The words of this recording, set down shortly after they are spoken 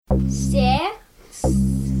6,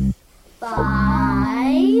 5,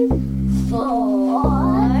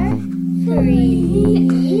 4,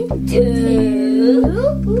 3, 2,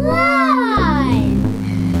 1.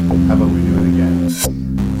 How about we do it again? 6,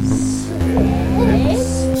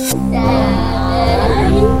 7,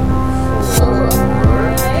 4,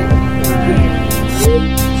 3,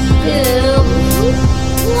 2,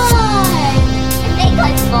 1. I think I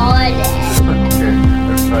fought it. Okay,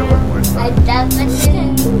 let's try one more I time. definitely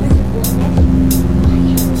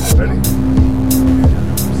Ready?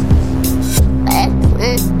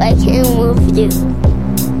 I can move you.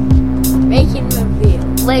 Making review.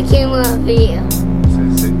 Making review. Say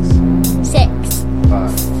 6, 6,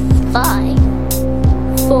 5, 5,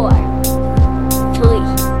 4, 3,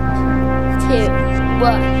 2,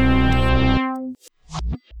 1.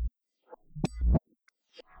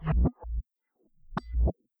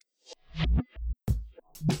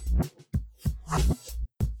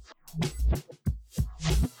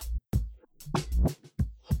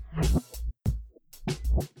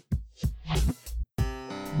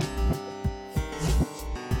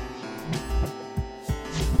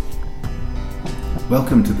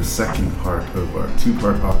 Welcome to the second part of our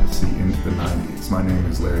two-part odyssey into the 90s. My name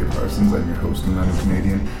is Larry Parsons. I'm your host and I'm a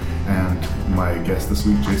Canadian. And my guest this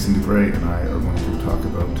week, Jason Dubray, and I are going to talk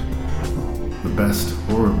about the best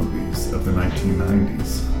horror movies of the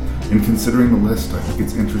 1990s. In considering the list, I think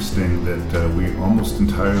it's interesting that we almost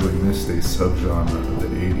entirely missed a subgenre of the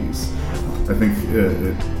 80s. I think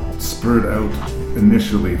it spurred out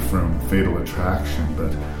initially from Fatal Attraction,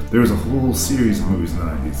 but there was a whole series of movies in the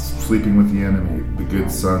 90s. Sleeping with the Enemy, The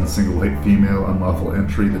Good Son, Single White Female, Unlawful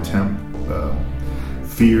Entry, The Temp,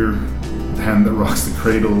 Fear, The Hand That Rocks the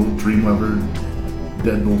Cradle, Dream Lover,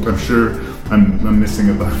 Deadbolt. I'm sure I'm missing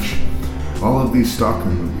a bunch. All of these stalker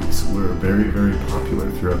movies were very, very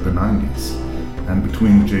popular throughout the 90s. And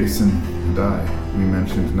between Jason and I, we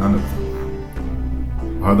mentioned none of them.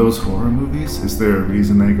 Are those horror movies? Is there a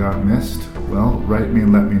reason they got missed? Well, write me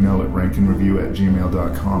and let me know at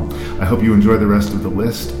ranknreview@gmail.com. I hope you enjoy the rest of the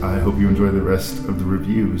list. I hope you enjoy the rest of the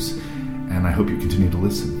reviews. And I hope you continue to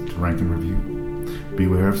listen to Rank and Review.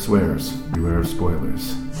 Beware of swears, beware of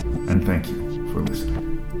spoilers. And thank you for listening.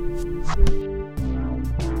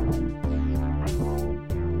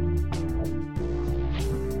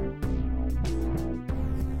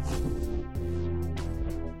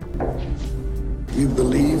 You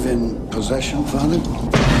believe in possession, Father?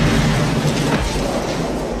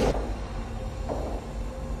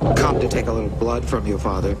 Come to take a little blood from you,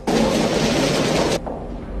 Father.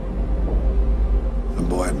 The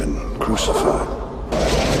boy had been crucified.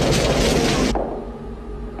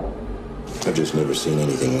 I've just never seen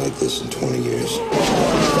anything like this in 20 years.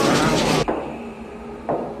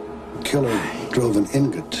 The killer drove an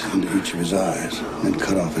ingot into each of his eyes and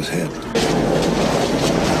cut off his head.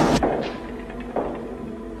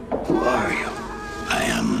 Who are you? I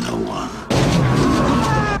am no one.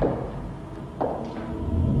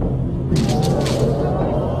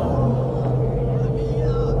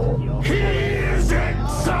 He is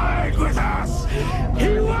inside with us! He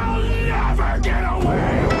will never get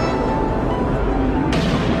away!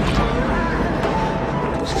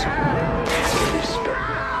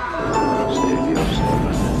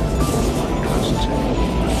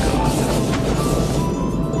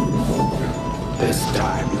 This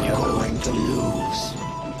time you're going to lose.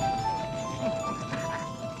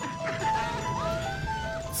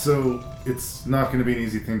 So, it's not going to be an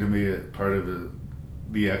easy thing to be a part of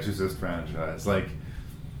the Exorcist franchise. Like,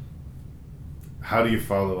 how do you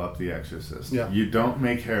follow up The Exorcist? Yeah. You don't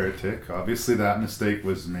make Heretic. Obviously, that mistake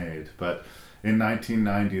was made. But in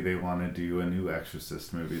 1990, they wanted to do a new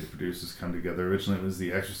Exorcist movie. The producers come together. Originally, it was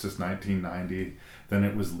The Exorcist 1990. Then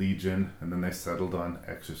it was Legion. And then they settled on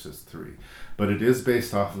Exorcist 3. But it is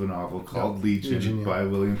based off of a novel called Legion by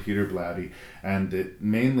William Peter Blatty. And it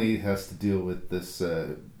mainly has to deal with this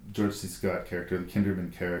George C. Scott character, the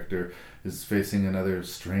Kinderman character, is facing another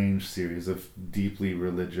strange series of deeply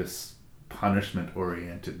religious,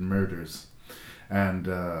 punishment-oriented murders. And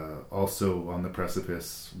also on the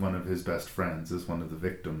precipice, one of his best friends is one of the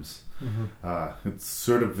victims. Mm-hmm. It's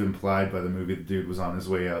sort of implied by the movie the dude was on his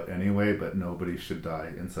way out anyway, but nobody should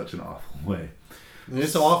die in such an awful way.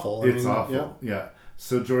 It's awful. It's awful, yeah.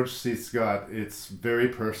 So George C. Scott, it's very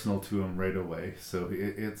personal to him right away. So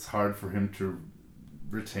it's hard for him to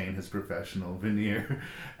retain his professional veneer.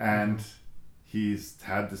 And he's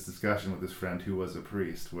had this discussion with his friend who was a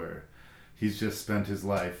priest where he's just spent his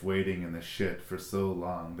life waiting in the shit for so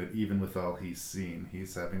long that even with all he's seen,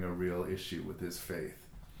 he's having a real issue with his faith.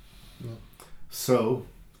 Yeah. So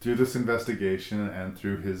through this investigation and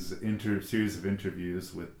through his series of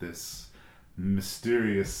interviews with this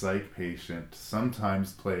mysterious psych patient,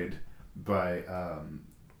 sometimes played by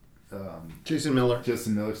Jason Miller,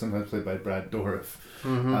 sometimes played by Brad Dourif,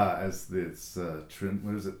 as this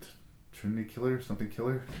what is it, Trinity Killer, something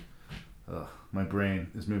Killer? My brain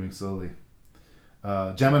is moving slowly.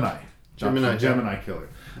 Gemini Killer.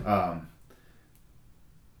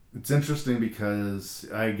 It's interesting because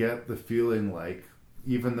I get the feeling like,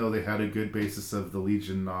 even though they had a good basis of the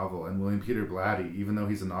Legion novel, and William Peter Blatty, even though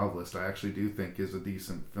he's a novelist, I actually do think is a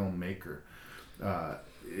decent filmmaker.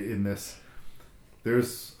 In this,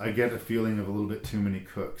 I get a feeling of a little bit too many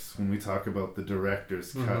cooks when we talk about the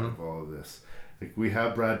director's cut of all of this. Like, we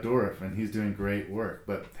have Brad Dourif, and he's doing great work,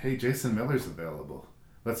 but hey, Jason Miller's available.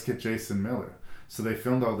 Let's get Jason Miller. So they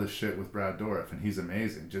filmed all this shit with Brad Dourif, and he's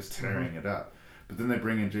amazing, just tearing it up. But then they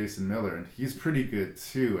bring in Jason Miller, and he's pretty good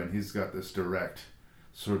too, and he's got this direct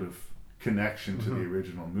sort of connection to the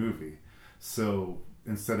original movie. So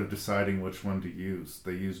instead of deciding which one to use,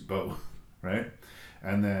 they use both, right?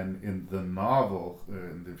 And then in the novel,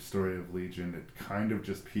 in the story of Legion, it kind of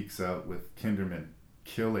just peaks out with Kinderman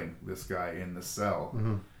killing this guy in the cell,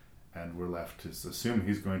 and we're left to assume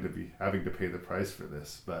he's going to be having to pay the price for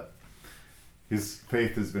this, but his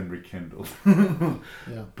faith has been rekindled.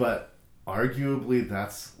 But arguably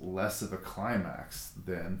that's less of a climax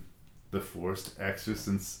than the forced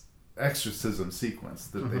exorcism sequence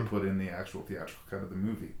that they put in the actual theatrical cut of the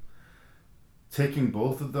movie. Taking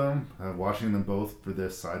both of them, watching them both for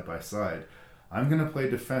this side by side, I'm going to play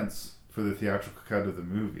defense for the theatrical cut of the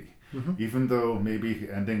movie. Even though maybe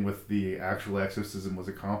ending with the actual exorcism was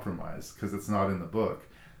a compromise, because it's not in the book.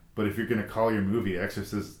 But if you're going to call your movie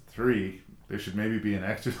Exorcist 3, there should maybe be an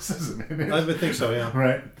exorcism in it. I would think so, yeah.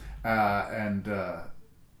 Right? And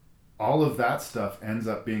all of that stuff ends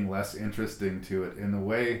up being less interesting to it in a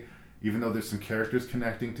way, even though there's some characters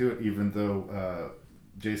connecting to it, even though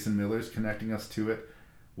Jason Miller's connecting us to it.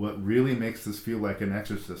 What really makes this feel like an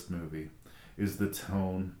Exorcist movie is the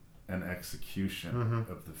tone and execution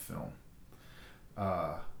of the film.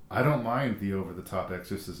 I don't mind the over-the-top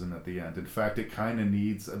exorcism at the end. In fact, it kind of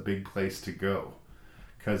needs a big place to go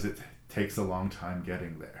because it takes a long time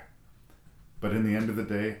getting there. But in the end of the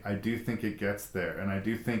day, I do think it gets there. And I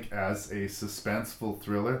do think as a suspenseful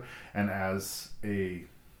thriller and as a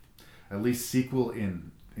at least sequel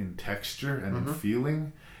in texture and in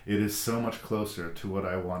feeling, it is so much closer to what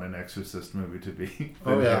I want an Exorcist movie to be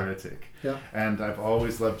than Heretic. Yeah. And I've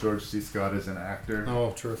always loved George C. Scott as an actor.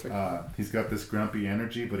 Oh, terrific. He's got this grumpy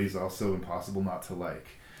energy, but he's also impossible not to like.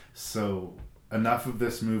 So enough of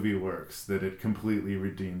this movie works that it completely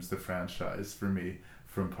redeems the franchise for me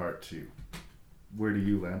from part 2. Where do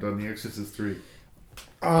you land on The Exorcist 3?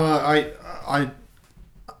 I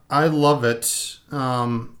love it,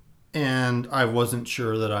 and I wasn't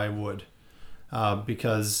sure that I would,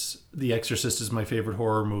 because The Exorcist is my favorite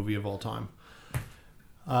horror movie of all time.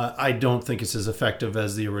 I don't think it's as effective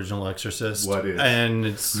as the original Exorcist. What is? And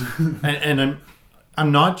it's and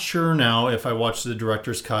I'm not sure now if I watched the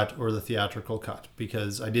director's cut or the theatrical cut,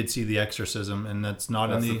 because I did see The Exorcism, and that's in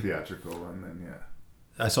the theatrical one. Then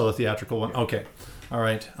I saw the theatrical one. Yeah. Okay, all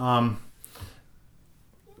right.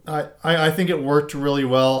 I think it worked really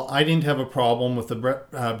well. I didn't have a problem with the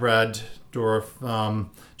Brad Dourif,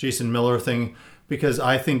 Jason Miller thing, because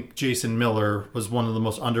I think Jason Miller was one of the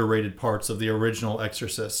most underrated parts of the original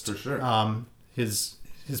Exorcist. For sure. His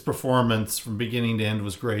performance from beginning to end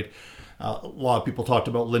was great. A lot of people talked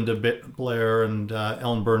about Linda Blair and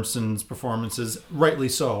Ellen Bernstein's performances, rightly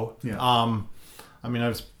so. Yeah. I mean, I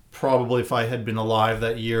was probably, if I had been alive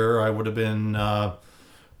that year, I would have been...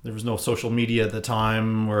 there was no social media at the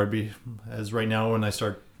time, where I'd be, as right now when I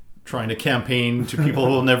start trying to campaign to people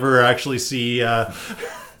who will never actually see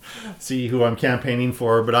who I'm campaigning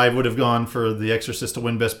for. But I would have gone for The Exorcist to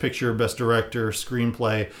win Best Picture, Best Director,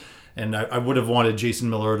 Screenplay. And I would have wanted Jason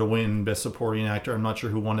Miller to win Best Supporting Actor. I'm not sure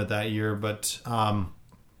who won it that year. But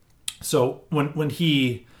so when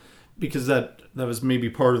he, because that was maybe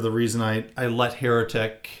part of the reason I let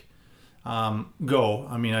Heretic go.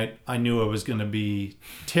 I mean, I knew it was going to be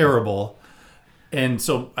terrible. And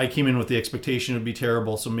so I came in with the expectation it would be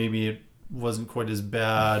terrible. So maybe it wasn't quite as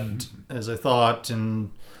bad as I thought.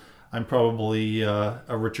 And I'm probably a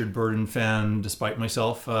Richard Burton fan despite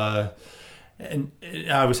myself. And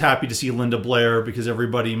I was happy to see Linda Blair, because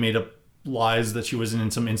everybody made up lies that she was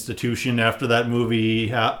in some institution after that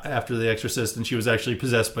movie, after The Exorcist, and she was actually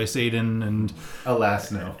possessed by Satan. And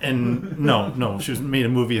alas, no. And no, she made a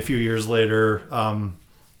movie a few years later,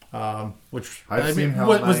 which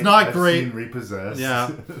was not great. I've seen Repossessed.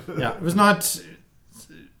 Yeah, it was not.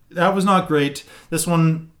 That was not great. This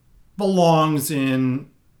one, belongs in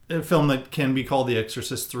a film that can be called The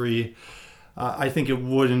Exorcist 3. I think it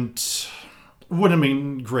wouldn't have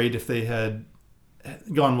been great if they had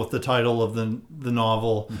gone with the title of the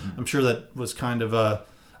novel. Mm-hmm. I'm sure that was kind of a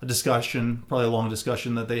discussion, probably a long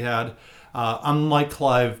discussion that they had. Unlike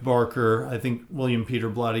Clive Barker, I think William Peter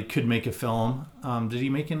Blatty could make a film. Did he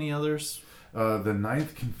make any others? The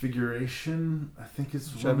Ninth Configuration, I think,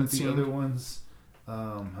 is one of the other ones.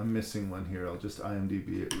 I'm missing one here. I'll just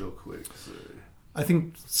IMDb it real quick. Sorry. I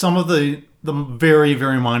think some of the very,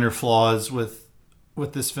 very minor flaws with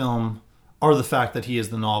this film are the fact that he is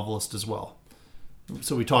the novelist as well.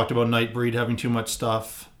 So we talked about Nightbreed having too much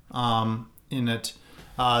stuff in it.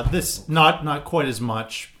 This not quite as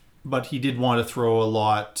much, but he did want to throw a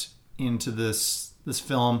lot into this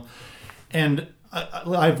film. And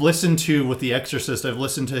I've listened to, with The Exorcist, I've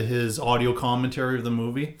listened to his audio commentary of the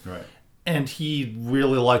movie. Right. And he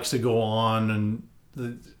really likes to go on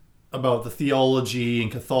about the theology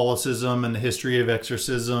and Catholicism and the history of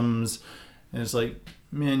exorcisms. And it's like,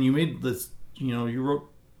 man, you made this, you wrote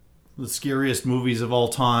the scariest movies of all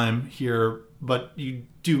time here, but you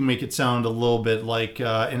do make it sound a little bit like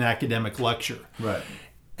an academic lecture. Right.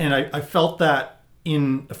 And I felt that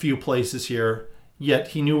in a few places here, yet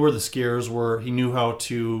he knew where the scares were. He knew how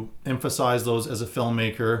to emphasize those as a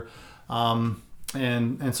filmmaker.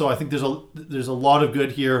 And so I think there's a lot of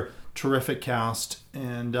good here. Terrific cast.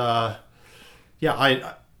 And I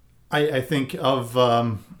think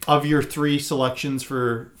of your three selections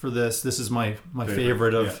for this is my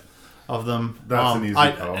favorite of them. That's an easy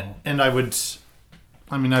call. And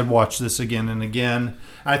I'd watch this again and again.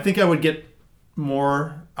 I think I would get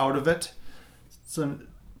more out of it. So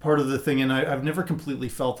part of the thing, and I've never completely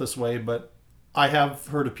felt this way, but I have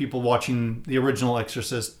heard of people watching the original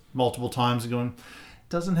Exorcist multiple times and going, it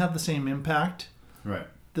doesn't have the same impact. Right.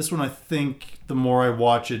 This one, I think the more I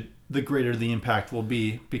watch it, the greater the impact will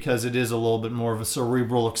be, because it is a little bit more of a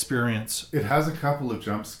cerebral experience. It has a couple of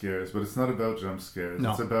jump scares, but it's not about jump scares.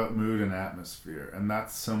 No. It's about mood and atmosphere, and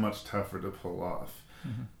that's so much tougher to pull off.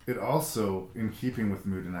 Mm-hmm. It also, in keeping with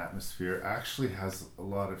mood and atmosphere, actually has a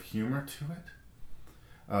lot of humor to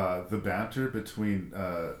it. The banter between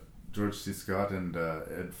George C. Scott and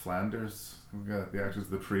Ed Flanders, the actors,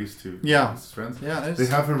 the priest who his friends. Yeah, they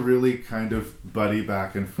have a really kind of buddy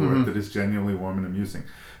back and forth that is genuinely warm and amusing.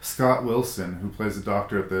 Scott Wilson, who plays a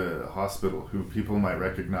doctor at the hospital, who people might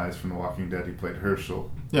recognize from The Walking Dead, he played Herschel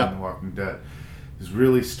in The Walking Dead. His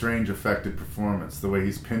really strange, affected performance, the way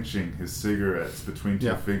he's pinching his cigarettes between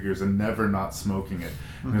two fingers and never not smoking it.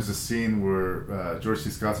 And there's a scene where George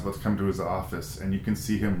C. Scott's about to come to his office, and you can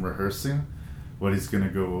see him rehearsing what he's going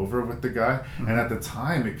to go over with the guy. And at the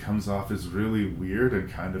time, it comes off as really weird and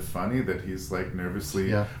kind of funny that he's like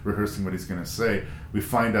nervously rehearsing what he's going to say. We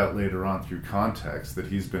find out later on through context that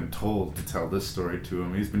he's been told to tell this story to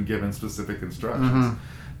him. He's been given specific instructions. Mm-hmm.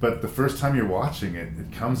 But the first time you're watching it,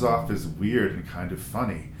 it comes off as weird and kind of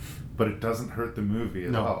funny. But it doesn't hurt the movie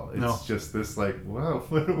at all. It's just this like, wow,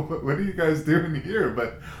 what are you guys doing here?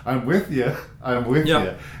 But I'm with you.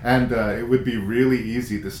 You. And it would be really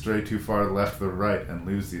easy to stray too far left or right and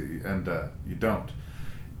lose you. And you don't.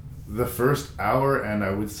 The first hour and I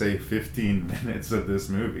would say 15 minutes of this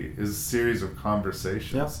movie is a series of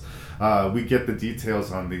conversations. We get the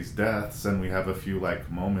details on these deaths and we have a few like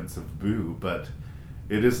moments of boo, but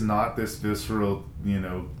it is not this visceral,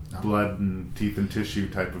 blood and teeth and tissue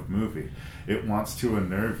type of movie. It wants to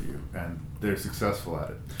unnerve you, and they're successful at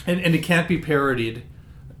it. And it can't be parodied.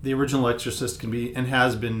 The original Exorcist can be and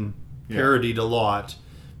has been parodied a lot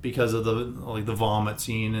because of the vomit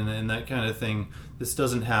scene and that kind of thing. This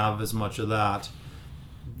doesn't have as much of that,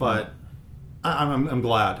 but I'm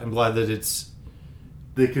glad. I'm glad that it's.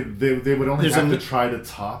 They would only have to try to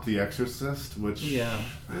top The Exorcist, which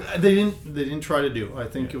they didn't try to do. I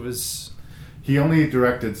think it was. He only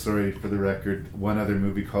directed, sorry for the record, one other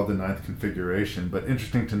movie called The Ninth Configuration. But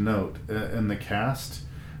interesting to note, in the cast,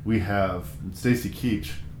 we have Stacy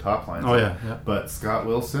Keach, top line. But Scott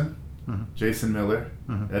Wilson, Jason Miller,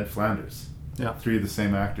 Ed Flanders. Yeah. Three of the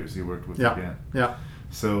same actors he worked with again. Yeah.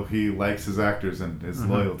 So he likes his actors and is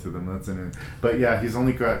loyal to them. That's in it. But he's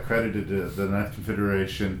only got credited to The Ninth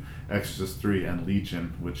Configuration, Exorcist 3, and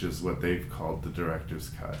Legion, which is what they've called the director's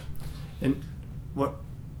cut. And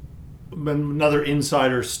another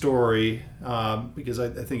insider story, because I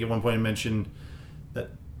think at one point I mentioned that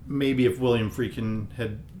maybe if William Friedkin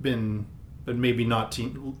had been, but maybe not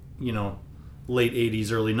late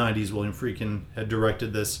 80s, early 90s, William Friedkin had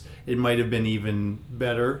directed this, it might have been even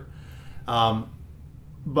better.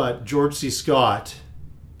 But George C. Scott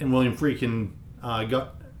and William Friedkin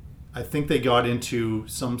got into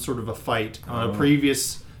some sort of a fight on a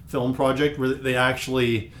previous film project where they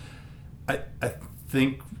actually, I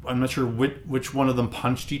think, I'm not sure which one of them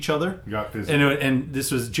punched each other. Got this. And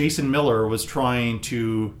this was Jason Miller was trying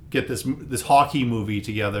to get this hockey movie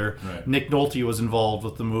together. Right. Nick Nolte was involved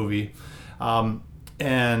with the movie, and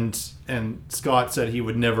Scott said he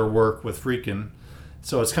would never work with Friedkin.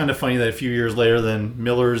 So it's kind of funny that a few years later, then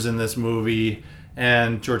Miller's in this movie,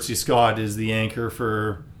 and George C. Scott is the anchor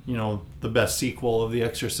for the best sequel of The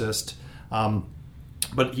Exorcist.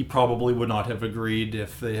 But he probably would not have agreed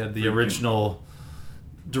if they had the original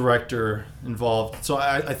director involved. So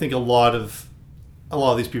I think a lot of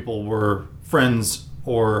these people were friends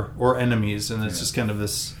or enemies, and it's just kind of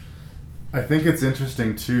this. I think it's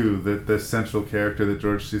interesting too that the central character that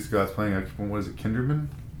George C. Scott's playing, what is it, Kinderman?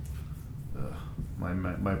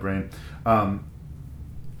 My brain.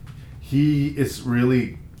 He is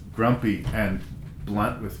really grumpy and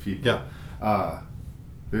blunt with people. Yeah.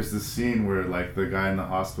 There's this scene where like the guy in the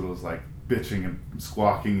hospital is like bitching and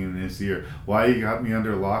squawking in his ear. Why you got me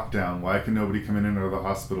under lockdown? Why can nobody come in and out of the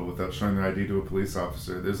hospital without showing their ID to a police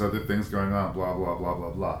officer? There's other things going on, blah, blah, blah,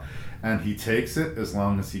 blah, blah. And he takes it as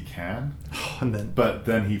long as he can. But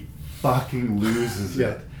then he fucking loses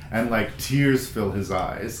it. And like tears fill his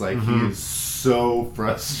eyes. Like he is so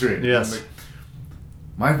frustrated. Yes. Like,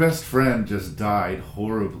 my best friend just died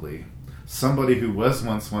horribly. Somebody who was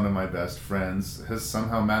once one of my best friends has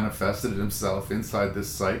somehow manifested himself inside this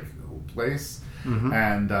psych place,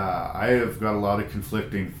 and I have got a lot of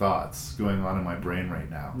conflicting thoughts going on in my brain right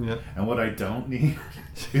now. And what I don't need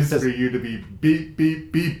is for you to be beep,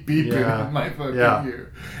 beep, beep, beeping in my fucking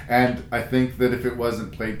ear. And I think that if it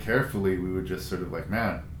wasn't played carefully, we would just sort of like,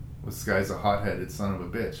 man, this guy's a hot-headed son of a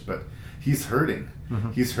bitch. But he's hurting.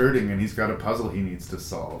 He's hurting, and he's got a puzzle he needs to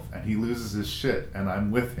solve, and he loses his shit, and I'm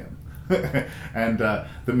with him. And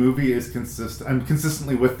the movie is consistent. I'm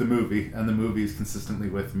consistently with the movie, and the movie is consistently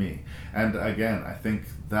with me. And again, I think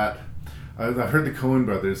that I've heard the Coen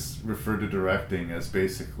brothers refer to directing as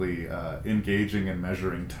basically engaging and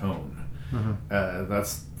measuring tone.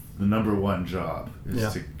 That's the number one job,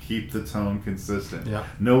 is to keep the tone consistent.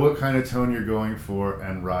 Know what kind of tone you're going for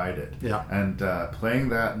and ride it. And playing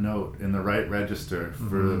that note in the right register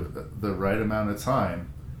for the right amount of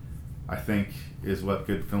time, I think, is what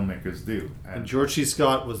good filmmakers do. And George C.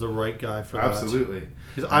 Scott was the right guy for that. Absolutely.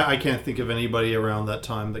 I can't think of anybody around that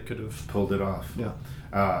time that could have pulled it off.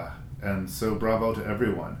 And so bravo to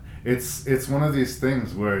everyone. It's one of these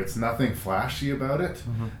things where it's nothing flashy about it,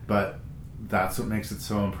 but that's what makes it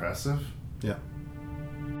so impressive.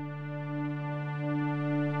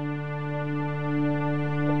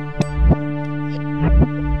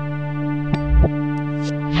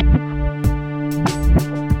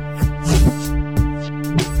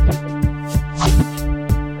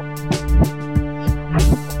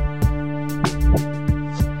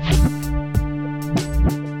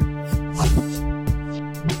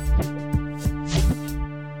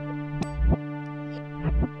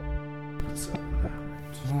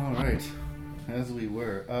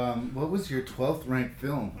 Your 12th ranked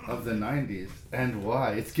film of the 90s, and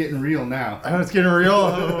why? It's getting real now. It's getting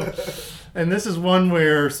real. And this is one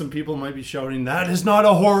where some people might be shouting, that is not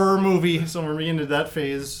a horror movie. So we're into that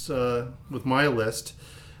phase with my list.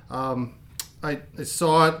 I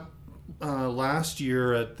saw it last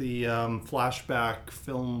year at the Flashback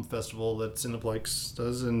Film Festival that Cineplex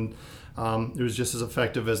does, and it was just as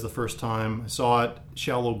effective as the first time. I saw it,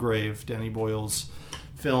 Shallow Grave, Danny Boyle's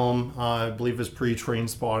film, I believe, was pre-Train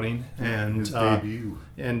Spotting, and his debut.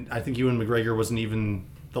 And I think Ewan McGregor wasn't even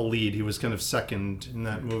the lead; he was kind of second in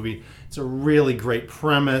that movie. It's a really great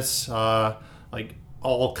premise. Like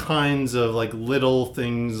all kinds of like little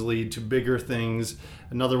things lead to bigger things.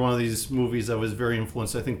 Another one of these movies that was very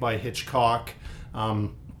influenced, I think, by Hitchcock.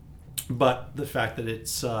 But the fact that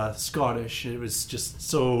it's Scottish, it was just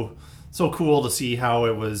so cool to see how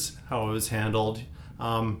it was handled.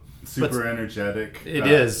 Super energetic. It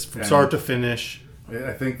is, from start to finish.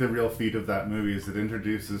 I think the real feat of that movie is it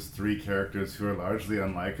introduces three characters who are largely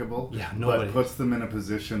unlikable, but puts them in a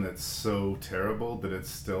position that's so terrible that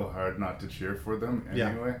it's still hard not to cheer for them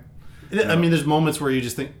anyway. I mean, there's moments where you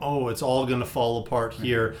just think, oh, it's all going to fall apart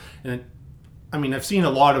here. And I've seen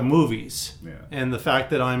a lot of movies, and the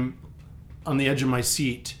fact that I'm on the edge of my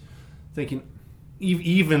seat thinking,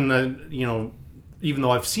 even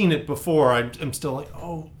though I've seen it before, I'm still like,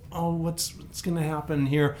 oh, what's going to happen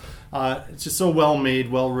here? It's just so well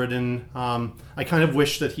made, well written. I kind of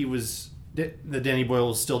wish that that Danny Boyle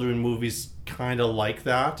was still doing movies kind of like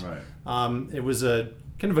that. Right. It was a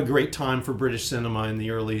kind of a great time for British cinema in the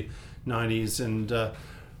early 90s, and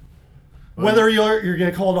Whether you're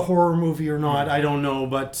going to call it a horror movie or not, I don't know.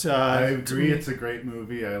 But I agree, it's a great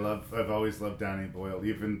movie. I've always loved Danny Boyle.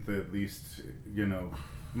 Even the least,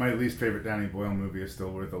 my least favorite Danny Boyle movie is still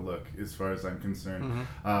worth a look, as far as I'm concerned.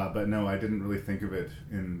 But no, I didn't really think of it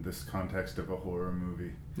in this context of a horror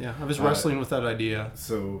movie. Yeah, I was wrestling with that idea.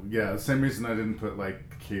 So yeah, the same reason I didn't put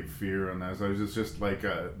like Cape Fear on that. I was just like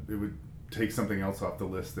it would take something else off the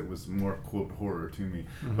list that was more quote horror to me.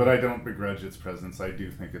 But I don't begrudge its presence. I do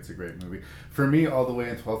think it's a great movie. For me, all the way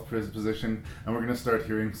in 12th position, and we're going to start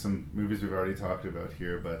hearing some movies we've already talked about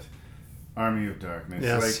here, but Army of Darkness.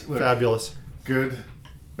 Yes, look, fabulous. Good,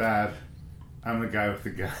 bad, I'm the guy with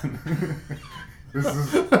the gun.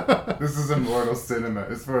 This is immortal cinema,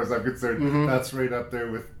 as far as I'm concerned. That's right up there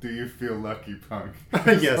with Do You Feel Lucky, Punk?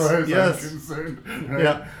 As far as I'm concerned. Right?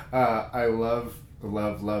 Yeah. I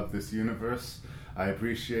love this universe. I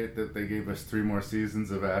appreciate that they gave us 3 more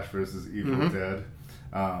seasons of Ash vs. Evil Dead.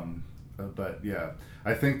 But yeah,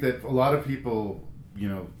 I think that a lot of people,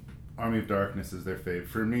 Army of Darkness is their fave.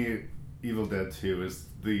 For me, Evil Dead 2 is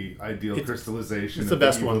the ideal crystallization of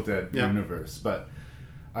the Evil Dead universe. But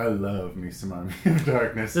I love me some Army of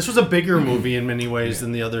Darkness. This was a bigger movie in many ways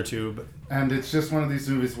than the other two. But. And it's just one of these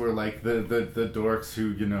movies where like the dorks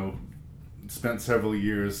who, spent several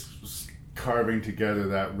years carving together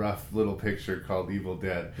that rough little picture called Evil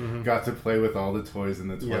Dead got to play with all the toys in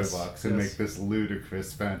the toy box and make this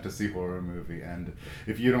ludicrous fantasy horror movie. And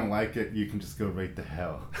if you don't like it, you can just go right to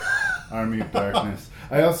hell. Army of Darkness.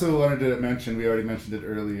 I also wanted to mention, we already mentioned it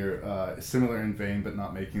earlier, similar in vein but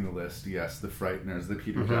not making the list, yes, The Frighteners, the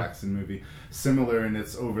Peter Jackson movie. Similar in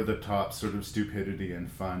its over-the-top sort of stupidity and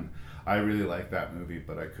fun. I really like that movie,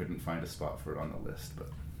 but I couldn't find a spot for it on the list. But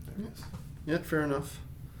there it is. Yeah, fair enough.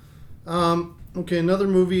 Okay, another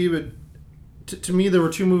movie, but to me there were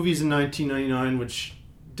 2 movies in 1999 which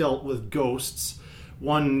dealt with ghosts.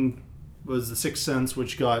 One was The Sixth Sense,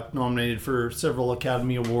 which got nominated for several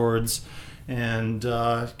Academy Awards and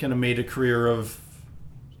kind of made a career of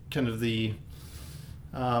kind of the...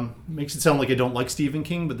 makes it sound like I don't like Stephen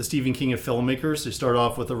King, but the Stephen King of filmmakers. They start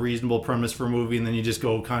off with a reasonable premise for a movie and then you just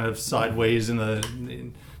go kind of sideways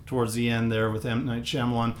towards the end there with M. Night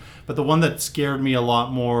Shyamalan. But the one that scared me a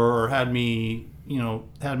lot more, or had me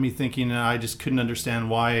thinking, and I just couldn't understand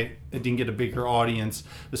why it didn't get a bigger audience,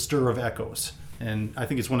 The Stir of Echoes. And I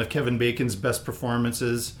think it's one of Kevin Bacon's best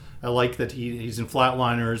performances. I like that he's in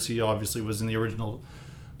Flatliners. He obviously was in the original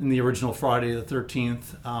Friday the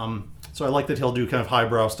 13th. So I like that he'll do kind of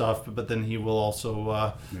highbrow stuff, but then he will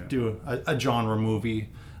also do a genre movie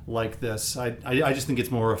like this. I just think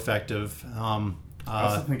it's more effective. I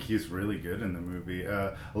also think he's really good in the movie.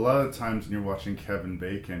 A lot of the times when you're watching Kevin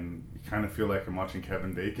Bacon, you kind of feel like I'm watching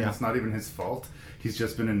Kevin Bacon. It's not even his fault. He's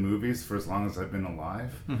just been in movies for as long as I've been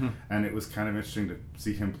alive. And it was kind of interesting to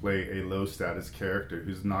see him play a low-status character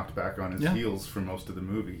who's knocked back on his heels for most of the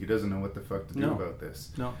movie. He doesn't know what the fuck to do about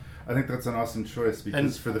this. No. I think that's an awesome choice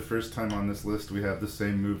because for the first time on this list, we have the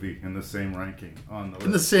same movie in the same ranking on the list.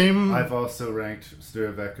 In the same... I've also ranked Stir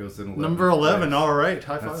of Echoes in 11th Number 11, place. All right.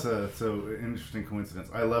 High five. That's an interesting coincidence.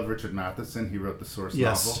 I love Richard Matheson. He wrote the source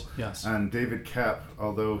novel. Yes. And David Koepp,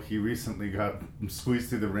 although he recently got squeezed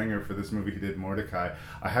through the ringer for this movie he did, Mordecai.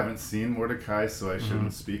 I haven't seen Mordecai, so I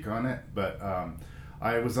shouldn't speak on it, but...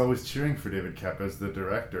 I was always cheering for David Koepp as the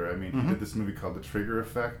director. I mean, he did this movie called The Trigger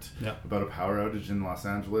Effect about a power outage in Los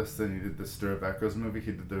Angeles. Then he did the Stir of Echoes movie.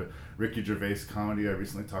 He did the Ricky Gervais comedy I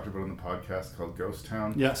recently talked about on the podcast called Ghost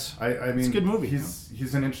Town. Yes. I mean, it's a good movie.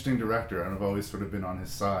 He's an interesting director, and I've always sort of been on his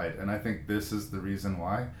side. And I think this is the reason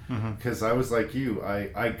why. Because I was like you.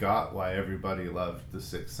 I got why everybody loved The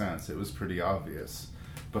Sixth Sense. It was pretty obvious.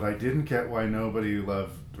 But I didn't get why nobody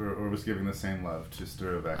loved or was giving the same love to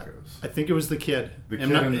Stir of Echoes. I think it was the kid. The kid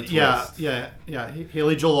and the twist. Yeah.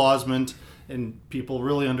 Haley Joel Osment, and people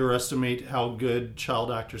really underestimate how good child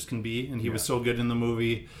actors can be, and he was so good in the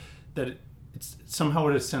movie that it's somehow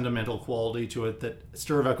it has sentimental quality to it that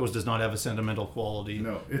Stir of Echoes does not have a sentimental quality.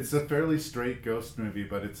 No, it's a fairly straight ghost movie,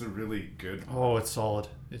 but it's a really good one. Oh, it's solid.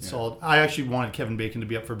 It's solid. I actually wanted Kevin Bacon to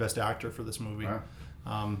be up for Best Actor for this movie.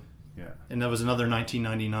 And that was another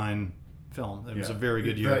 1999 film. It was a very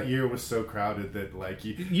good year. That year was so crowded that, like,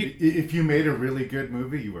 if you made a really good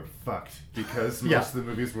movie, you were fucked because most of the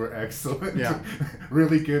movies were excellent.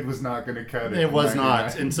 Really good was not going to cut it. It was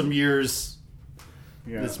not. In some years,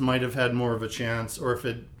 this might have had more of a chance, or if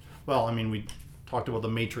it. Well, I mean, we talked about the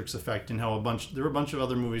Matrix effect and how there were a bunch of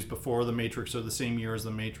other movies before the Matrix or the same year as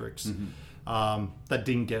the Matrix that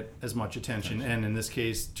didn't get as much attention. And in this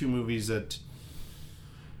case, 2 movies that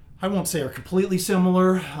I won't say are completely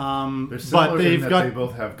similar, They're similar but they've got they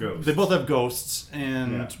both have ghosts. They both have ghosts,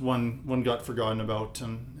 and one got forgotten about,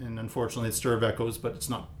 and unfortunately it's Stir of Echoes, but it's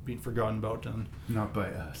not being forgotten about. And not by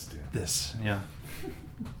us, dude. This, yeah.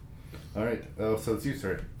 All right. Oh, so it's you,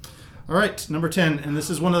 sir. All right, number 10, and this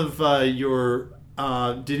is one of your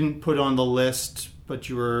didn't put on the list, but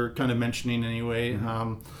you were kind of mentioning anyway.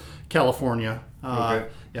 California. Okay.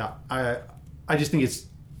 Yeah, I just think it's,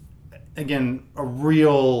 again, a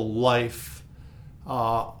real life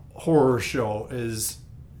horror show. Is,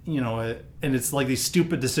 and it's like these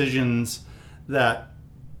stupid decisions that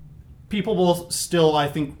people will still, I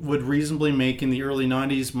think, would reasonably make in the early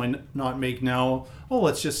 90s, might not make now. Oh,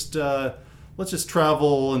 let's just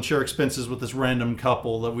travel and share expenses with this random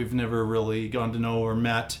couple that we've never really gotten to know or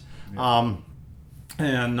met.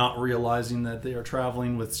 And not realizing that they are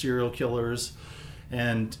traveling with serial killers.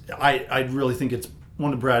 And I really think it's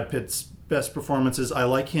one of Brad Pitt's best performances. I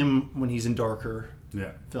like him when he's in darker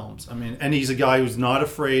films. I mean, and he's a guy who's not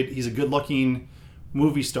afraid. He's a good-looking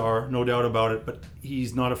movie star, no doubt about it, but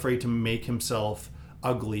he's not afraid to make himself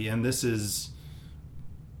ugly. And this is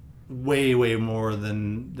way, way more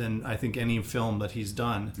than I think any film that he's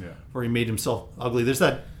done where he made himself ugly. There's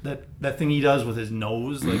that thing he does with his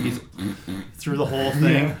nose, like he's through the whole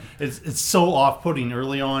thing. It's so off-putting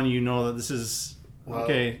early on. That this is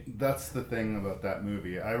okay. That's the thing about that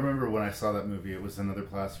movie. I remember when I saw that movie, it was another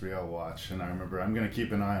Place Real watch, and I remember I'm going to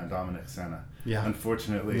keep an eye on Dominic Sena. Yeah.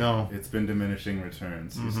 Unfortunately, it's been diminishing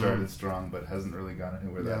returns. He started strong, but hasn't really gone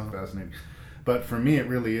anywhere that fascinating. But for me, it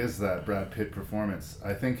really is that Brad Pitt performance.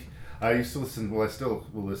 I think I used to listen, I still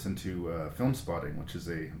will listen to Film Spotting, which is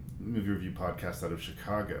a movie review podcast out of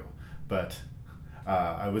Chicago. But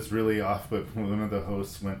I was really off, but one of the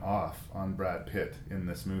hosts went off on Brad Pitt in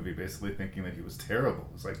this movie, basically thinking that he was terrible.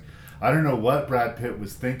 It was like, I don't know what Brad Pitt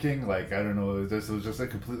was thinking. Like, I don't know, this was just a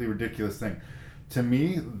completely ridiculous thing. To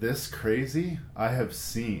me, this crazy, I have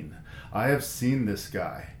seen this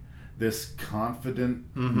guy. This confident,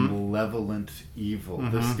 malevolent evil.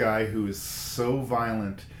 This guy who is so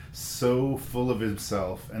violent, so full of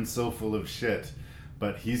himself, and so full of shit.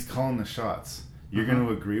 But he's calling the shots. You're going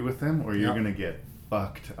to agree with him, or you're going to get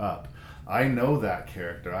fucked up. I know that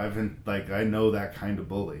character. I know that kind of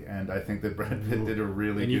bully, and I think that Brad Pitt did a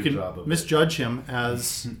really good job of it. You can misjudge him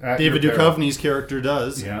as David Duchovny's character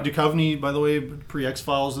does. Yeah. Duchovny, by the way,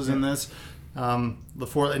 pre-X-Files is in this. And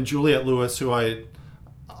Juliette Lewis, who I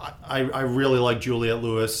really like Juliette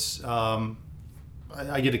Lewis.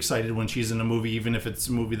 I get excited when she's in a movie, even if it's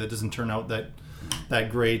a movie that doesn't turn out that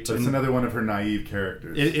great. But it's another one of her naive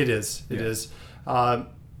characters. It is.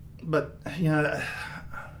 But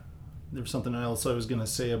there was something else I was going to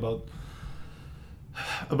say about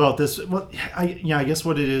this. Well, I guess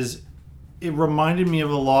what it is, it reminded me of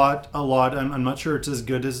a lot. I'm not sure it's as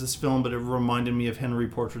good as this film, but it reminded me of Henry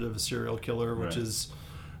Portrait of a Serial Killer, which is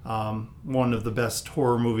one of the best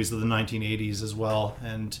horror movies of the 1980s as well.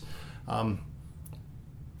 And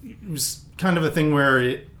it was kind of a thing where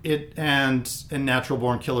it and Natural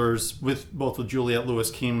Born Killers, with Juliette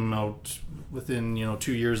Lewis, came out within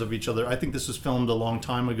 2 years of each other. I think this was filmed a long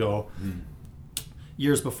time ago,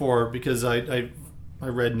 years before, because I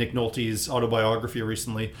read Nick Nolte's autobiography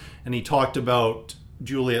recently, and he talked about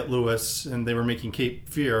Juliette Lewis, and they were making Cape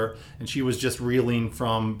Fear, and she was just reeling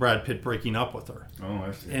from Brad Pitt breaking up with her. Oh,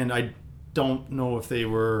 I see. And I don't know if they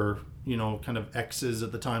were kind of exes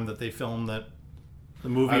at the time that they filmed the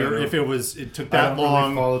movie, or if it took that long. I don't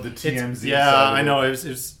really follow the TMZ. I know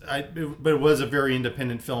but it was a very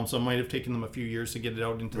independent film, so it might have taken them a few years to get it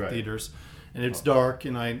out into theaters. And it's dark,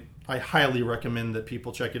 and I highly recommend that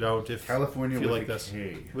people check it out if California if you with like a this.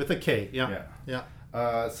 K. With a K, yeah.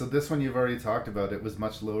 So this one you've already talked about. It was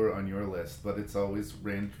much lower on your list, but it's always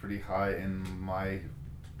ranged pretty high in my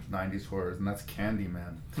 90s horrors, and that's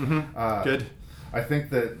Candyman. Good. I think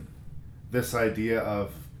that this idea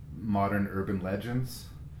of modern urban legends,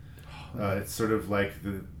 it's sort of like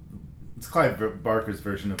it's Clive Barker's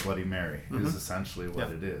version of Bloody Mary is essentially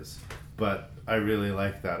what it is. But I really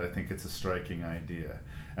like that. I think it's a striking idea.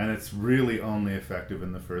 And it's really only effective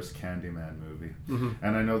in the first Candyman movie.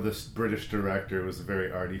 And I know this British director was a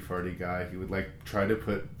very arty-farty guy. He would try to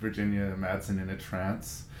put Virginia Madsen in a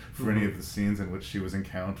trance for any of the scenes in which she was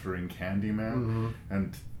encountering Candyman.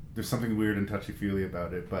 And there's something weird and touchy-feely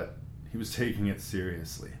about it, but he was taking it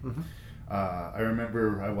seriously. I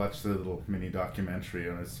remember I watched the little mini documentary,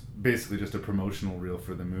 and it's basically just a promotional reel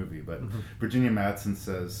for the movie. But Virginia Madsen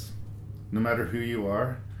says, no matter who you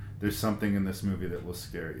are, there's something in this movie that will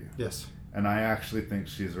scare you. Yes. And I actually think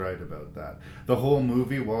she's right about that. The whole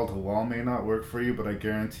movie, wall to wall, may not work for you, but I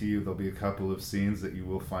guarantee you there'll be a couple of scenes that you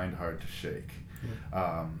will find hard to shake.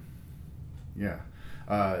 Yeah.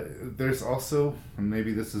 There's also, and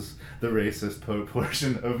maybe this is the racist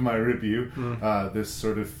portion of my review, this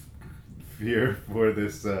sort of fear for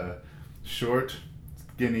this short,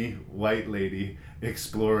 skinny, white lady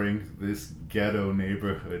exploring this ghetto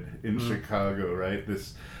neighborhood in Chicago, right?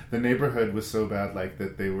 The neighborhood was so bad, like,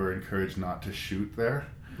 that they were encouraged not to shoot there.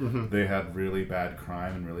 They had really bad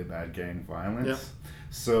crime and really bad gang violence. Yep.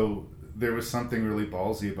 So there was something really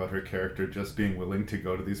ballsy about her character just being willing to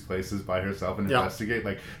go to these places by herself and investigate.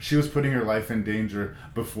 Like, she was putting her life in danger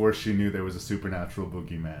before she knew there was a supernatural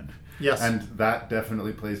boogeyman. Yes. And that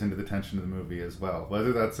definitely plays into the tension of the movie as well.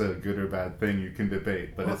 Whether that's a good or bad thing, you can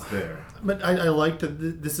debate, but it's there. But I like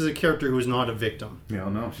that this is a character who is not a victim. Yeah,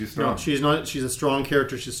 no, she's strong. No, she's not. She's a strong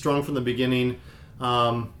character. She's strong from the beginning.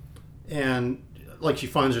 And, like, she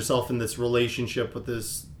finds herself in this relationship with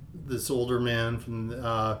this older man from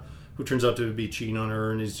who turns out to be cheating on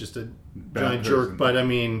her, and he's just a giant jerk. But I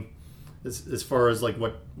mean, as far as like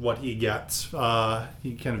what he gets,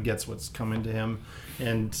 he kind of gets what's coming to him.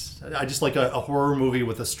 And I just like a horror movie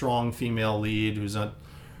with a strong female lead who's not.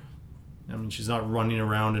 I mean, she's not running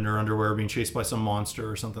around in her underwear being chased by some monster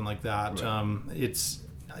or something like that. Right.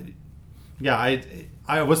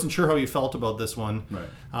 I wasn't sure how you felt about this one,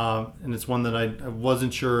 right. And it's one that I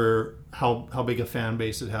wasn't sure how big a fan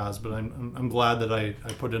base it has, but I'm glad that I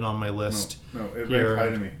put it on my list. No, it ranked high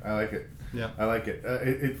to me. I like it. Yeah, I like it.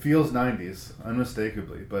 It feels 90s,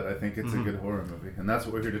 unmistakably, but I think it's a good horror movie, and that's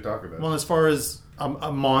what we're here to talk about. Well, as far as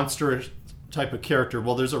a monster type of character,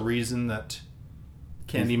 well, there's a reason that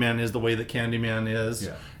Candyman is the way that Candyman is,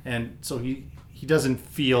 and so he doesn't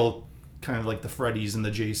feel kind of like the Freddys and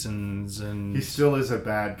the Jasons, and he still is a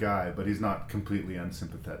bad guy, but he's not completely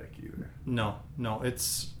unsympathetic either. No,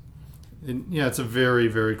 it's a very,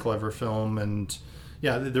 very clever film, and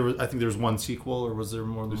I think there was one sequel, or was there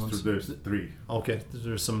more than one? There's 3. Okay,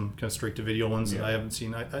 there's some kind of straight-to-video ones that I haven't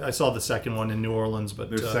seen. I saw the second one in New Orleans,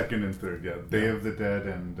 but there's second and third, Day of the Dead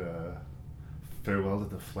and Farewell to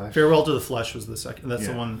the Flesh. Farewell to the Flesh was the second. That's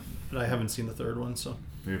the one, but I haven't seen the third one, so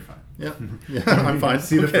you're fine. Yeah, I'm fine.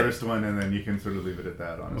 See the first one, and then you can sort of leave it at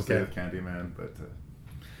that. Honestly, with Candyman, but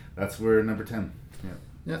that's where number 10.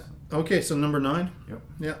 Yeah. Okay, so number 9. Yep.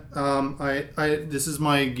 Yeah. This is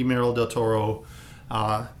my Guillermo del Toro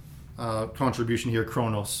contribution here,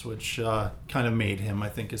 Kronos, which kind of made him, I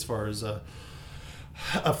think, as far as a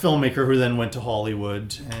filmmaker who then went to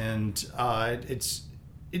Hollywood, and it's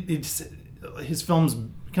his films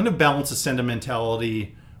kind of balance a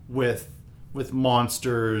sentimentality with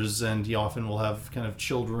monsters, and he often will have kind of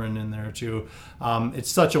children in there too. It's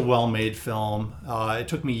such a well-made film. It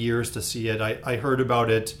took me years to see it. I heard about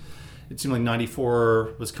it. It seemed like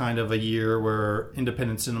 94 was kind of a year where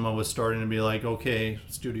independent cinema was starting to be like, okay,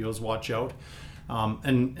 studios, watch out.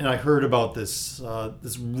 And I heard about this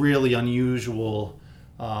really unusual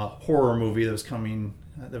horror movie that was coming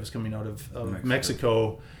out of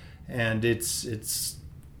Mexico, and it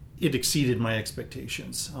exceeded my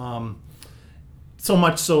expectations. So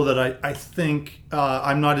much so that I think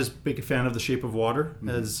I'm not as big a fan of The Shape of Water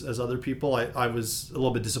as other people. I was a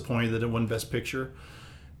little bit disappointed that it won Best Picture,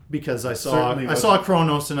 because I saw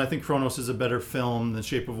Kronos, and I think Kronos is a better film than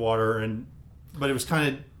Shape of Water, but it was kind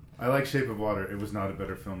of... I like Shape of Water. It was not a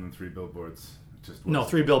better film than 3 Billboards. No,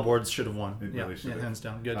 3 Billboards should have won. It really should have. Hands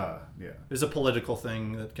down. Good. There's a political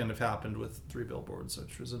thing that kind of happened with 3 Billboards,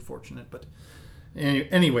 which was unfortunate, but...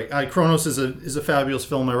 Anyway, Kronos is a fabulous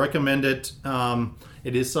film. I recommend it.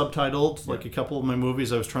 It is subtitled, like a couple of my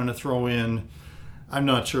movies. I was trying to throw in. I'm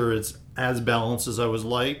not sure it's as balanced as I would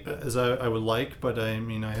like, but I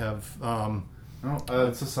mean, I have.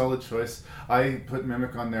 It's a solid choice. I put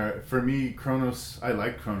Mimic on there. For me, Kronos, I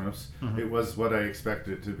like Kronos. Mm-hmm. It was what I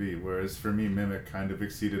expected it to be, whereas for me, Mimic kind of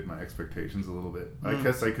exceeded my expectations a little bit. I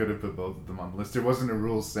guess I could have put both of them on the list. There wasn't a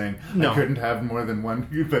rule saying I couldn't have more than one,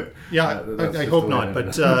 but I hope not.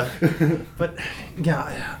 But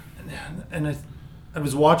yeah, and I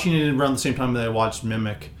was watching it around the same time that I watched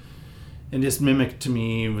Mimic, and this Mimic to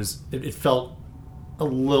me it felt a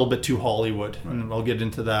little bit too Hollywood, and I'll get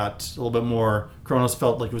into that a little bit more. Kronos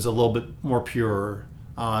felt like it was a little bit more pure,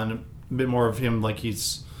 and a bit more of him like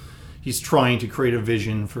he's trying to create a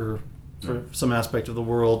vision for some aspect of the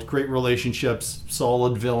world. Great relationships,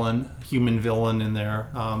 solid human villain in there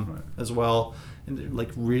as well, and like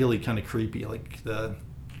really kind of creepy. Like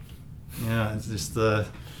it's just the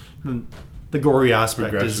gory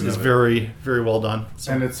aspect is very, very well done.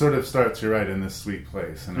 So. And it sort of starts, you're right, in this sweet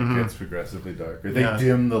place, and it gets progressively darker. They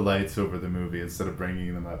dim the lights over the movie instead of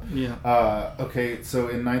bringing them up. Okay, so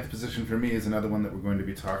in 9th position for me is another one that we're going to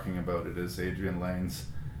be talking about. It is Adrian Lane's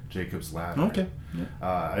Jacob's Ladder. Okay. Yeah.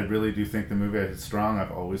 I really do think the movie is strong.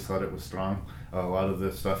 I've always thought it was strong. A lot of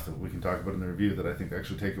the stuff that we can talk about in the review that I think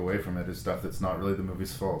actually take away from it is stuff that's not really the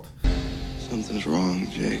movie's fault. Something's wrong,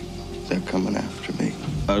 Jake. They're coming after me.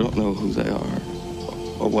 I don't know who they are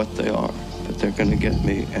or what they are, but they're gonna get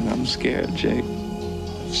me, and I'm scared, Jake.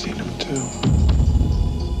 I've seen them too.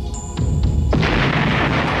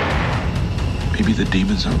 Maybe the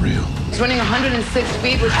demons are real. He's running 106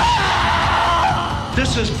 feet with...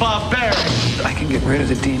 This is barbaric. I can get rid of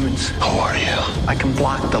the demons. Who are you? I can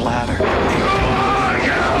block the ladder.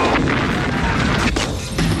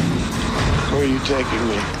 Where are you taking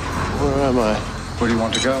me? Where am I? Where do you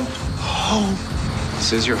want to go? Home.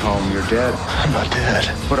 This is your home. You're dead. I'm not dead.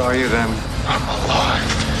 What are you then? I'm alive.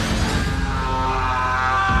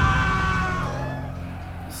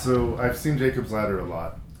 So I've seen Jacob's Ladder a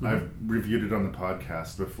lot. I've reviewed it on the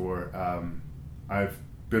podcast before. I've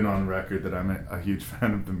been on record that I'm a huge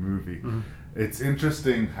fan of the movie. It's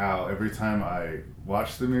interesting how every time I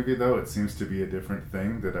watch the movie, though, it seems to be a different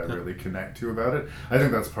thing that I really connect to about it. I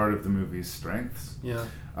think that's part of the movie's strengths. Yeah.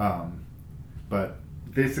 But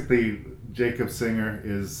basically, Jacob Singer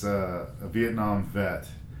is a Vietnam vet,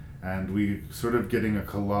 and we sort of getting a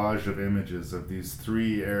collage of images of these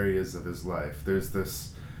three areas of his life. There's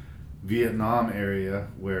this Vietnam area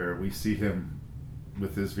where we see him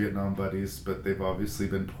with his Vietnam buddies, but they've obviously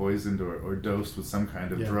been poisoned or dosed with some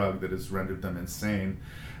kind of drug that has rendered them insane.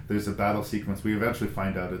 There's a battle sequence. We eventually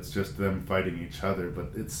find out it's just them fighting each other,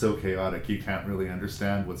 but it's so chaotic you can't really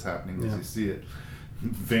understand what's happening as you see it.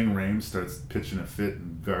 Ving Rhames starts pitching a fit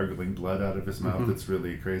and gargling blood out of his mouth. It's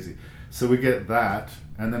really crazy. So we get that,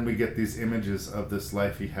 and then we get these images of this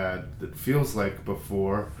life he had that feels like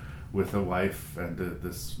before, with a wife and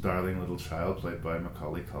this darling little child played by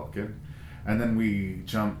Macaulay Culkin. And then we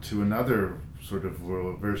jump to another sort of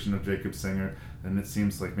version of Jacob Singer, and it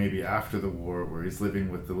seems like maybe after the war, where he's living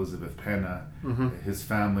with Elizabeth Pena. His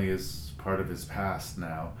family is part of his past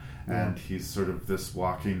now, and he's sort of this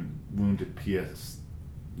walking wounded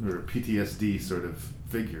PTSD sort of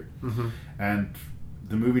figure. And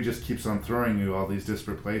the movie just keeps on throwing you all these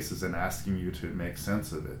disparate places and asking you to make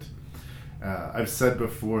sense of it. I've said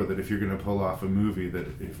before that if you're going to pull off a movie that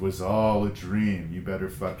it was all a dream, you better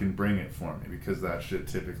fucking bring it for me, because that shit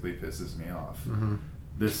typically pisses me off.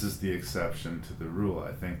 This is the exception to the rule.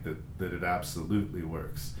 I think that it absolutely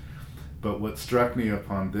works. But what struck me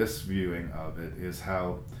upon this viewing of it is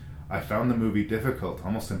how I found the movie difficult,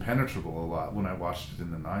 almost impenetrable a lot when I watched it in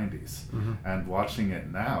the 90s. And watching it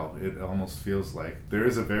now, it almost feels like there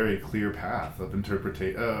is a very clear path of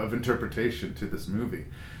interpretation to this movie.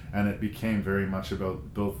 And it became very much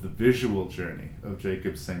about both the visual journey of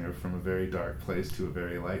Jacob Singer from a very dark place to a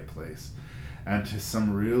very light place, and to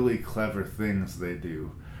some really clever things they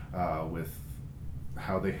do with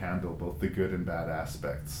how they handle both the good and bad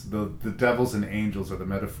aspects. The devils and angels are the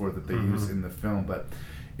metaphor that they use in the film, but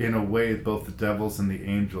in a way, both the devils and the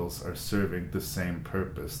angels are serving the same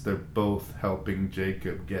purpose. They're both helping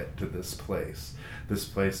Jacob get to this place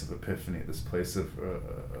of epiphany, this place of...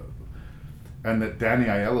 and that Danny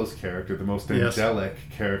Aiello's character, the most angelic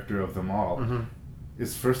character of them all,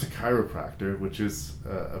 is first a chiropractor, which is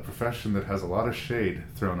a profession that has a lot of shade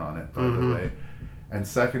thrown on it, by the way. And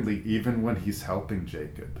secondly, even when he's helping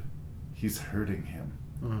Jacob, he's hurting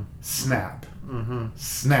him. Snap.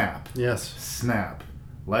 Snap. Yes. Snap.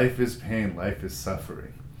 Life is pain, life is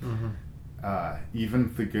suffering.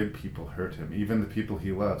 Even the good people hurt him, even the people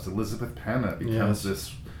he loves. Elizabeth Pena becomes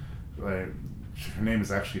this... her name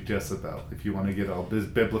is actually Jezebel, if you want to get all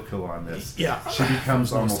biblical on this. She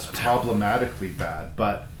becomes almost problematically bad,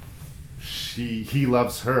 but he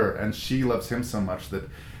loves her, and she loves him so much that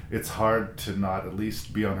it's hard to not at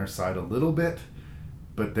least be on her side a little bit.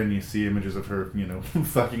 But then you see images of her,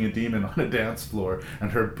 fucking a demon on a dance floor,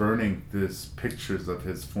 and her burning these pictures of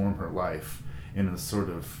his former life in a sort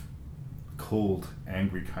of cold,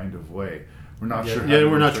 angry kind of way. We're not sure.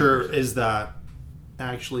 We're not sure. Is that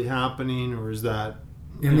actually happening, or is that...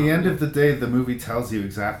 In the end of the day, the movie tells you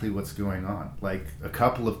exactly what's going on. Like, a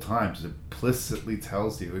couple of times, it implicitly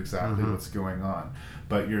tells you exactly what's going on.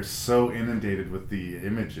 But you're so inundated with the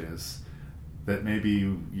images that maybe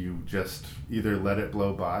you just either let it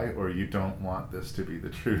blow by, or you don't want this to be the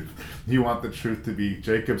truth. You want the truth to be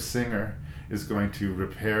Jacob Singer is going to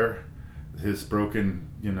repair his broken,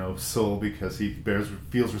 soul, because he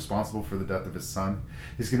feels responsible for the death of his son.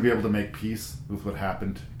 He's going to be able to make peace with what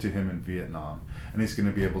happened to him in Vietnam, and he's going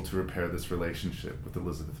to be able to repair this relationship with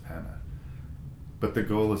Elizabeth Pena. But the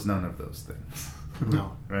goal is none of those things.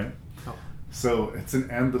 No. Right? No. So it's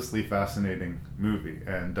an endlessly fascinating movie,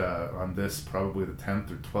 and on this, probably the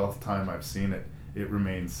 10th or 12th time I've seen it, it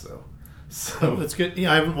remains so. So that's good.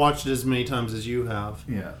 Yeah, I haven't watched it as many times as you have.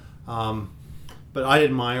 Yeah. But I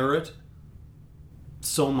admire it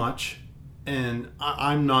so much, and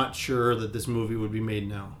I'm not sure that this movie would be made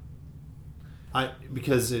now.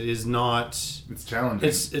 Because it is not. It's challenging.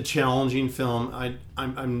 It's a challenging film.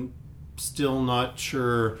 I'm still not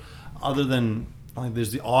sure. Other than like,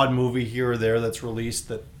 there's the odd movie here or there that's released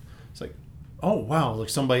that it's like, oh wow, like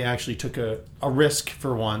somebody actually took a risk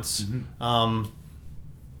for once.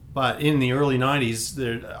 But in the early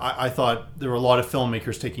 90s, I thought there were a lot of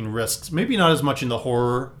filmmakers taking risks. Maybe not as much in the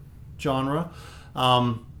horror genre,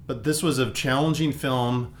 but this was a challenging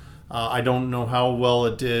film. I don't know how well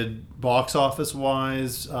it did box office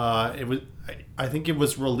wise. I think it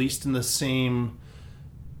was released in the same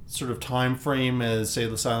sort of time frame as, say,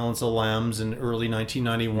 The Silence of the Lambs in early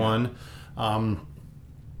 1991.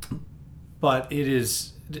 But it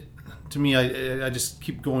is, to me, I just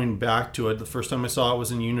keep going back to it. The first time I saw it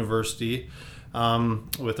was in university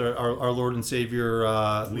with our Lord and Savior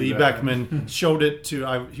Lee Beckmann. Showed it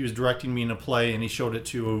to, he was directing me in a play, and he showed it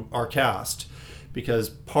to our cast.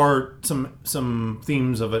 Because some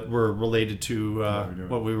themes of it were related to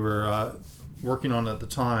what we were working on at the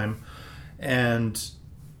time, and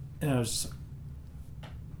I was just,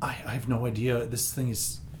 I have no idea. This thing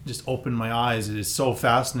is just opened my eyes. It is so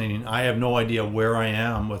fascinating. I have no idea where I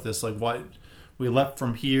am with this. Like, what we left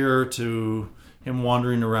from here to him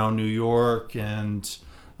wandering around New York, and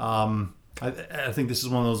I think this is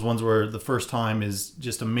one of those ones where the first time is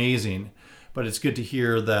just amazing. But it's good to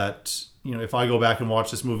hear that, you know, if I go back and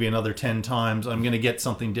watch this movie another 10 times, I'm going to get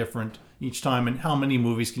something different each time. And how many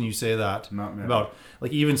movies can you say that? Not many. About?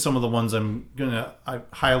 Like, even some of the ones I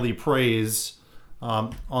highly praise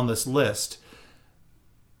on this list,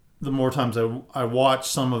 the more times I watch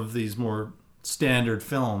some of these more standard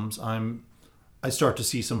films, I start to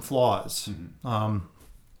see some flaws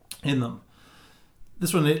in them.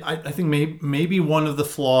 This one, I think maybe one of the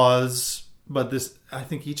flaws. But this, I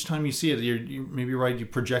think each time you see it, you're maybe right, you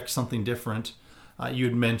project something different. You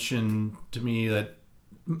had mentioned to me that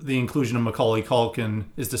the inclusion of Macaulay Culkin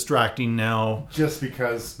is distracting now. Just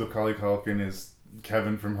because Macaulay Culkin is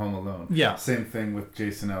Kevin from Home Alone. Yeah. Same thing with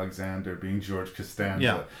Jason Alexander being George Costanza.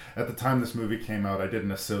 Yeah. At the time this movie came out, I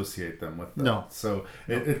didn't associate them with that. No. So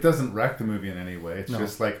it doesn't wreck the movie in any way. It's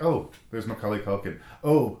just like, oh, there's Macaulay Culkin.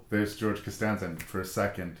 Oh, there's George Costanza. And for a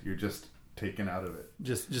second, you're just taken out of it.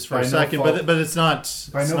 Just for a second, but it's not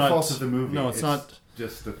by no fault of the movie. No, it's not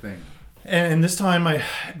just a thing. And this time,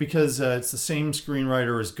 because it's the same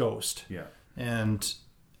screenwriter as Ghost. Yeah. And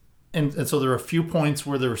so there are a few points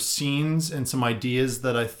where there were scenes and some ideas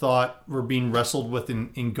that I thought were being wrestled with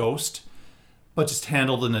in Ghost, but just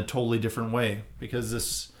handled in a totally different way.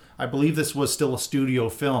 Because I believe this was still a studio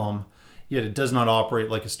film, yet it does not operate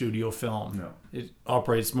like a studio film. No. It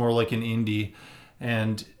operates more like an indie.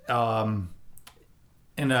 And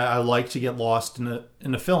I like to get lost in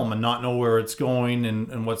a film and not know where it's going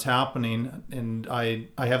and what's happening. And I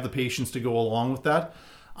have the patience to go along with that.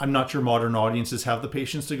 I'm not sure modern audiences have the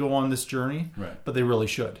patience to go on this journey, right. But they really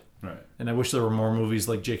should. Right. And I wish there were more movies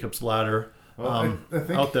like Jacob's Ladder I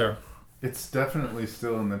think out there. It's definitely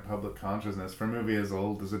still in the public consciousness. For a movie as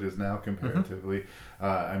old as it is now comparatively,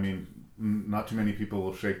 I mean, not too many people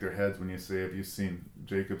will shake their heads when you say, have you seen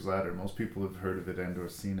Jacob's Ladder? Most people have heard of it and or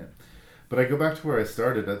seen it. But I go back to where I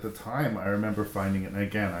started. At the time, I remember finding it, and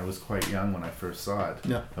again, I was quite young when I first saw it,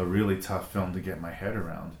 a really tough film to get my head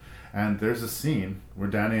around. And there's a scene where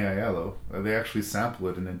Danny Aiello, they actually sample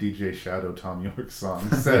it in a DJ Shadow Tom York song,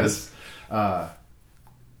 says,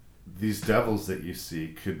 these devils that you see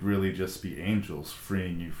could really just be angels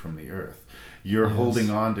freeing you from the earth. You're holding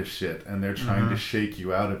on to shit, and they're trying to shake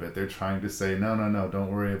you out of it. They're trying to say, no, don't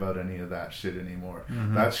worry about any of that shit anymore.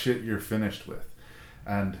 That shit you're finished with.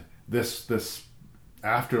 And this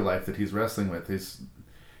afterlife that he's wrestling with is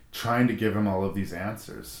trying to give him all of these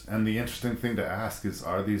answers. And the interesting thing to ask is,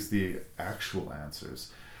 are these the actual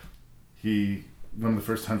answers? One of the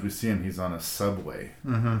first times we see him, he's on a subway,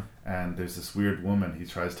 and there's this weird woman he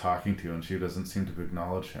tries talking to, and she doesn't seem to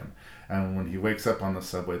acknowledge him. And when he wakes up on the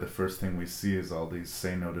subway, the first thing we see is all these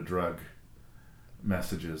 "say no to drug"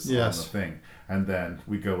 messages on the thing. And then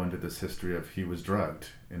we go into this history of he was drugged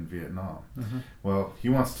in Vietnam. Well, he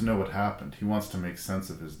wants to know what happened. He wants to make sense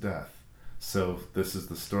of his death. So this is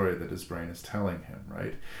the story that his brain is telling him,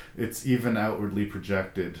 right? It's even outwardly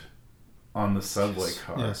projected on the subway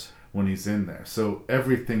car when he's in there. So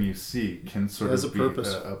everything you see can sort of be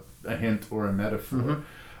a hint or a metaphor.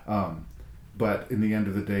 But in the end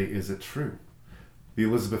of the day, is it true? the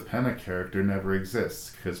Elizabeth Penna character never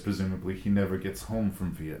exists because presumably he never gets home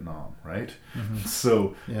from Vietnam, right?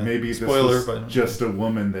 So maybe this was just a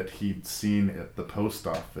woman that he'd seen at the post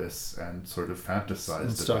office and sort of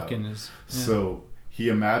fantasized about. So he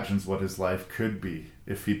imagines what his life could be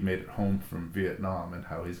if he'd made it home from Vietnam and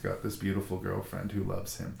how he's got this beautiful girlfriend who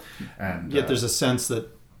loves him. And yet there's a sense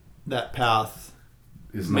that path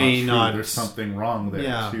is may not true. There's something wrong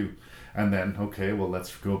there too. And then, okay, well,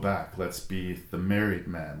 let's go back. Let's be the married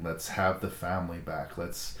man. Let's have the family back.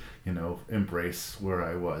 Let's, embrace where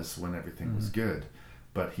I was when everything was good.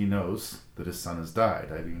 But he knows that his son has died.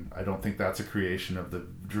 I mean, I don't think that's a creation of the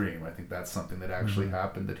dream. I think that's something that actually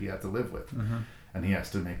happened that he had to live with. And he has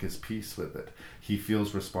to make his peace with it. He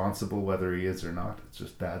feels responsible whether he is or not. It's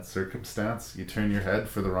just bad circumstance. You turn your head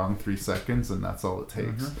for the wrong 3 seconds and that's all it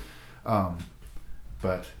takes.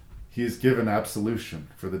 But he is given absolution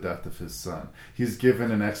for the death of his son. He's given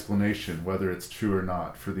an explanation, whether it's true or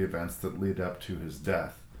not, for the events that lead up to his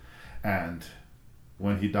death. And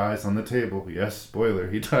when he dies on the table, yes, spoiler,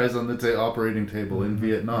 he dies on the operating table in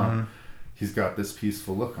Vietnam, he's got this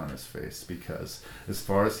peaceful look on his face because, as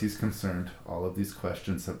far as he's concerned, all of these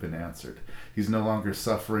questions have been answered. He's no longer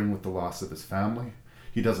suffering with the loss of his family.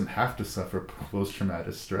 He doesn't have to suffer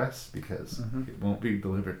post-traumatic stress because it won't be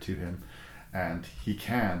delivered to him. And he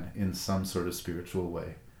can, in some sort of spiritual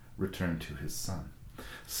way, return to his son.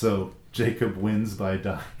 So Jacob wins by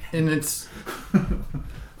dying. And it's it's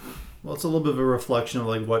a little bit of a reflection of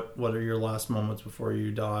like what are your last moments before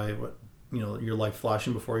you die, what your life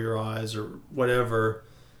flashing before your eyes or whatever.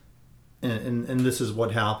 And this is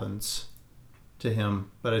what happens to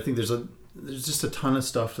him. But I think there's just a ton of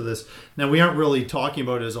stuff to this. Now, we aren't really talking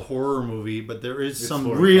about it as a horror movie, but there is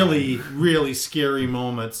some really, really scary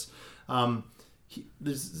moments.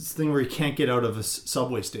 There's this thing where he can't get out of a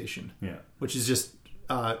subway station, which is just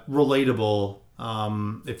relatable.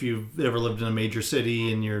 If you've ever lived in a major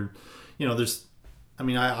city and you're,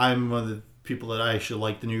 I'm one of the people that I actually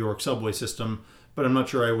like the New York subway system, but I'm not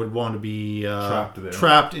sure I would want to be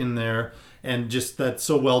trapped in there. And just that's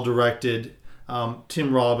so well directed.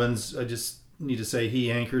 Tim Robbins, I just need to say,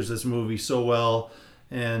 he anchors this movie so well.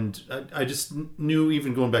 And I just knew,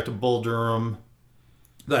 even going back to Bull Durham,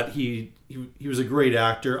 that he was a great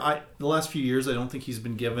actor. The last few years, I don't think he's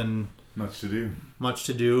been given much to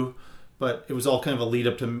do, but it was all kind of a lead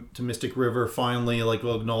up to Mystic River. Finally,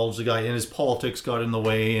 we'll acknowledge the guy, and his politics got in the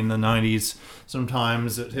way in the 90s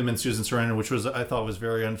sometimes. Him and Susan Sarandon, which I thought was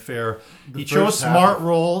very unfair. He chose smart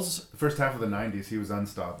roles. The first half of the 90s, he was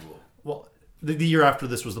unstoppable. Well, the year after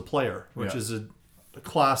this was The Player, which is a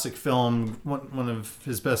classic film, one of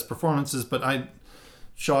his best performances. But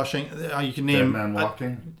Shawshank, you can name Dead Man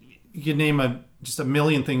Walking. You can name just a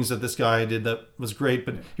million things that this guy did that was great,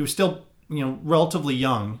 but he was still relatively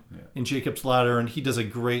young in Jacob's Ladder, and he does a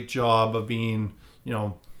great job of being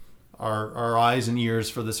our eyes and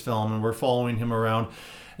ears for this film, and we're following him around.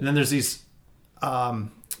 And then there's these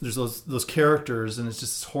there's those characters, and it's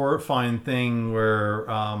just this horrifying thing where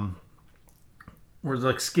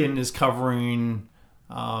skin is covering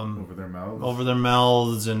over their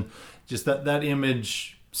mouths, and just that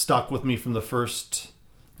image stuck with me from the first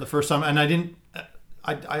time, and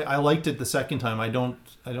I liked it the second time. I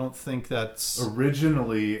don't think that's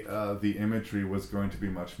originally the imagery was going to be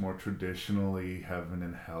much more traditionally heaven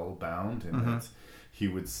and hell bound, in that he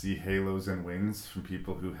would see halos and wings from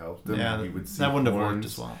people who helped him. Yeah, he would see that wouldn't have horns, worked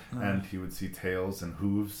as well. No. And he would see tails and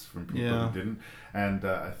hooves from people who didn't. And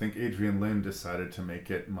I think Adrian Lyne decided to make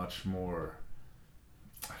it much more,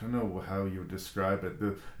 I don't know how you would describe it.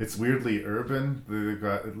 It's weirdly urban.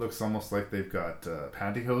 It looks almost like they've got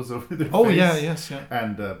pantyhose over their face. Oh yeah, yes, yeah.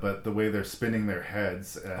 And but the way they're spinning their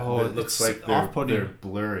heads, it looks like they're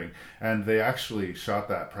blurring. And they actually shot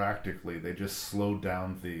that practically. They just slowed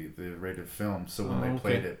down the rate of film, so when they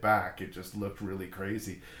played it back, it just looked really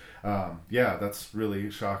crazy. That's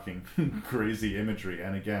really shocking, crazy imagery,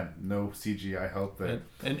 and again, no CGI help there.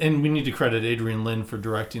 And we need to credit Adrian Lyne for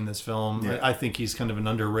directing this film. Yeah. I think he's kind of an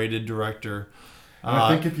underrated director. I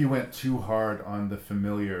think if you went too hard on the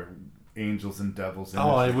familiar angels and devils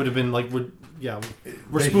imagery, it would have been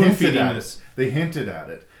we're spoon feeding this. They hinted at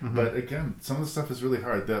it, but again, some of the stuff is really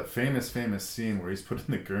hard. That famous scene where he's put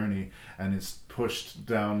in the gurney and is pushed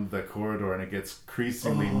down the corridor, and it gets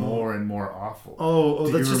increasingly more and more awful.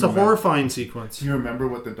 That's just a horrifying sequence. Do you remember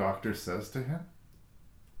what the doctor says to him?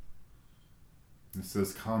 He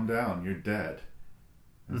says, "Calm down, you're dead."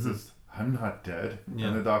 And he says, "I'm not dead." Yeah.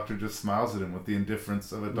 And the doctor just smiles at him with the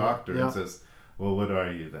indifference of a doctor and says, "Well, what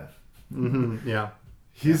are you then?" Yeah.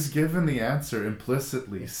 He's given the answer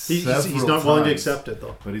implicitly He's several not willing to times, accept it,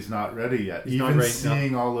 though. but he's not ready yet. He's Even not ready,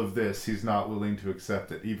 seeing all of this, he's not willing to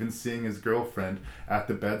accept it. Even seeing his girlfriend at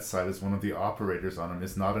the bedside as one of the operators on him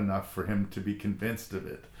is not enough for him to be convinced of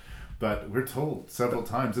it. But we're told several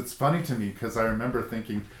times. It's funny to me because I remember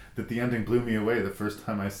thinking that the ending blew me away the first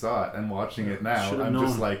time I saw it, and watching it now, Should've I'm known.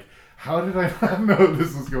 just like, how did I not know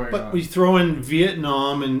this was going But on? we throw in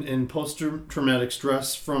Vietnam and post-traumatic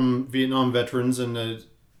stress from Vietnam veterans, and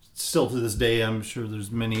still to this day, I'm sure there's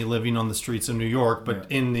many living on the streets of New York, but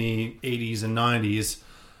in the 80s and 90s,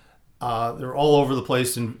 they're all over the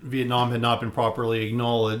place, and Vietnam had not been properly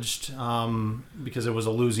acknowledged because it was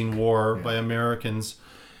a losing war by Americans.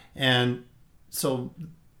 And so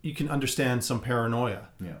you can understand some paranoia.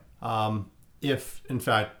 If, in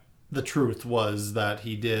fact, the truth was that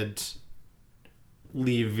he did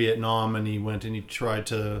leave Vietnam and he went and he tried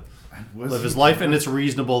to live his life, and it's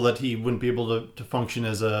reasonable that he wouldn't be able to function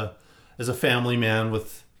as a family man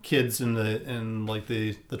with kids and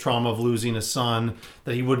the trauma of losing a son,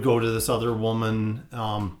 that he would go to this other woman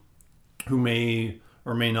who may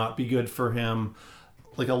or may not be good for him.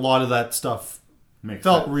 Like, a lot of that stuff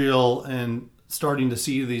felt real, and starting to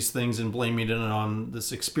see these things and blaming it on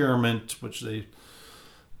this experiment, which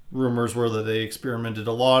rumors were that they experimented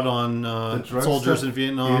a lot on soldiers in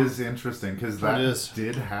Vietnam. Is interesting because that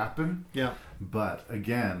did happen. Yeah. But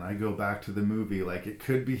again, I go back to the movie. Like, it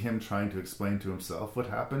could be him trying to explain to himself what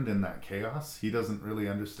happened in that chaos. He doesn't really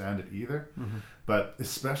understand it either. Mm-hmm. But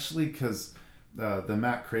especially because the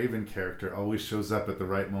Matt Craven character always shows up at the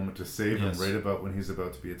right moment to save him, right about when he's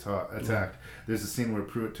about to be attacked. Yeah. There's a scene where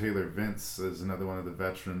Pruitt Taylor Vince, as another one of the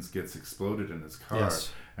veterans, gets exploded in his car.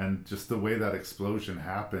 Yes. And just the way that explosion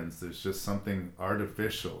happens, there's just something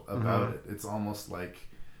artificial about it. It's almost like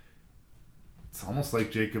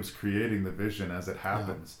Jacob's creating the vision as it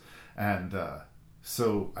happens. Yeah. And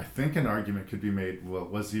so I think an argument could be made, well,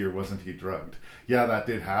 was he or wasn't he drugged? Yeah, that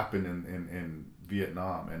did happen in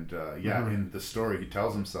Vietnam. And in the story, he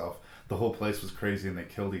tells himself the whole place was crazy and they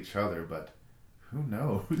killed each other, but who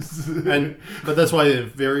knows? But that's why the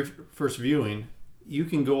very first viewing, you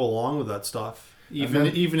can go along with that stuff. Even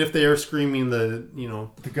if they are screaming the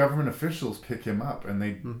government officials pick him up and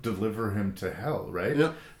they deliver him to hell, right?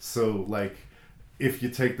 Yeah. So, like, if you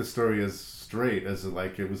take the story as straight as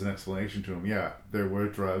like it was an explanation to him, there were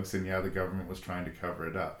drugs and the government was trying to cover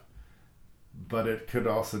it up, but it could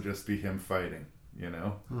also just be him fighting.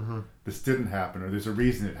 This didn't happen, or there's a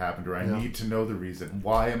reason it happened, or I need to know the reason.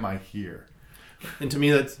 Why am I here? And to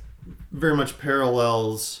me, that very much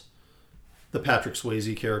parallels the Patrick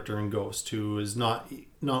Swayze character in Ghost, who is not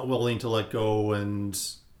willing to let go and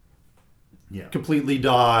completely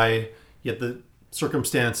die, yet the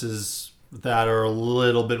circumstances that are a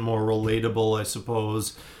little bit more relatable, I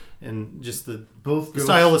suppose, and just both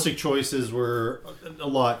stylistic choices were a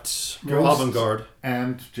lot more avant-garde.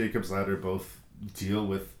 And Jacob's Ladder both deal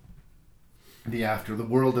with the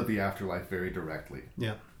world of the afterlife very directly.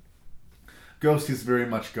 Yeah. Ghost has very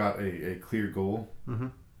much got a clear goal. Mm-hmm.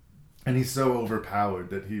 And he's so overpowered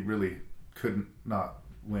that he really couldn't not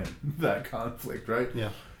win that conflict, right? Yeah.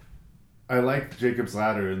 I like Jacob's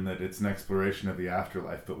Ladder in that it's an exploration of the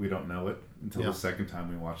afterlife, but we don't know it until the second time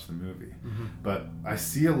we watch the movie. Mm-hmm. But I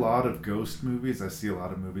see a lot of ghost movies. I see a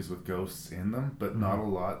lot of movies with ghosts in them, but not a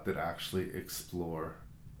lot that actually explore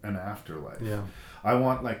an afterlife. Yeah. I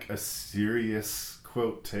want like a serious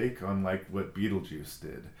quote take on like what Beetlejuice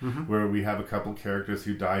did, where we have a couple characters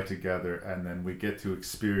who die together and then we get to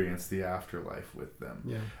experience the afterlife with them.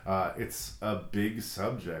 Yeah. It's a big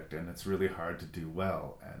subject and it's really hard to do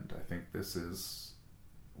well, and I think this is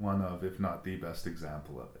one of, if not the best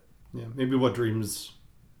example of it. Yeah, maybe What Dreams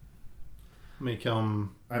May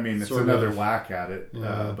Come. I mean, it's another whack at it,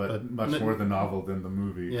 but much more the novel than the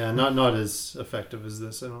movie. Yeah, not as effective as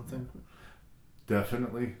this, I don't think.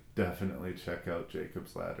 Definitely check out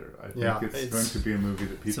Jacob's Ladder. I think it's going to be a movie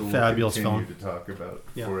that people will continue to talk about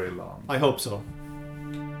for a long time. I hope so.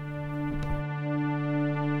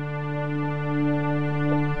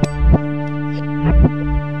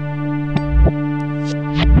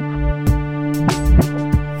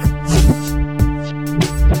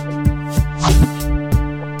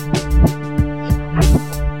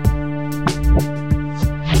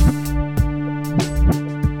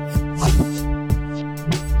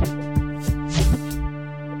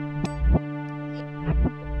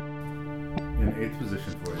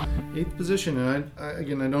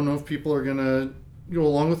 And I don't know if people are gonna go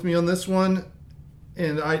along with me on this one.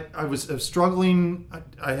 And I was struggling.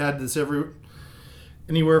 I had this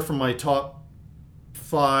anywhere from my top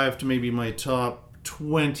 5 to maybe my top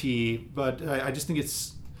 20, but I just think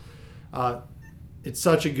it's it's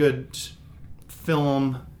such a good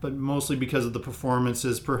film, but mostly because of the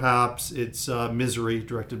performances, perhaps. It's Misery,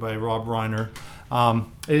 directed by Rob Reiner.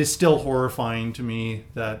 It is still horrifying to me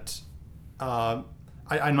that I'm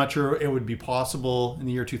not sure it would be possible in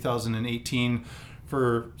the year 2018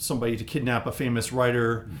 for somebody to kidnap a famous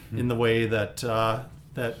writer in the way that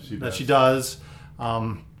she does.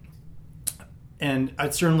 And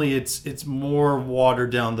certainly it's more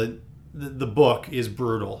watered down. The book is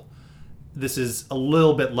brutal. This is a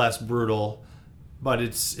little bit less brutal, but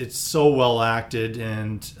it's so well acted,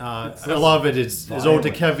 and a lot of it is owed to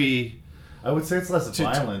Kevy. I would say it's less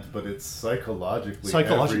violent, but it's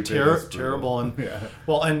psychologically terrible. And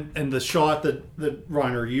well, and the shot that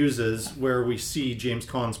Reiner uses, where we see James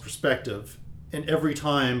Caan's perspective, and every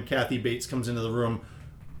time Kathy Bates comes into the room,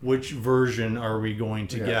 which version are we going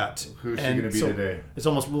to get? Who's she going to be today? It's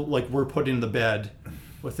almost like we're put in the bed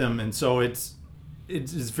with him, and so it's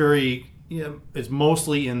very, it's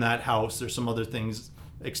mostly in that house. There's some other things,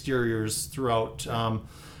 exteriors throughout,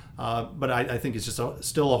 but I think it's just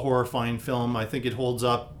still a horrifying film. I think it holds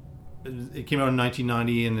up. It came out in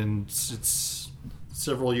 1990, and it's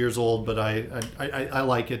several years old, but I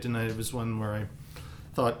like it, and it was one where I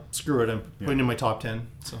thought, screw it, I'm putting it in my top 10.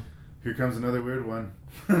 So here comes another weird one.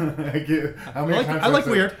 I like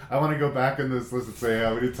weird. I want to go back in this list and say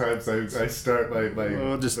how many times I start my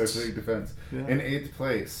defense. Yeah. In 8th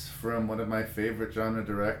place, from one of my favorite genre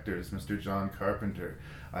directors, Mr. John Carpenter,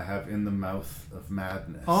 I have In the Mouth of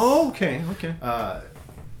Madness. Oh, okay.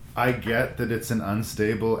 I get that it's an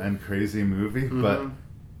unstable and crazy movie, but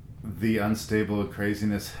the unstable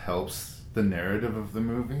craziness helps the narrative of the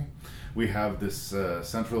movie. We have this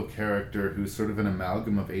central character who's sort of an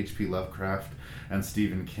amalgam of H.P. Lovecraft and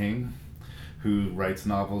Stephen King, who writes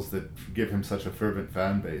novels that give him such a fervent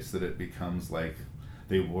fan base that it becomes like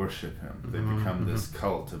they worship him. They become this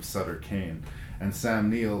cult of Sutter Kane. And Sam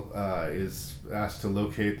Neill is asked to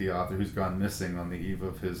locate the author who's gone missing on the eve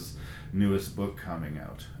of his newest book coming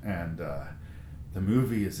out. And the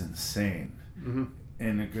movie is insane.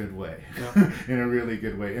 In a good way. In a really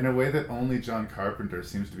good way. In a way that only John Carpenter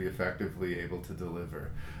seems to be effectively able to deliver.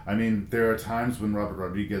 I mean, there are times when Robert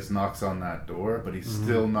Rodriguez knocks on that door, but he's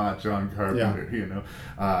still not John Carpenter, you know.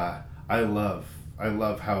 I love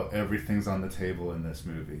how everything's on the table in this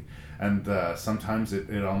movie. And sometimes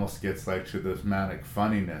it almost gets like to this manic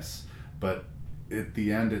funniness, but at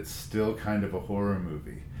the end it's still kind of a horror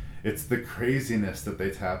movie. It's the craziness that they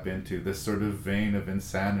tap into, this sort of vein of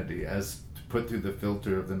insanity as put through the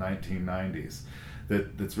filter of the 1990s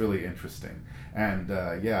that's really interesting. And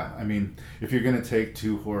I mean, if you're going to take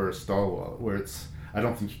two horror stalwart, where I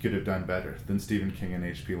don't think you could have done better than Stephen King and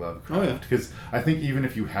H.P. Lovecraft. Because I think even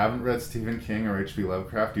if you haven't read Stephen King or H.P.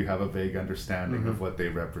 Lovecraft, you have a vague understanding of what they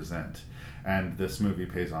represent. And this movie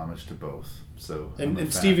pays homage to both. So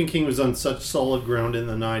and Stephen King was on such solid ground in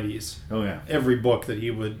the 90s. Oh yeah. Every book that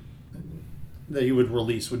he would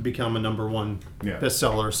release would become a number one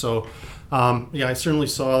bestseller. So I certainly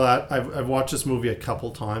saw that. I've watched this movie a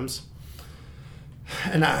couple times,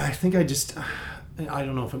 and I think I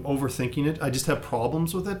don't know if I'm overthinking it. I just have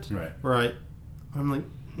problems with it. Right. Where I'm like,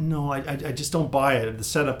 no, I just don't buy it. The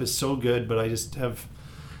setup is so good, but I just have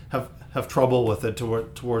trouble with it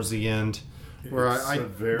towards the end.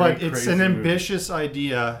 But it's an ambitious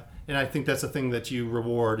idea, and I think that's the thing that you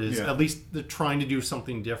reward is at least they're trying to do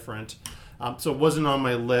something different. So it wasn't on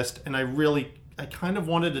my list, and I kind of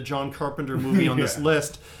wanted a John Carpenter movie on this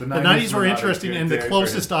list. The 90s were interesting, and the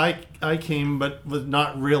closest I came, but was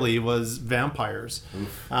not really, was Vampires.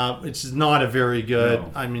 Which is not a very good...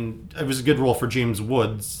 No. I mean, it was a good role for James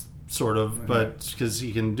Woods, sort of, but because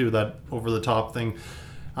he can do that over-the-top thing.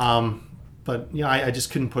 But yeah, I just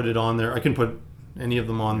couldn't put it on there. I couldn't put any of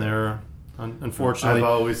them on there, unfortunately. I've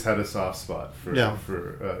always had a soft spot for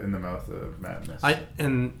In the Mouth of Madness.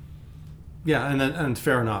 And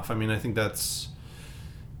fair enough. I mean, I think that's...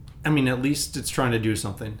 I mean, at least it's trying to do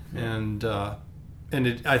something. And I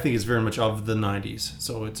think it's very much of the 90s.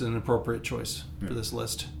 So it's an appropriate choice for this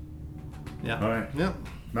list. Yeah. All right. Yeah.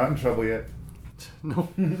 Not in trouble yet. No.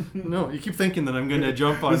 You keep thinking that I'm going to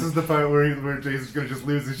jump on... This is the part where Jason's going to just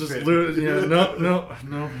lose his shit. No.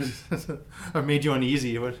 I made you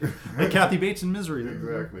uneasy. Like Kathy Bates in Misery.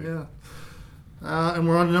 Exactly. Yeah. And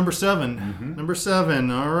we're on to number 7. Number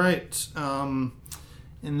 7, all right.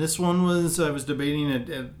 And this one I was debating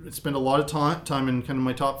it spent a lot of time in kind of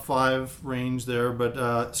my top 5 range there,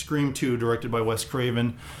 but Scream 2, directed by Wes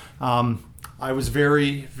Craven. I was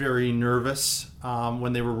very, very nervous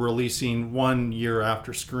when they were releasing 1 year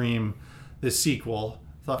after Scream this sequel.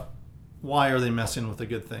 Thought, why are they messing with a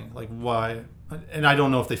good thing? Like, why? And I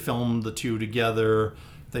don't know if they filmed the two together.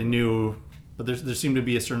 They knew but there seemed to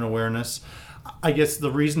be a certain awareness. I guess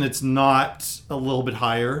the reason it's not a little bit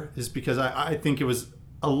higher is because I think it was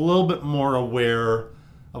a little bit more aware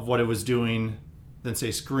of what it was doing than,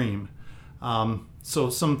 say, Scream. So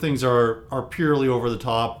some things are purely over the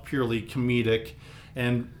top, purely comedic,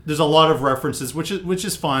 and there's a lot of references, which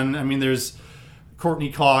is fun. I mean, there's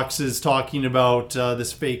Courtney Cox is talking about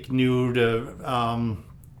this fake nude.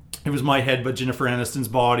 It was my head, but Jennifer Aniston's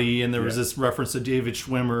body, and there was this reference to David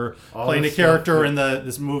Schwimmer playing a character in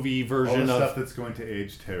this movie version all the of stuff that's going to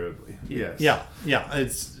age terribly. Yes.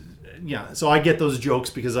 Yeah. So I get those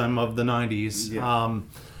jokes because I'm of the 90s. Yeah.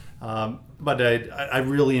 But I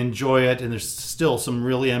really enjoy it, and there's still some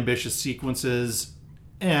really ambitious sequences.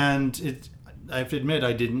 And I have to admit,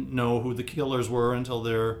 I didn't know who the killers were until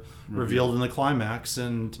they're revealed in the climax,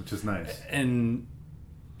 which is nice. And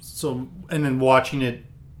then watching it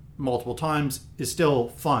multiple times is still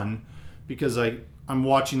fun because I'm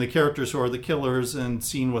watching the characters who are the killers and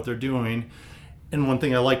seeing what they're doing. And one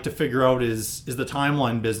thing I like to figure out is the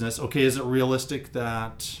timeline business. Okay, is it realistic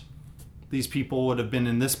that these people would have been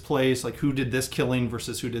in this place? Like, who did this killing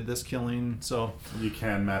versus who did this killing? So you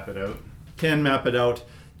can map it out.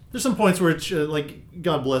 There's some points where it's like,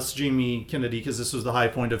 God bless Jamie Kennedy, because this was the high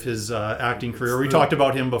point of his acting career. We talked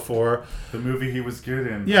about him before. The movie he was good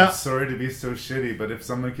in. Yeah. I'm sorry to be so shitty, but if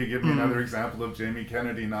someone could give me another example of Jamie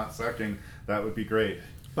Kennedy not sucking, that would be great.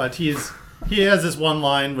 But he has this one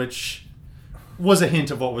line which was a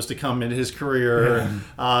hint of what was to come in his career.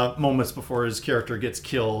 Moments before his character gets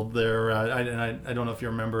killed. There, I don't know if you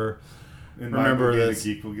remember this.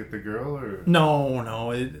 The geek will get the girl, or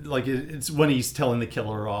no, it's when he's telling the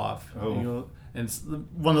killer off. And it's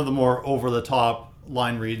one of the more over the top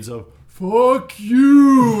line reads of "fuck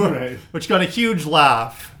you," right. Which got a huge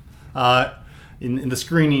laugh in the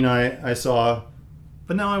screening I saw.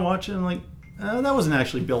 But now I watch it and I'm like, that wasn't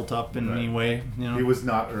actually built up in any way. It was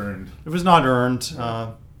not earned. It was not earned,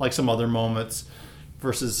 like some other moments,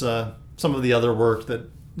 versus some of the other work that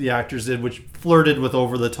the actors did, which flirted with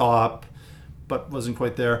over the top, but wasn't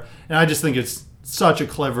quite there. And I just think it's such a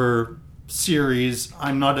clever series.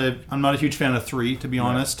 I'm not a huge fan of 3, to be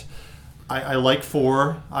honest. I like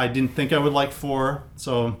 4. I didn't think I would like 4.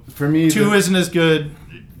 So for me, 2 isn't as good.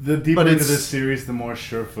 The deeper into this series, the more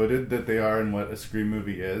sure-footed that they are in what a Scream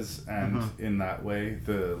movie is, and in that way,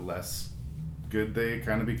 the less good they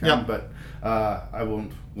kind of become. But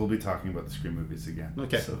we'll be talking about the Scream movies again.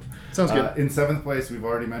 Okay, so, sounds good. In 7th place, we've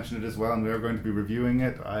already mentioned it as well, and we are going to be reviewing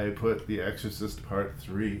it. I put The Exorcist Part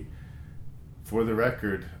 3. For the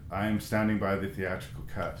record, I am standing by the theatrical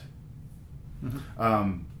cut.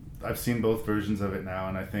 I've seen both versions of it now,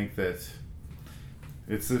 and I think that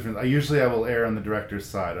it's different. I will err on the director's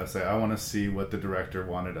side. I say I want to see what the director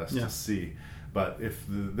wanted us to see. But if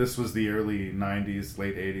this was the early 90s,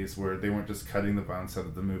 late 80s, where they weren't just cutting the violence out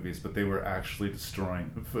of the movies, but they were actually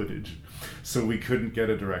destroying the footage. So we couldn't get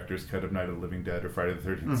a director's cut of Night of the Living Dead or Friday the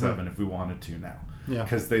 13th 7 if we wanted to now.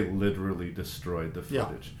 Because they literally destroyed the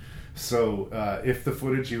footage. So if the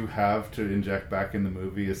footage you have to inject back in the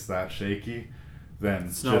movie is that shaky, then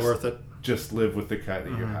it's not worth it. Just live with the cut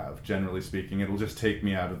that you have. Generally speaking, it'll just take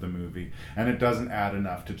me out of the movie, and it doesn't add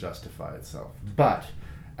enough to justify itself. But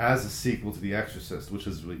as a sequel to The Exorcist, which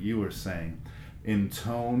is what you were saying, in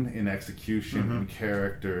tone, in execution, in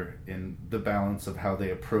character, in the balance of how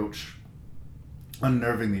they approach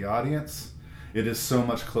unnerving the audience, it is so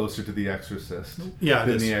much closer to The Exorcist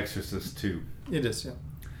than The Exorcist 2. It is,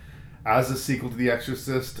 As a sequel to The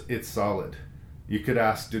Exorcist, it's solid. You could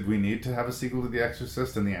ask, did we need to have a sequel to The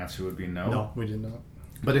Exorcist? And the answer would be no. No, we did not.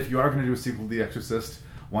 But if you are going to do a sequel to The Exorcist,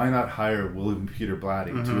 why not hire William Peter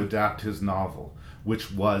Blatty to adapt his novel,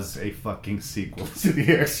 which was a fucking sequel to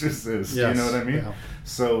The Exorcist? Yes. You know what I mean? Yeah.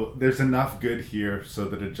 So there's enough good here so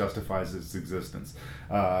that it justifies its existence.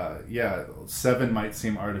 7 might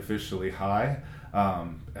seem artificially high,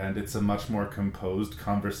 and it's a much more composed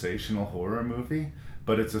conversational horror movie.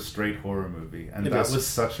 But it's a straight horror movie, and that was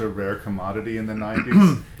such a rare commodity in the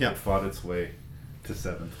 90s. It fought its way to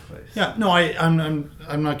 7th place. Yeah, no, I'm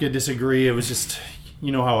not going to disagree. It was just,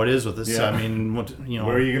 you know how it is with this. Yeah. I mean,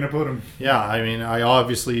 where are you going to put him? Yeah, I mean, I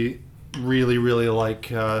obviously really like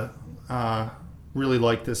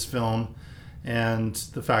this film, and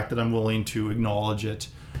the fact that I'm willing to acknowledge it.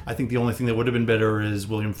 I think the only thing that would have been better is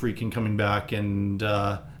William Friedkin coming back and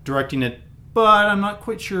directing it. But I'm not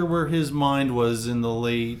quite sure where his mind was in the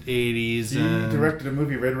late 80s. He directed a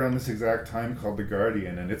movie right around this exact time called The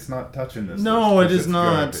Guardian, and it's not touching this. No, it is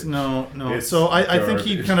not. Garbage. No. So I think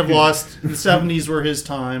he kind of lost. The 70s were his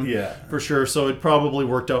time, for sure. So it probably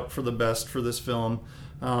worked out for the best for this film.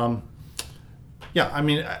 I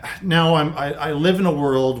mean, now I live in a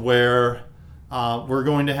world where We're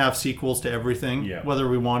going to have sequels to everything, whether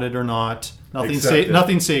we want it or not.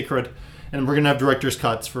 Nothing sacred. And we're going to have director's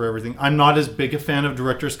cuts for everything. I'm not as big a fan of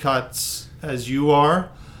director's cuts as you are.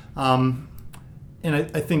 And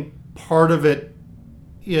I think part of it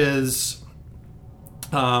is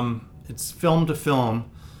it's film to film.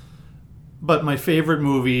 But my favorite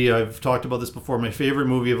movie, I've talked about this before, my favorite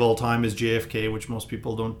movie of all time is JFK, which most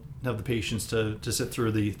people don't have the patience to sit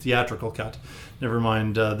through the theatrical cut. Never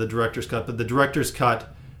mind the director's cut. But the director's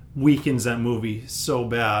cut weakens that movie so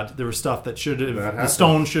bad. There was stuff that the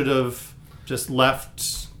Stone should have just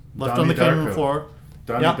left on the cutting room floor.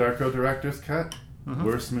 Donnie Darko director's cut,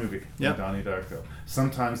 worst movie than Donnie Darko.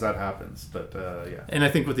 Sometimes that happens, but yeah. And I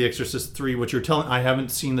think with The Exorcist 3, what you're telling, I haven't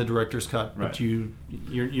seen the director's cut, but you're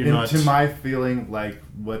not. To my feeling, like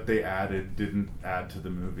what they added didn't add to the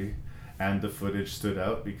movie, and the footage stood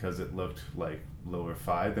out because it looked like lower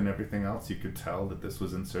fi than everything else. You could tell that this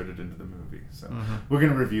was inserted into the movie. So we're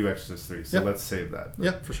going to review Exorcist 3, so let's save that.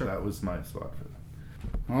 Yeah, for sure. That was my spot for that.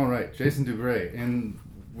 All right, Jason Dubray, and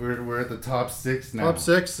we're at the top 6 now. Top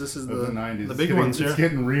 6. This is the 90s. The big ones here. It's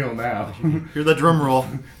getting real now. Hear the drum roll.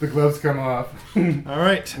 The gloves come off. All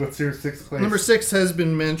right. What's your 6th place? Number 6 has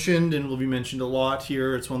been mentioned and will be mentioned a lot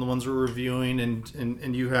here. It's one of the ones we're reviewing,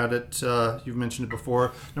 and you had it. You've mentioned it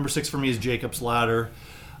before. Number 6 for me is Jacob's Ladder,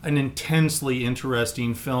 an intensely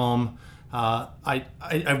interesting film.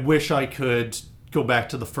 I wish I could go back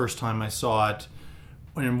to the first time I saw it.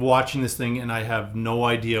 When I'm watching this thing, and I have no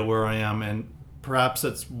idea where I am, and perhaps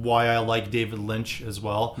that's why I like David Lynch as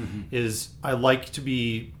well, is I like to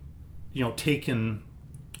be, taken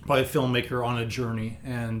by a filmmaker on a journey,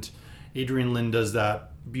 and Adrian Lyne does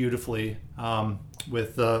that beautifully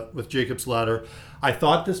with Jacob's Ladder. I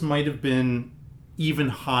thought this might have been even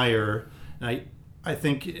higher, and I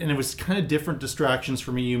think, and it was kind of different distractions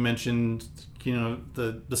for me. You mentioned,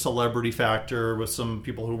 the celebrity factor with some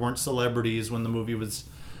people who weren't celebrities when the movie was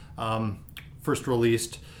first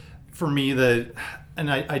released. For me, and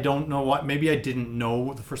I don't know what, maybe I didn't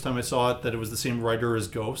know the first time I saw it that it was the same writer as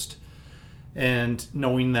Ghost. And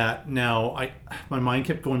knowing that now, my mind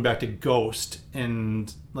kept going back to Ghost,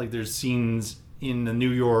 and like there's scenes in the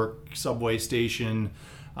New York subway station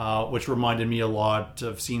which reminded me a lot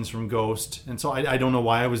of scenes from Ghost. And so I don't know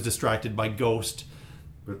why I was distracted by Ghost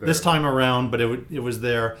this time around, but it was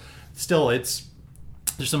there. Still,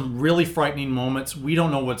 there's some really frightening moments. We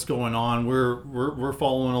don't know what's going on. We're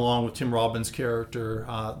following along with Tim Robbins' character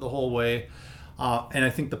the whole way, and I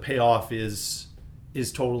think the payoff is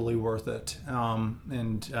totally worth it. I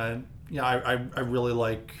really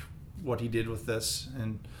like what he did with this,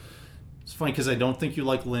 and it's funny because I don't think you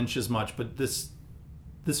like Lynch as much, but this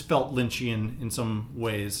felt Lynchian in some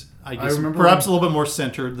ways. I guess perhaps a little bit more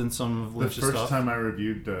centered than some of Lynch's stuff. The first time I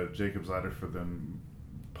reviewed Jacob's Ladder for the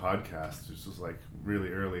podcast, which was like really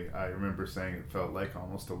early, I remember saying it felt like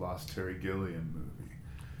almost a lost Terry Gilliam movie.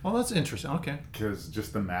 Well, that's interesting. Okay. Because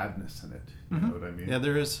just the madness in it. You know what I mean? Yeah,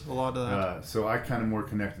 there is a lot of that. So I kind of more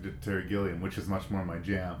connected to Terry Gilliam, which is much more my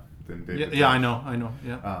jam than David. Yeah, I know.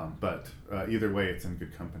 Yeah. But either way, it's in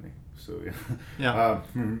good company. So yeah.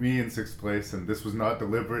 For me in 6th place, and this was not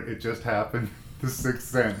deliberate, it just happened. The Sixth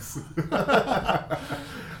Sense.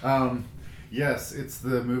 Yes, it's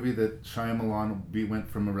the movie that Shyamalan went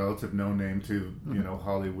from a relative no-name to,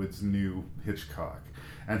 Hollywood's new Hitchcock.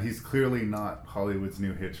 And he's clearly not Hollywood's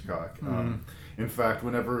new Hitchcock. In fact,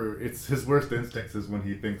 whenever it's his worst instincts is when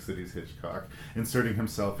he thinks that he's Hitchcock, inserting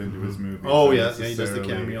himself into his movies. Oh, yeah, he does the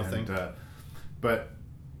cameo thing. But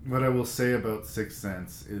what I will say about Sixth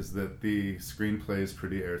Sense is that the screenplay is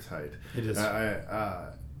pretty airtight. It is.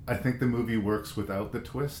 I think the movie works without the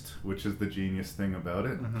twist, which is the genius thing about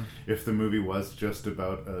it. If the movie was just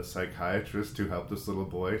about a psychiatrist who helped this little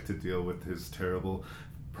boy to deal with his terrible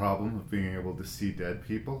problem of being able to see dead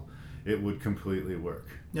people, it would completely work.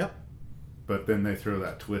 Yep. But then they throw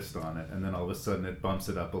that twist on it, and then all of a sudden it bumps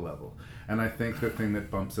it up a level. And I think the thing that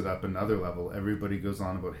bumps it up another level, everybody goes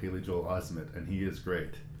on about Haley Joel Osment, and he is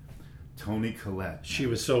great. Toni Collette. She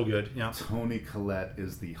was so good, yeah. Toni Collette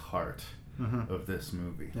is the heart of this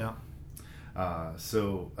movie. Yeah.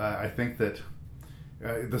 So I think that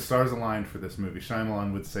the stars aligned for this movie.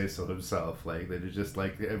 Shyamalan would say so himself. Like, they did just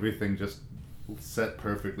like everything just set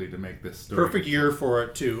perfectly to make this story. Perfect year for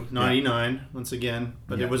it too. 99 once again,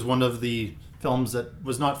 but it was one of the films that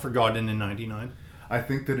was not forgotten in 99. I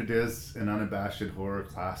think that it is an unabashed horror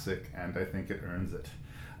classic, and I think it earns it.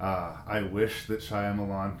 I wish that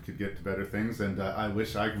Shyamalan could get to better things, and I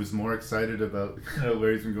wish I was more excited about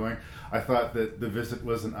where he's been going. I thought that The Visit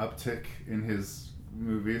was an uptick in his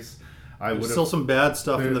movies. There's still some bad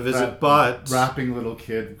stuff in The Visit, but rapping little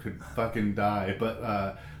kid could fucking die.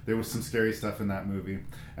 But There was some scary stuff in that movie.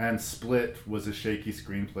 And Split was a shaky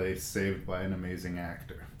screenplay saved by an amazing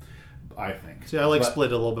actor, I think. See, I like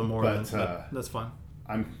Split a little bit more, but that's fine.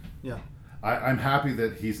 I'm happy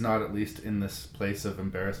that he's not at least in this place of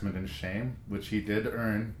embarrassment and shame, which he did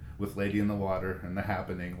earn with Lady in the Water and The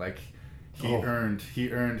Happening. Like, he earned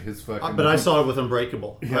his fucking... But I saw it with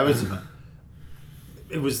Unbreakable. Yeah.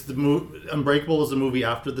 It was the movie. Unbreakable was the movie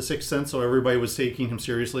after The Sixth Sense, so everybody was taking him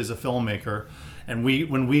seriously as a filmmaker. And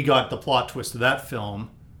when we got the plot twist of that film,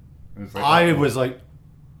 I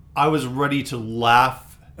was ready to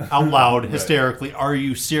laugh out loud hysterically. Are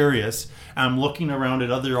you serious? And I'm looking around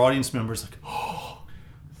at other audience members like, oh,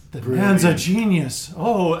 the man's a genius.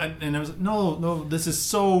 Oh, and I was like, no, this is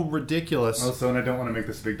so ridiculous. Also, and I don't want to make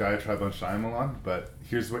this big diatribe on Shyamalan, but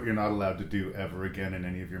here's what you're not allowed to do ever again in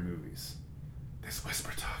any of your movies. This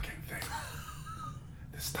whisper talking thing.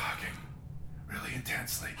 This talking really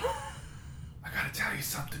intensely. I gotta tell you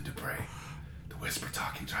something, Dubray. The whisper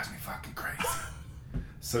talking drives me fucking crazy.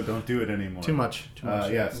 So don't do it anymore. Too much.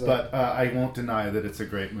 Yes, but I won't deny that it's a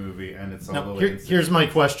great movie, and it's all the way. Here's my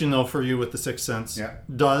question though for you with The Sixth Sense. Yeah.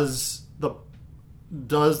 Does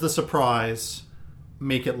the surprise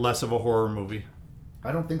make it less of a horror movie?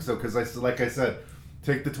 I don't think so, because like I said,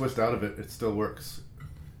 take the twist out of it, it still works.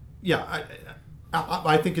 Yeah,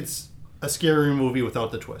 I think it's a scary movie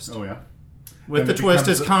without the twist. Oh yeah. With the twist,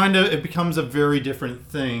 it becomes a very different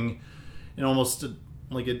thing, and almost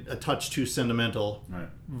like a touch too sentimental. Right.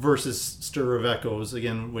 Versus Stir of Echoes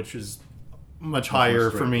again, which is much higher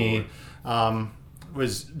for me.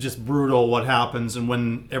 Was just brutal what happens, and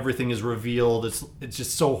when everything is revealed, it's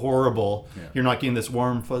just so horrible. Yeah. You're not getting this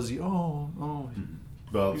warm fuzzy. Oh. Mm-hmm.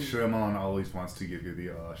 Well, Shyamalan always wants to give you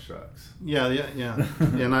the shucks. Yeah,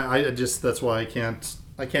 and I just that's why I can't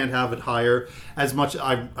have it higher. As much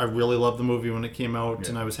I really loved the movie when it came out,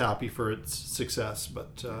 and I was happy for its success.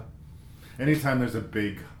 But anytime there's a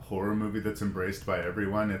big horror movie that's embraced by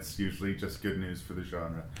everyone, it's usually just good news for the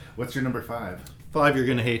genre. What's your number 5? 5 you're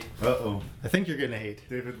gonna hate. Uh-oh. I think you're gonna hate.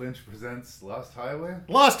 David Lynch presents Lost Highway?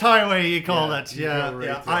 Lost Highway, you call it.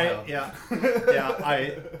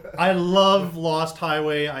 I love Lost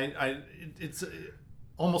Highway. It's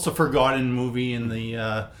almost a forgotten movie in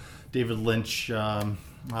the David Lynch canon.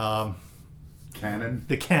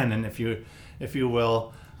 The canon, if you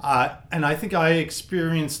will. And I think I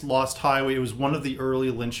experienced Lost Highway. It was one of the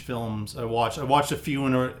early Lynch films I watched. I watched a few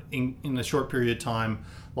in a short period of time.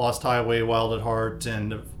 Lost Highway, Wild at Heart,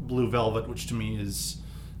 and Blue Velvet, which to me is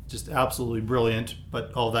just absolutely brilliant.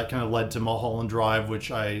 But all that kind of led to Mulholland Drive,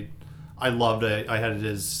 which I loved. I had it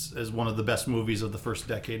as one of the best movies of the first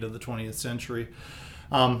decade of the 20th century.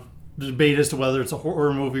 The debate as to whether it's a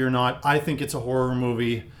horror movie or not. I think it's a horror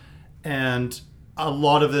movie, and a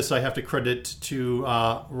lot of this I have to credit to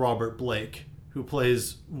Robert Blake, who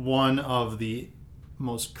plays one of the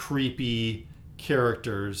most creepy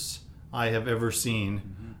characters I have ever seen.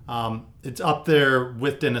 Mm-hmm. It's up there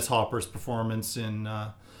with Dennis Hopper's performance in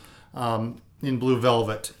Blue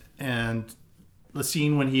Velvet, and the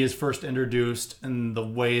scene when he is first introduced and the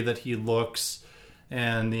way that he looks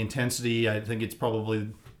and the intensity. I think it's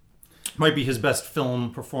might be his best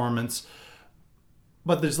film performance.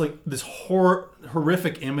 But there's like this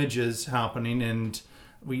horrific images happening, and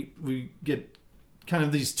we get kind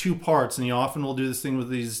of these two parts, and he often will do this thing with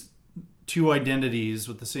these two identities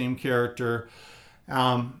with the same character.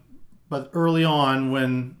 But early on,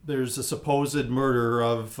 when there's a supposed murder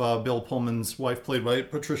of Bill Pullman's wife, played by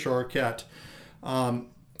Patricia Arquette,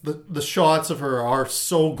 the shots of her are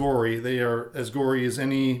so gory. They are as gory as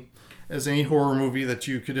any horror movie that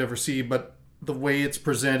you could ever see. But the way it's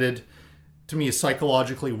presented, to me, is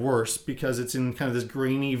psychologically worse because it's in kind of this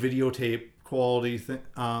grainy videotape quality thing.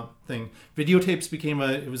 Videotapes became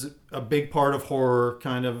a big part of horror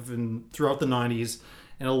kind of throughout the 90s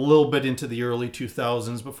and a little bit into the early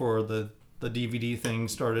 2000s before the DVD thing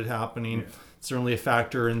started happening. Yeah. Certainly a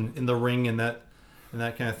factor in The Ring and that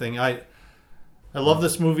kind of thing. I love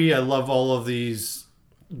this movie. I love all of these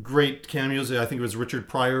great cameos. I think it was Richard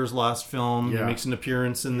Pryor's last film. Yeah. He makes an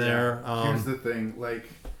appearance in there. Here's the thing,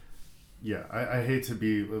 I hate to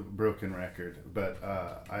be a broken record, but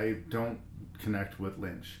I don't connect with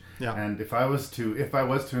Lynch. Yeah. And if I was to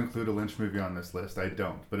include a Lynch movie on this list, I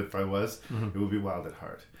don't. But if I was, it would be Wild at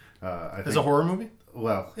Heart. As a horror movie?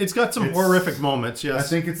 Well, it's got some horrific moments. Yes, I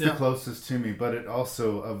think it's the closest to me. But it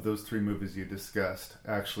also, of those 3 movies you discussed,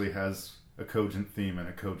 actually has a cogent theme and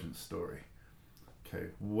a cogent story. Okay,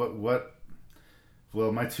 what?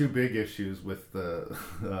 Well, my 2 big issues with the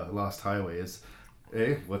Lost Highway is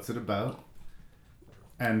A, what's it about?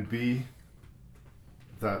 And B,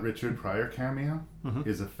 that Richard Pryor cameo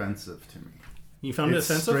is offensive to me. You found it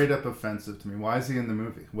offensive? Straight up offensive to me. Why is he in the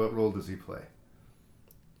movie? What role does he play?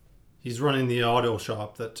 He's running the auto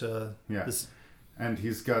shop that... And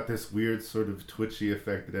he's got this weird sort of twitchy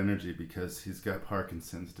affected energy because he's got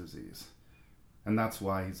Parkinson's disease. And that's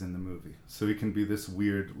why he's in the movie. So he can be this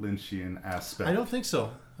weird Lynchian aspect. I don't think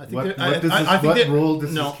so. I think what role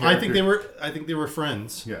does no, his character... I think they were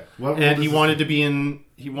friends. Yeah. He wanted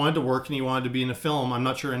to work and he wanted to be in a film. I'm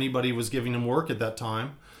not sure anybody was giving him work at that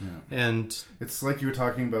time. Yeah. And it's like you were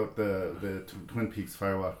talking about the Twin Peaks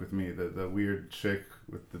Firewalk with Me, the weird chick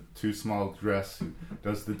with the too small dress who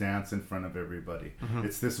does the dance in front of everybody. Mm-hmm.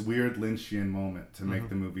 It's this weird Lynchian moment to make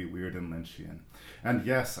the movie weird and Lynchian. And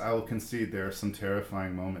yes, I will concede there are some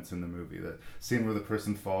terrifying moments in the movie. The scene where the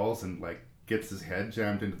person falls and like gets his head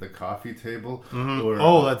jammed into the coffee table,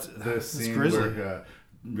 or that's the scene grisly. where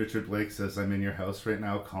Richard Blake says, "I'm in your house right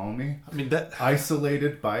now, call me." I mean, that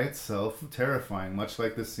isolated by itself, terrifying. Much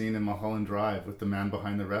like the scene in Mulholland Drive with the man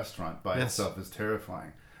behind the restaurant by itself is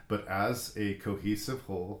terrifying. But as a cohesive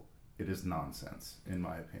whole, it is nonsense, in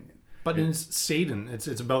my opinion. But it's Satan. It's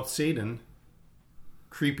about Satan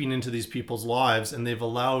creeping into these people's lives, and they've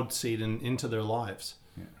allowed Satan into their lives.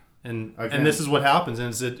 Yeah. And this is what happens, and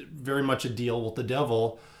it's very much a deal with the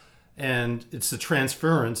devil, and it's the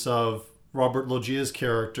transference of Robert Loggia's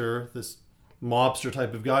character, this mobster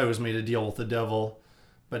type of guy who's made a deal with the devil,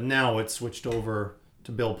 but now it's switched over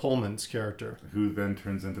to Bill Pullman's character, who then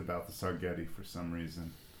turns into Balthasar Getty for some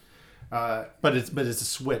reason. But it's a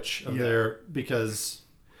switch of there, because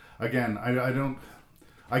again,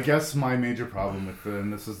 I guess my major problem with it,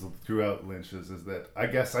 and this is throughout Lynch's, is that I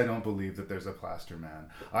guess I don't believe that there's a plaster man.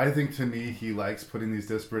 I think to me he likes putting these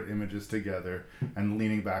disparate images together and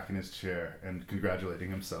leaning back in his chair and congratulating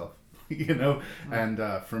himself. You know, and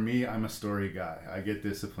for me, I'm a story guy. I get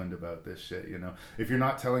disciplined about this shit. You know, if you're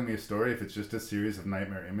not telling me a story, if it's just a series of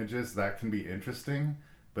nightmare images, that can be interesting,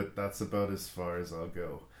 but that's about as far as I'll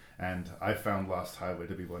go. And I found Lost Highway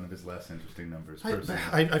to be one of his less interesting numbers.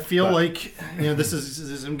 I feel like this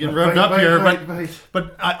is I'm getting revved up here,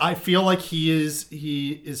 but I feel like he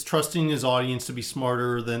is trusting his audience to be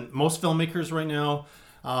smarter than most filmmakers right now.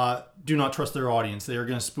 Do not trust their audience. They are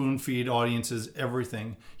going to spoon feed audiences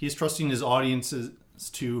everything. He's trusting his audiences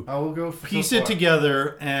to piece it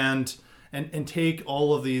together and take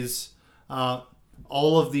all of these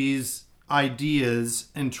ideas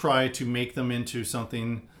and try to make them into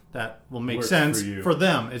something that will make sense for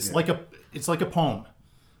them. It's like a poem.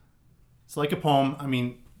 It's like a poem. I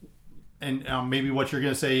mean, and maybe what you're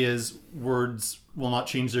going to say is words will not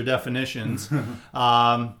change their definitions,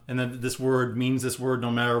 and then this word means this word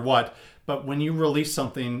no matter what. But when you release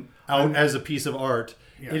something out as a piece of art,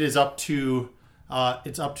 it is up to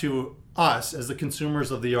us as the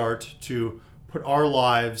consumers of the art to put our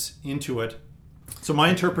lives into it. So my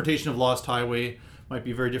interpretation of Lost Highway might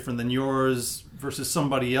be very different than yours versus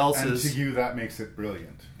somebody else's. And to you, that makes it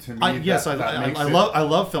brilliant. To me, I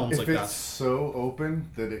love films like that. If it's so open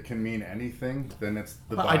that it can mean anything, then it's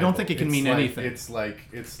the Bible. I don't think it can mean anything. It's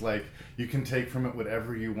like you can take from it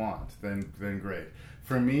whatever you want. Then great.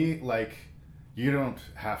 For me, like, you don't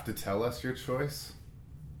have to tell us your choice,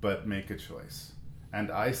 but make a choice.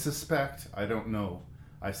 And I suspect a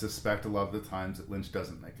lot of the times that Lynch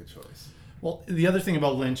doesn't make a choice. Well, the other thing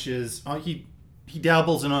about Lynch is he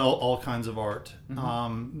dabbles in all kinds of art,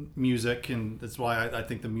 music, and that's why I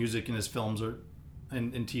think the music in his films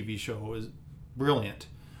and TV show is brilliant.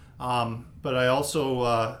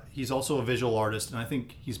 But he's also a visual artist, and I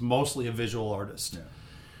think he's mostly a visual artist. Yeah.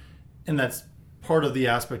 And that's part of the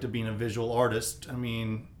aspect of being a visual artist. I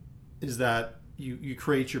mean, is that you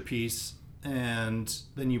create your piece and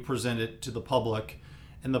then you present it to the public,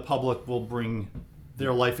 and the public will bring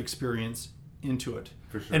their life experience into it.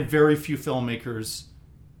 For sure. And very few filmmakers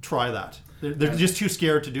try that. They're just too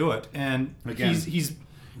scared to do it. And again,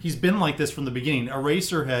 he's been like this from the beginning.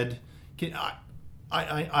 Eraserhead,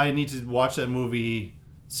 I need to watch that movie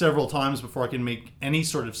several times before I can make any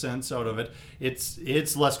sort of sense out of it.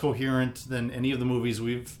 It's less coherent than any of the movies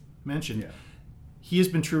we've mentioned. Yeah. He has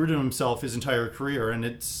been true to himself his entire career, and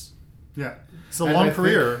it's a long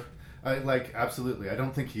career. Absolutely. I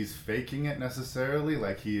don't think he's faking it necessarily.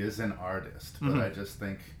 Like, he is an artist, but I just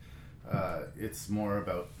think it's more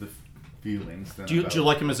about the feelings than. Do you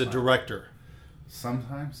like him as a director?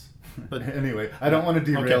 Sometimes. But anyway, I don't want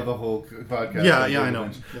to derail the whole podcast. Yeah, I know.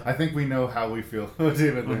 Yeah. I think we know how we feel about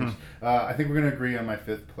David Lynch. I think we're going to agree on my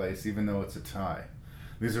 5th place, even though it's a tie.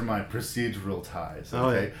 These are my procedural ties.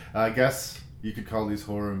 Okay, I guess you could call these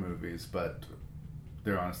horror movies, but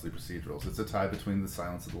they're honestly procedurals. It's a tie between The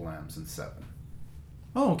Silence of the Lambs and Seven.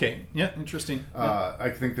 Oh, okay. Yeah, interesting. I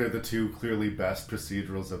think they're the two clearly best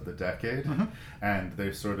procedurals of the decade, and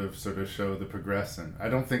they sort of show the progression. I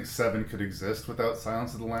don't think 7 could exist without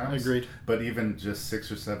Silence of the Lambs. Agreed. But even just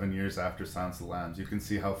 6 or 7 years after Silence of the Lambs, you can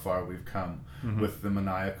see how far we've come with the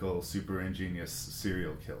maniacal, super ingenious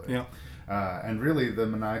serial killer. Yeah. And really, the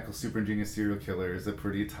maniacal, super ingenious serial killer is a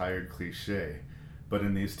pretty tired cliche. But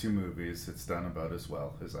in these two movies, it's done about as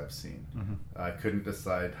well as I've seen. I couldn't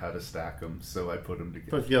decide how to stack them, so I put them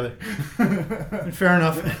together. Fair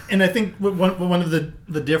enough. And I think one of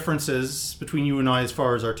the differences between you and I, as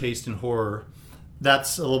far as our taste in horror,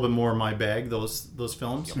 that's a little bit more my bag. Those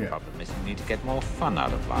films. Your problem is you need to get more fun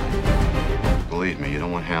out of life. Believe me, you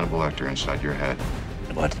don't want Hannibal Lecter inside your head.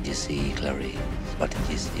 What did you see, Clarice? What did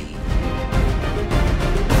you see?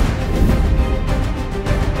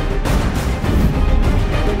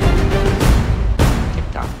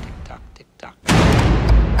 Tick-tock, tick-tock, tick-tock.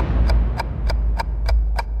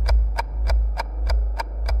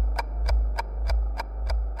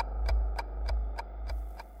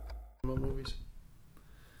 Movies.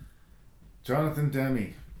 Jonathan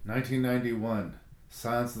Demme, 1991,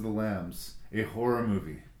 Silence of the Lambs, a horror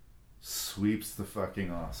movie, sweeps the fucking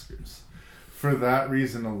Oscars. For that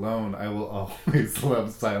reason alone, I will always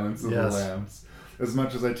love Silence of the Lambs. As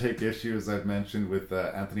much as I take issue, as I've mentioned, with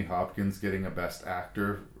Anthony Hopkins getting a Best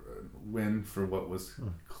Actor win for what was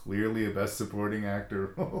clearly a Best Supporting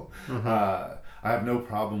Actor role, I have no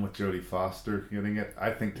problem with Jodie Foster getting it.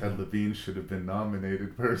 I think Ted Levine should have been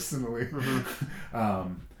nominated personally.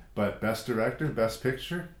 But Best Director, Best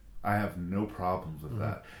Picture, I have no problems with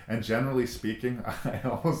that. And generally speaking, I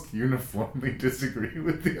almost uniformly disagree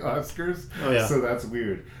with the Oscars. Oh, yeah. So that's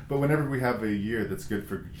weird. But whenever we have a year that's good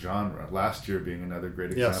for genre, last year being another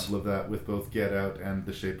great example of that, with both Get Out and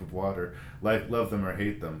The Shape of Water, like Love Them or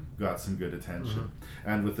Hate Them got some good attention.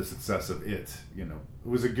 And with the success of it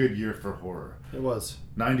was a good year for horror. It was.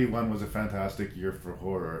 91 was a fantastic year for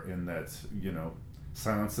horror in that,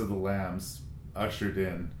 Silence of the Lambs ushered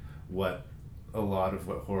in a lot of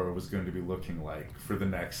what horror was going to be looking like for the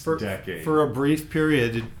next decade. For a brief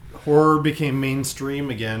period, horror became mainstream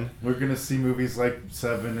again. We're going to see movies like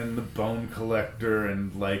Seven and The Bone Collector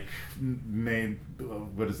and like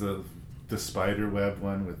what is the Spiderweb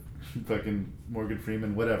one with fucking Morgan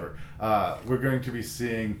Freeman, whatever. We're going to be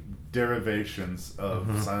seeing derivations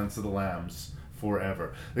of Silence of the Lambs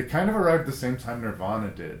forever. They kind of arrived at the same time Nirvana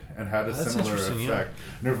did and had a similar effect.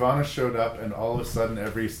 Nirvana showed up and all of a sudden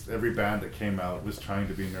every band that came out was trying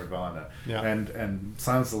to be Nirvana. And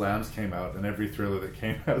Silence of the Lambs came out and every thriller that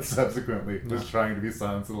came out subsequently was trying to be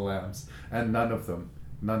Silence of the Lambs, and none of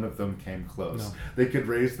them came close. They could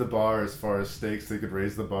raise the bar as far as stakes, they could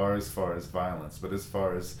raise the bar as far as violence, but as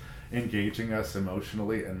far as engaging us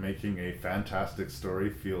emotionally and making a fantastic story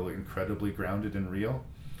feel incredibly grounded and real,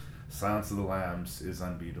 Silence of the Lambs is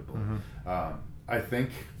unbeatable. I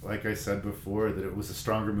think, like I said before, that it was a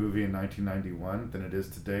stronger movie in 1991 than it is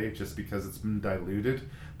today, just because it's been diluted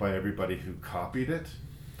by everybody who copied it.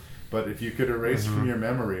 But if you could erase from your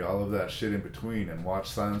memory all of that shit in between and watch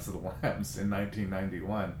Silence of the Lambs in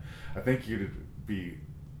 1991, I think you'd be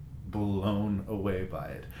blown away by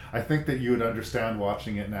it. I think that you would understand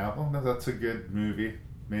watching it now, oh no, that's a good movie,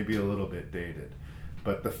 maybe a little bit dated.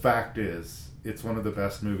 But the fact is, it's one of the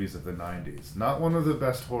best movies of the 90s. Not one of the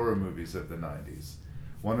best horror movies of the 90s.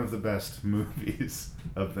 One of the best movies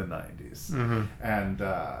of the 90s. And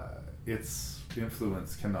its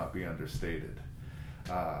influence cannot be understated.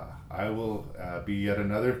 I will be yet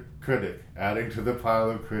another critic adding to the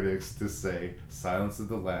pile of critics to say Silence of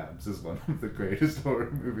the Lambs is one of the greatest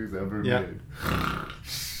horror movies ever made.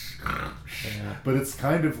 But it's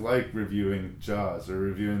kind of like reviewing Jaws or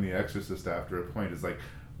reviewing The Exorcist after a point. It's like,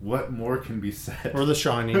 what more can be said or The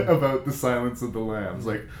Shining about the Silence of the Lambs?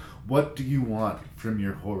 Like, what do you want from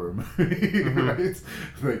your horror movie? Right?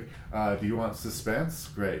 Like, do you want suspense?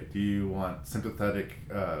 Great. Do you want sympathetic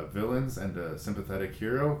villains and a sympathetic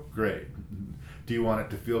hero? Great. Do you want it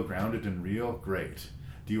to feel grounded and real? Great.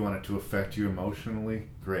 Do you want it to affect you emotionally?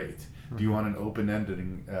 Great. Do you want an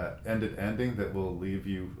open-ended ending that will leave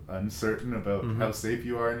you uncertain about how safe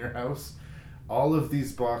you are in your house? All of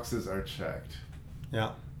these boxes are checked.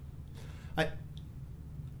 Yeah.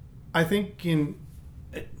 I think in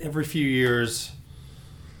every few years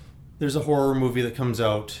there's a horror movie that comes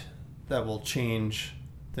out that will change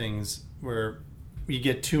things, where you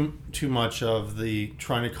get too much of the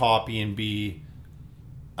trying to copy and be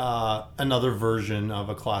another version of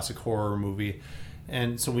a classic horror movie.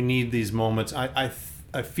 And so we need these moments. I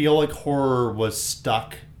feel like horror was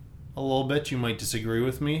stuck a little bit. You might disagree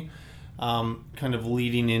with me. Kind of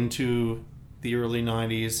leading into the early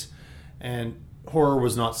 90s. And horror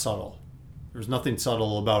was not subtle. There was nothing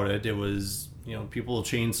subtle about it. It was, people with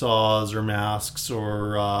chainsaws or masks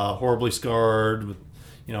or horribly scarred with,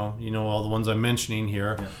 all the ones I'm mentioning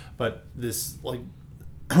here. Yeah. But this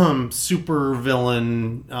super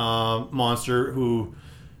villain monster who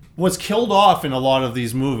was killed off in a lot of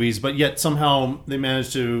these movies, but yet somehow they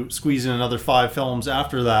managed to squeeze in another 5 films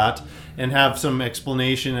after that and have some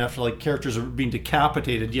explanation after characters are being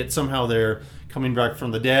decapitated, yet somehow they're coming back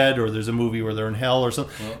from the dead, or there's a movie where they're in hell or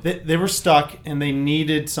something. Well, they were stuck, and they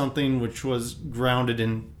needed something which was grounded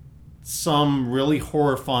in some really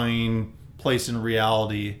horrifying place in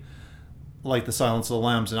reality, like The Silence of the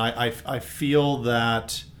Lambs. And I feel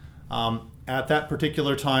that at that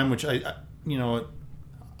particular time, which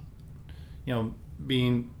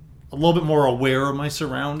being a little bit more aware of my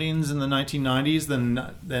surroundings in the 1990s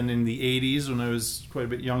than in the 80s when I was quite a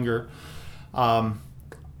bit younger,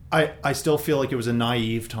 I still feel like it was a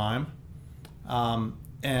naive time,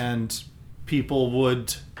 and people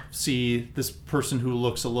would see this person who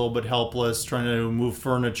looks a little bit helpless trying to move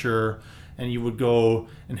furniture, and you would go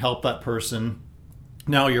and help that person.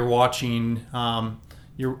 Now you're watching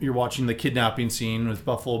you're watching the kidnapping scene with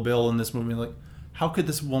Buffalo Bill in this movie. Like, how could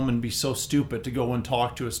this woman be so stupid to go and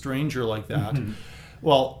talk to a stranger like that? Mm-hmm.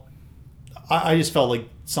 Well, I just felt like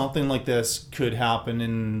something like this could happen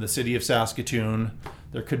in the city of Saskatoon.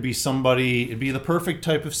 There could be somebody, it'd be the perfect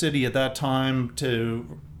type of city at that time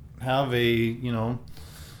to have a,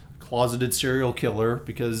 closeted serial killer,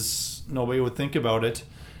 because nobody would think about it.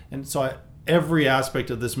 And so every aspect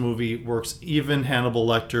of this movie works, even Hannibal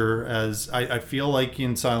Lecter, as I feel like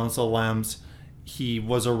in Silence of the Lambs, he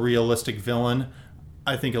was a realistic villain.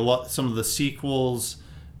 I think some of the sequels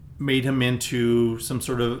made him into some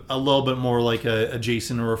sort of a little bit more like a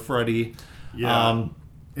Jason or a Freddy. Yeah.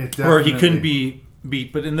 Where he couldn't be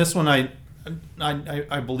beat, but in this one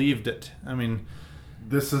I believed it. I mean,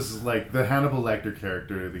 this is like the Hannibal Lecter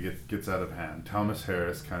character that gets out of hand. Thomas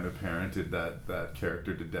Harris kind of parented that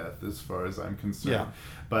character to death, as far as I'm concerned. Yeah.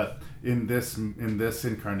 But in this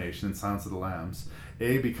incarnation, in Silence of the Lambs,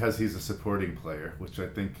 because he's a supporting player, which I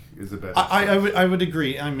think is a better. I would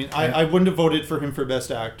agree. I mean, I wouldn't have voted for him for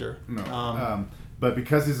Best Actor. No. But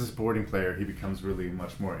because he's a supporting player, he becomes really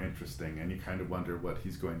much more interesting, and you kind of wonder what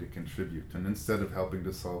he's going to contribute. And instead of helping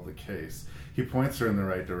to solve the case, he points her in the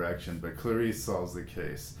right direction, but Clarice solves the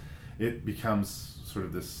case. It becomes sort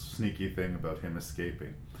of this sneaky thing about him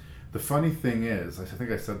escaping. The funny thing is, I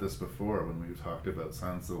think I said this before when we talked about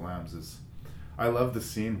Silence of the Lambs, is I love the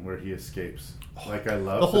scene where he escapes. I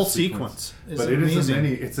love the whole sequence. But amazing.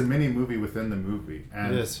 It's a mini movie within the movie.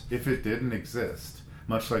 And if it didn't exist,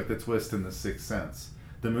 much like the twist in The Sixth Sense,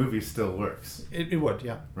 the movie still works. It would,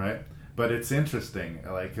 yeah. Right? But it's interesting,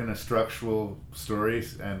 in a structural story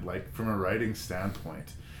and from a writing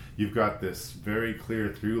standpoint, you've got this very clear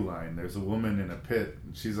through line. There's a woman in a pit,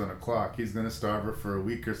 and she's on a clock. He's going to starve her for a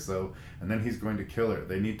week or so, and then he's going to kill her.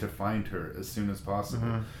 They need to find her as soon as possible.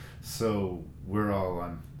 Mm-hmm. So we're all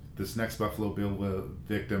on this next Buffalo Bill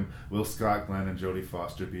victim. Will Scott Glenn and Jodie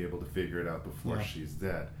Foster be able to figure it out before she's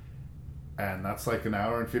dead? And that's an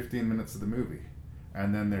hour and 15 minutes of the movie.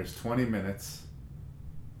 And then there's 20 minutes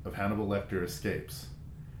of Hannibal Lecter escapes.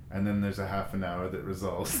 And then there's a half an hour that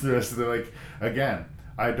resolves the rest of the, again,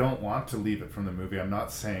 I don't want to leave it from the movie. I'm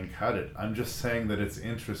not saying cut it. I'm just saying that it's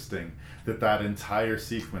interesting that entire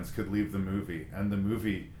sequence could leave the movie, and the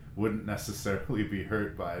movie wouldn't necessarily be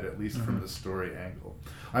hurt by it, at least from the story angle.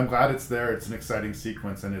 I'm glad it's there. It's an exciting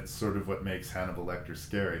sequence, and it's sort of what makes Hannibal Lecter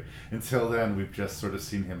scary. Until then, we've just sort of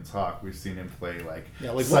seen him talk. We've seen him play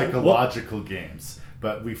psychological games,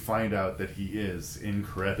 but we find out that he is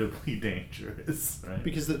incredibly dangerous. Right?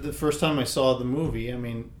 Because the first time I saw the movie, I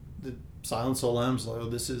mean, the Silence of the Lambs,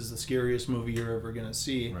 this is the scariest movie you're ever going to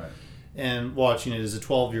see. Right. And watching it as a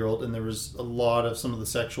 12-year-old, and there was a lot of some of the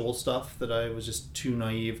sexual stuff that I was just too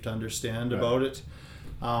naive to understand about it.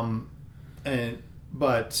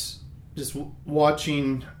 But just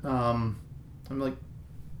watching, I'm like,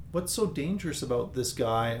 what's so dangerous about this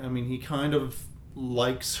guy? I mean, he kind of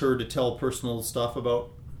likes her to tell personal stuff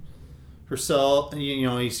about herself.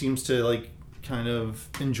 He seems to kind of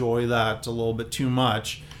enjoy that a little bit too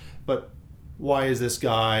much. But why is this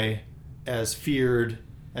guy as feared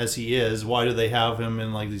as he is? Why do they have him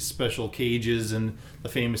in these special cages, and the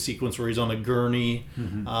famous sequence where he's on a gurney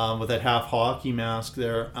with that half hockey mask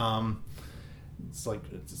there?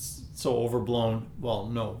 It's so overblown. Well,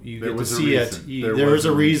 no, you get to see it. There is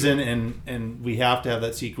a reason, and we have to have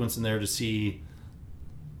that sequence in there to see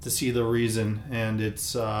the reason, and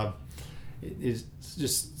it's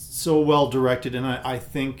just so well directed, and I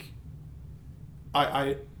think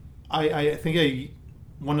I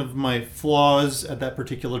one of my flaws at that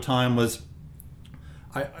particular time was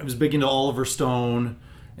I was big into Oliver Stone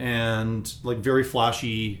and like very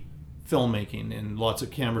flashy filmmaking and lots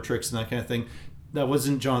of camera tricks and that kind of thing. That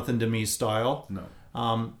wasn't Jonathan Demme's style.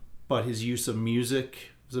 No. But his use of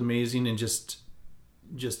music was amazing, and just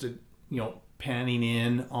panning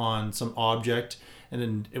in on some object, and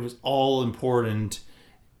then it was all important.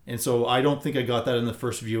 And so I don't think I got that in the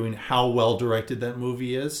first viewing, how well directed that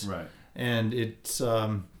movie is. Right. And it's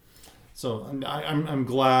so I'm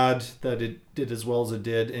glad that it did as well as it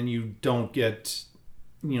did, and you don't get,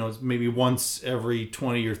 maybe once every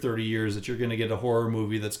 20 or 30 years that you're going to get a horror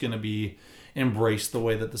movie that's going to be embraced the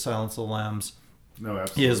way that The Silence of the Lambs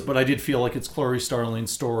is. But I did feel like it's Clarice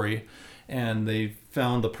Starling's story, and they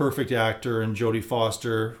found the perfect actor in Jodie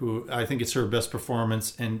Foster, who I think it's her best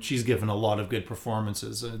performance, and she's given a lot of good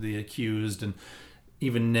performances, The Accused and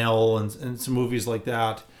even Nell and some movies like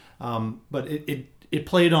that. But it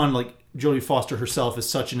played on like Jodie Foster herself is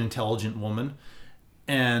such an intelligent woman,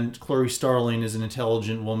 and Clarice Starling is an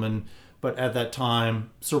intelligent woman, but at that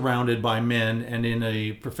time surrounded by men and in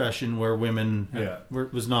a profession where women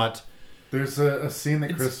was not. There's a scene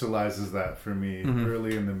that crystallizes that for me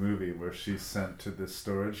early in the movie, where she's sent to this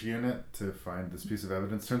storage unit to find this piece of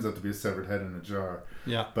evidence. Turns out to be a severed head in a jar.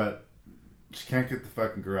 Yeah. But she can't get the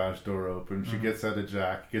fucking garage door open. She gets out a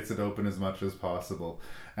jack, gets it open as much as possible,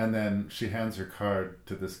 and then she hands her card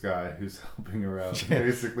to this guy who's helping her out.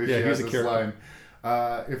 Basically, she has this line,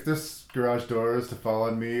 if this garage door is to fall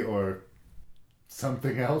on me or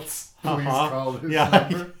something else, please call this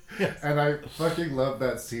number. Yes. And I fucking love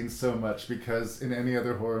that scene so much, because in any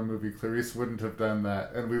other horror movie, Clarice wouldn't have done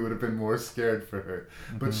that, and we would have been more scared for her.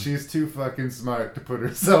 But she's too fucking smart to put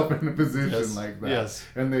herself in a position like that. Yes.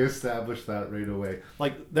 And they established that right away.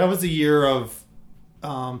 Like, that was the year of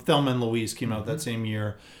Thelma and Louise came out that same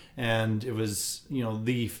year, and it was,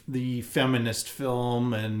 the feminist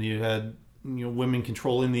film, and you had, women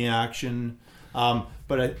controlling the action.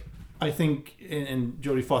 But I think, and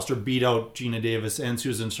Jodie Foster beat out Gina Davis and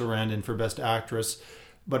Susan Sarandon for Best Actress,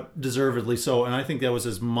 but deservedly so. And I think that was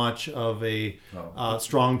as much of a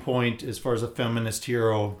strong point as far as a feminist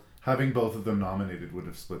hero. Having both of them nominated would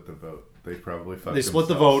have split the vote. They probably split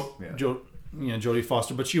the vote. Yeah. Jodie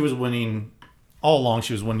Foster, but she was winning all along.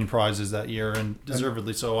 She was winning prizes that year, and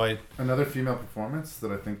deservedly so. Another female performance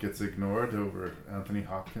that I think gets ignored over Anthony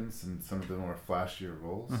Hopkins in some of the more flashier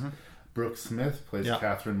roles. Brooke Smith plays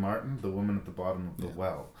Catherine Martin, the woman at the bottom of the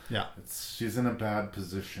well. Yeah, she's in a bad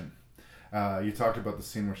position. You talked about the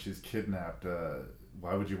scene where she's kidnapped.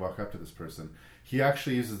 Why would you walk up to this person? He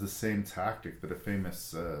actually uses the same tactic that a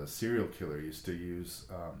famous serial killer used to use.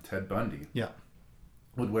 Ted Bundy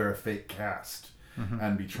would wear a fake cast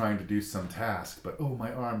and be trying to do some task, but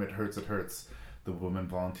my arm, it hurts. The woman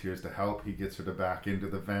volunteers to help. He gets her to back into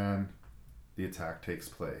the van. The attack takes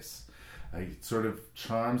place. He sort of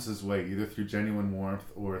charms his way either through genuine warmth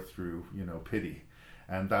or through, pity.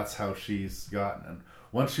 And that's how she's gotten. And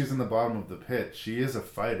once she's in the bottom of the pit, she is a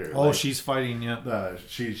fighter. Oh, she's fighting, yeah.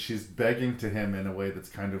 She's begging to him in a way that's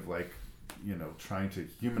kind of like, trying to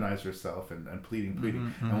humanize herself and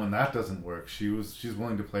pleading. And when that doesn't work, she's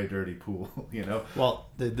willing to play dirty pool, Well,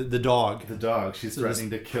 the dog. The dog. She's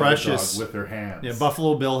threatening to kill Precious, the dog with her hands. Yeah,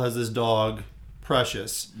 Buffalo Bill has this dog,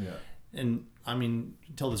 Precious. Yeah. And I mean,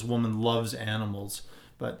 you tell this woman loves animals,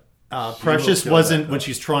 but Precious wasn't when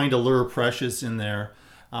she's trying to lure Precious in there,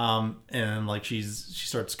 and like she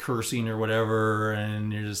starts cursing or whatever,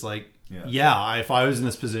 and you're just like, if I was in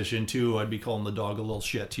this position too, I'd be calling the dog a little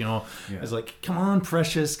shit, It's like, come on,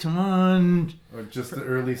 Precious, come on. Or just the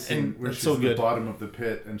early scene where she's at the bottom of the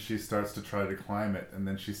pit and she starts to try to climb it, and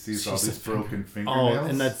then she sees all these broken fingernails. Oh,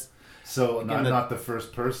 and that's. So I'm not the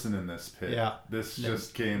first person in this pit. Yeah. This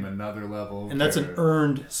just came another level of And that's an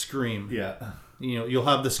earned scream. Yeah. You'll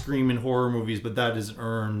have the scream in horror movies, but that is an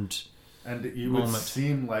earned And you would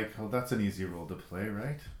seem like, that's an easy role to play,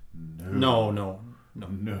 right? No,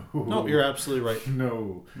 you're absolutely right.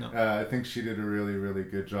 No. I think she did a really, really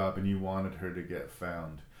good job, and you wanted her to get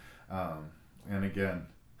found. And again,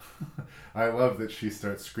 I love that she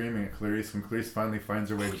starts screaming at Clarice when Clarice finally finds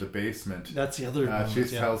her way to the basement. That's the other She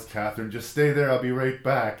tells Catherine, just stay there, I'll be right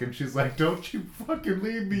back. And she's like, don't you fucking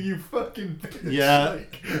leave me, you fucking bitch. Yeah.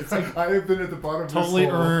 I have been at the bottom of totally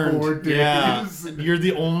this hole earned. 4 days. Yeah. You're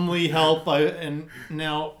the only help and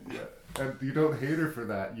now... And you don't hate her for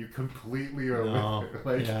that. You completely are with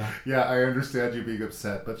her. I understand you being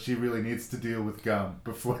upset, but she really needs to deal with gum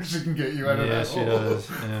before she can get you out of that hole. Does.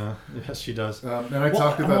 Yeah, yes, she does. And I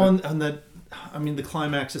talked about on that. I mean, the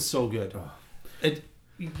climax is so good.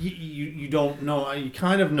 You don't know. You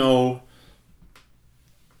kind of know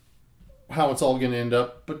how it's all going to end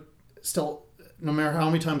up, but still, no matter how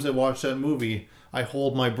many times I watch that movie, I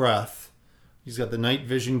hold my breath. He's got the night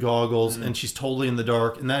vision goggles, and she's totally in the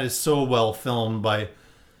dark, and that is so well filmed by...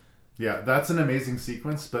 Yeah, that's an amazing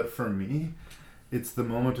sequence, but for me, it's the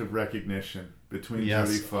moment of recognition between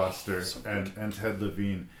Jodie Foster and Ted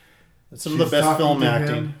Levine. It's some of the best film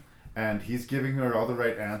acting. And he's giving her all the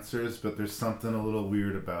right answers, but there's something a little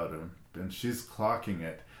weird about him. And she's clocking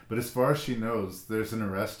it. But as far as she knows, there's an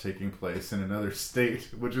arrest taking place in another state,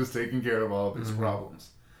 which is taking care of all of his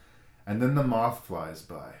problems. And then the moth flies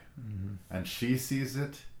by. And she sees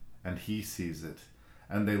it, and he sees it.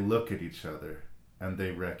 And they look at each other, and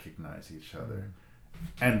they recognize each other.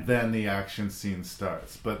 And then the action scene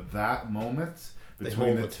starts. But that moment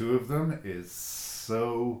between the two of them is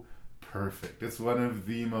so... perfect. It's one of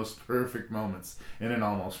the most perfect moments in an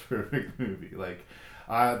almost perfect movie. Like,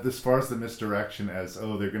 as far as the misdirection as,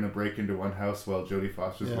 they're going to break into one house while Jodie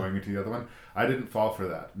Foster's going into the other one, I didn't fall for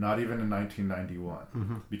that. Not even in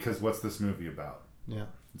 1991. Because what's this movie about? Yeah.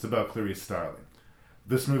 It's about Clarice Starling.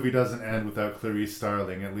 This movie doesn't end without Clarice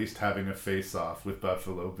Starling at least having a face-off with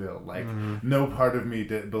Buffalo Bill. Like, no part of me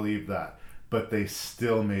did believe that. But they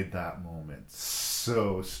still made that moment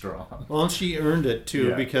so strong. Well, and she earned it,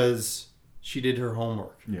 too, because she did her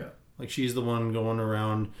homework. Yeah. Like, she's the one going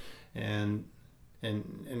around, and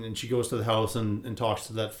she goes to the house and talks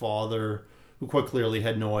to that father, who quite clearly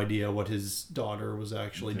had no idea what his daughter was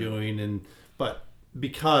actually doing. But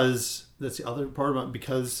because, that's the other part about it,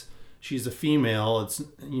 because she's a female, it's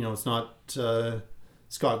not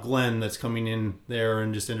Scott Glenn that's coming in there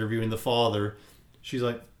and just interviewing the father. She's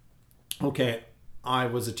like, okay, I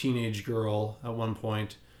was a teenage girl at one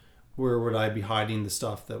point. Where would I be hiding the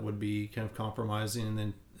stuff that would be kind of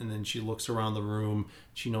compromising? And then she looks around the room.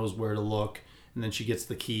 She knows where to look, and then she gets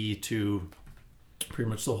the key to pretty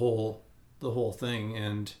much the whole thing.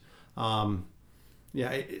 And I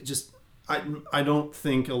don't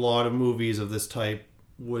think a lot of movies of this type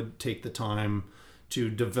would take the time to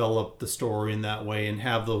develop the story in that way and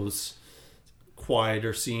have those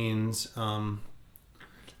quieter scenes.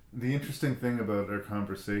 The interesting thing about our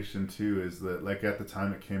conversation, too, is that, like, at the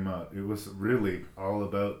time it came out, it was really all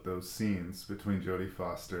about those scenes between Jodie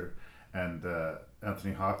Foster and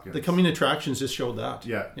Anthony Hopkins. The coming attractions just showed that.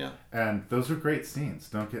 Yeah. And those are great scenes,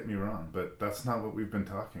 don't get me wrong, but that's not what we've been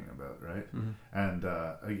talking about, right? And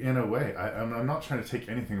in a way, I'm not trying to take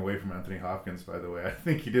anything away from Anthony Hopkins, by the way. I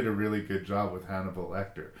think he did a really good job with Hannibal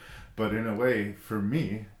Lecter. But in a way, for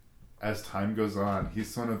me... as time goes on,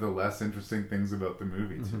 he's one of the less interesting things about the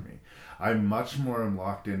movie to me. I'm much more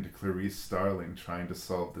locked into Clarice Starling trying to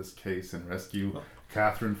solve this case and rescue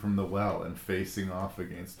Catherine from the well and facing off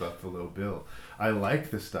against Buffalo Bill. I like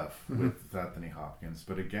the stuff with Anthony Hopkins,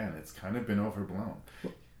 but again, it's kind of been overblown.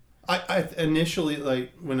 I initially,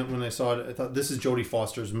 like, when I saw it, I thought, this is Jodie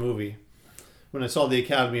Foster's movie. When I saw the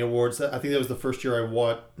Academy Awards, I think that was the first year I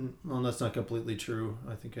watched... Well, that's not completely true.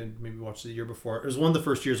 I think I maybe watched it the year before. It was one of the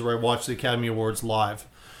first years where I watched the Academy Awards live.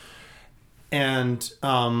 And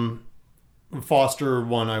Foster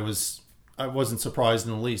won, I wasn't surprised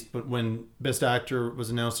in the least. But when Best Actor was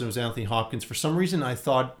announced and it was Anthony Hopkins, for some reason I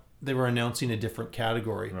thought they were announcing a different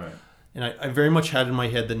category. Right. And I very much had in my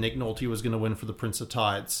head that Nick Nolte was going to win for The Prince of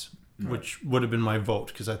Tides, which would have been my vote,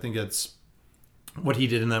 because I think that's... what he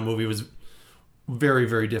did in that movie was... very,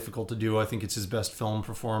 very difficult to do. I think it's his best film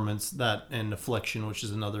performance. That and Affliction, which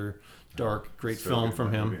is another dark, great film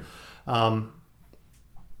from him. And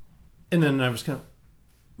then I was kind of,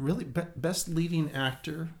 really? Best leading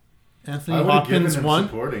actor? Anthony Hopkins won?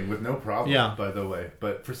 Supporting with no problem, by the way.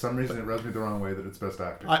 But for some reason it rubs me the wrong way that it's best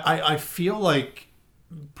actor. I feel like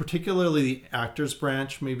particularly the actors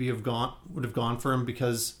branch maybe would have gone for him,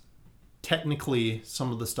 because technically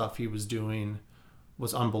some of the stuff he was doing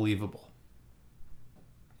was unbelievable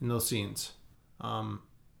in those scenes,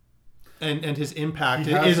 and his impact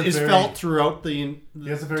is felt throughout the entire movie. He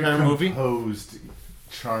has a very composed,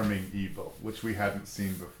 charming evil, which we hadn't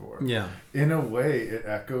seen before. Yeah, in a way, it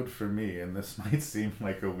echoed for me, and this might seem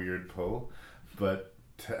like a weird pull, but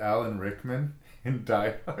to Alan Rickman in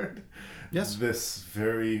Die Hard, this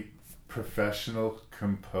very professional,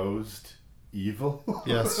 composed evil.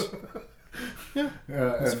 Yes. Yeah,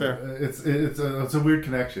 that's fair. It's a weird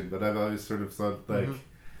connection, but I've always sort of thought, like,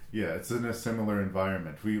 it's in a similar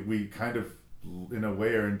environment. We kind of, in a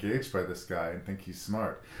way, are engaged by this guy and think he's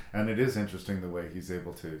smart. And it is interesting the way he's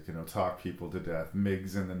able to, talk people to death.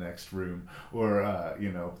 Miggs in the next room, or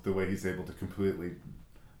the way he's able to completely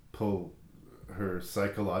pull her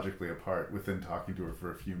psychologically apart within talking to her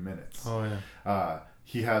for a few minutes. Oh yeah.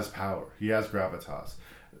 He has power. He has gravitas.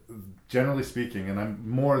 Generally speaking,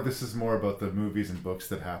 and this is more about the movies and books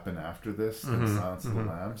that happen after this than Silence of the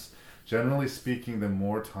Lambs. Generally speaking, the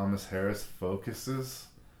more Thomas Harris focuses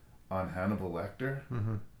on Hannibal Lecter,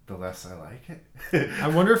 the less I like it. I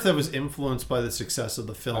wonder if that was influenced by the success of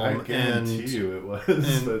the film. I guarantee you it was.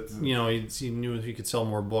 And, you know, he knew he could sell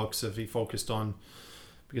more books if he focused on...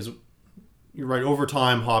 Because you're right, over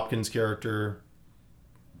time, Hopkins' character...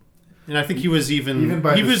 And I think he was even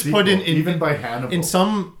by Hannibal. In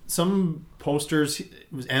some posters,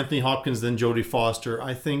 it was Anthony Hopkins, then Jodie Foster.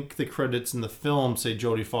 I think the credits in the film say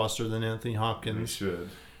Jodie Foster, then Anthony Hopkins. They should.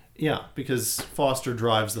 Yeah, because Foster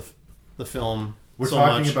drives the film. We're so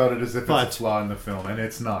talking much, about it as if it's a flaw in the film, and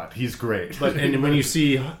it's not. He's great. But and when you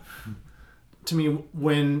see, to me,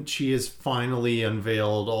 when she has finally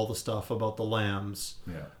unveiled all the stuff about the lambs,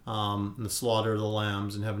 and the slaughter of the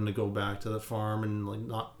lambs, and having to go back to the farm, and like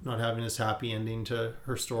not having this happy ending to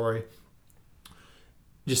her story,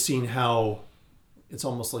 just seeing how it's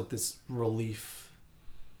almost like this relief.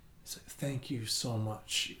 It's like, thank you so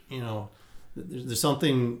much. You know, there's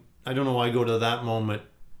something, I don't know why I go to that moment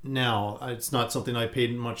now. It's not something I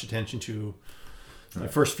paid much attention to my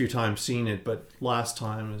first few times seeing it, but last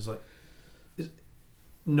time it was like,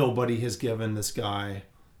 nobody has given this guy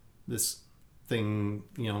this thing,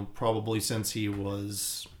 you know, probably since he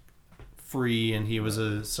was free and he was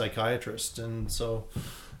a psychiatrist. And so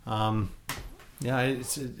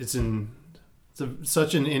it's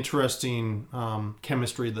such an interesting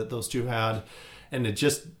chemistry that those two had, and it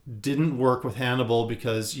just didn't work with Hannibal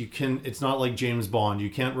because it's not like James Bond. You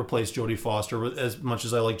can't replace Jodie Foster as much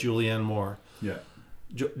as I like Julianne Moore. Yeah.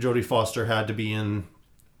 Jodie Foster had to be in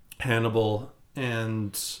Hannibal,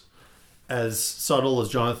 and as subtle as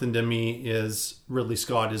Jonathan Demme is, Ridley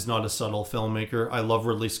Scott is not a subtle filmmaker. I love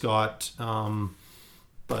Ridley Scott,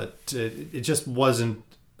 but it just wasn't.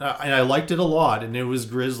 And I liked it a lot, and it was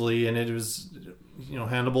grisly, and it was, you know,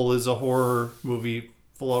 Hannibal is a horror movie,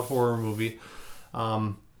 full-out horror movie,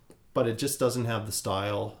 but it just doesn't have the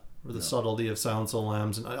style or the subtlety of Silence of the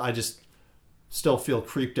Lambs, and I just still feel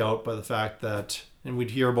creeped out by the fact that, and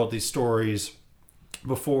we'd hear about these stories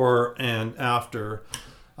before and after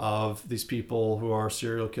of these people who are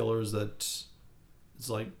serial killers that it's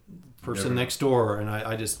like person next door, and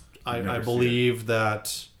I believe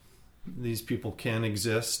that these people can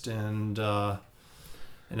exist, and I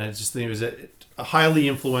just think it was a highly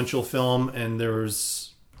influential film, and there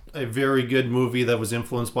was a very good movie that was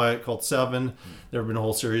influenced by it called Seven. There have been a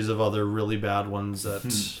whole series of other really bad ones that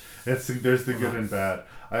there's the good and bad.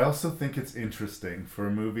 I also think it's interesting for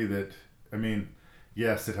a movie that, I mean,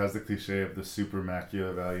 yes, it has the cliche of the super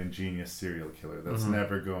Machiavellian genius serial killer that's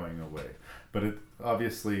never going away, but it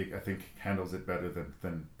obviously, I think, handles it better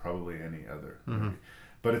than probably any other movie.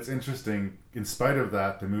 But it's interesting, in spite of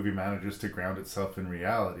that, the movie manages to ground itself in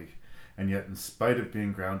reality. And yet, in spite of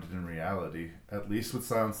being grounded in reality, at least with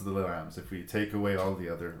Silence of the Lambs, if we take away all the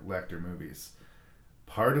other Lecter movies,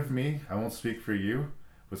 part of me, I won't speak for you,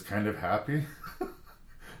 was kind of happy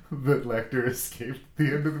that Lecter escaped the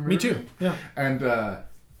end of the movie. Me too, yeah. And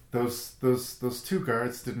those two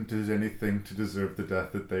guards didn't do anything to deserve the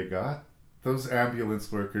death that they got. Those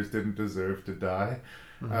ambulance workers didn't deserve to die.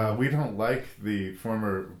 We don't like the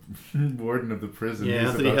former warden of the prison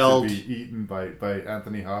who's about to be eaten by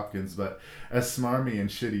Anthony Hopkins, but as smarmy and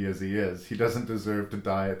shitty as he is, he doesn't deserve to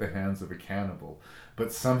die at the hands of a cannibal.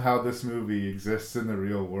 But somehow this movie exists in the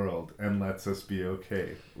real world and lets us be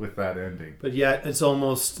okay with that ending. But yet it's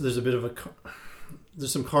almost, there's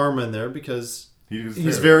some karma in there, because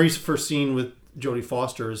his very first scene with Jodie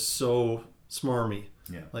Foster is so smarmy.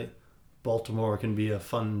 Yeah. Like, Baltimore can be a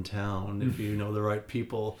fun town if you know the right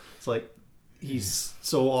people. It's like he's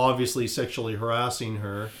so obviously sexually harassing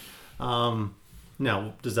her.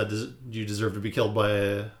 Now, do you deserve to be killed by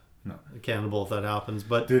a cannibal if that happens?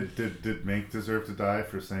 But did Mink deserve to die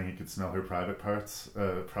for saying he could smell her private parts?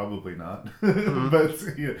 Probably not. But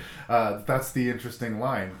that's the interesting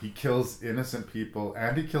line. He kills innocent people,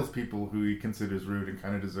 and he kills people who he considers rude and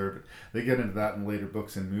kind of deserve it. They get into that in later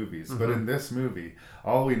books and movies. But in this movie,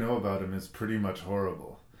 all we know about him is pretty much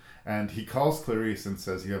horrible. And he calls Clarice and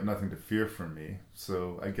says, "You have nothing to fear from me."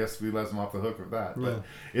 So I guess we let him off the hook with that. Yeah. But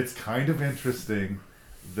it's kind of interesting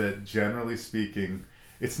that, generally speaking,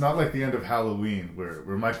 it's not like the end of Halloween where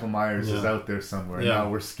Michael Myers is out there somewhere and now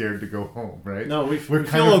we're scared to go home, right? No, we kind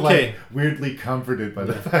feel of okay. Like weirdly comforted by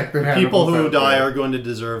the fact that people who die there are going to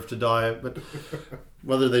deserve to die, but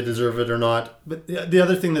whether they deserve it or not. But the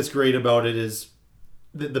other thing that's great about it is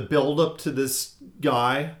the build up to this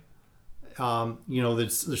guy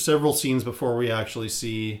There's several scenes before we actually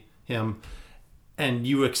see him, and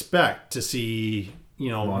you expect to see,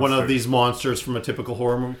 one of these monsters from a typical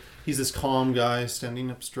horror movie. He's this calm guy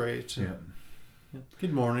standing up straight. Yeah.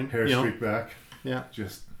 Good morning. Hair streaked back. Yeah.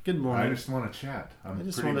 Just good morning. I just want to chat. I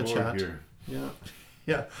just want to chat here. Yeah.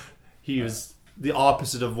 Yeah. He was the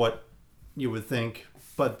opposite of what you would think,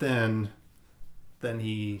 but then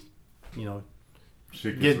he,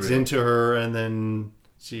 gets into her, and then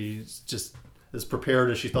she's just as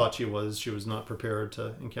prepared as she thought she was. She was not prepared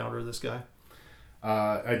to encounter this guy.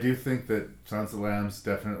 I do think that Silence of the Lambs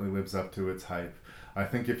definitely lives up to its hype. I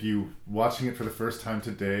think if you watching it for the first time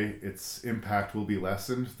today, its impact will be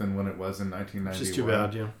lessened than when it was in 1991. Which is too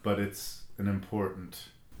bad, yeah. But it's an important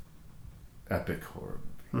epic horror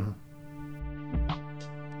movie. Mm-hmm.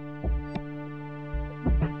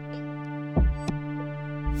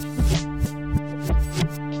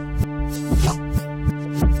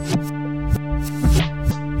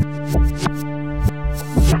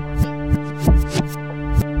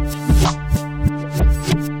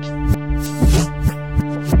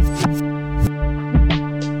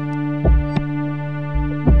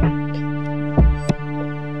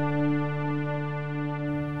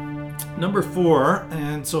 Number 4,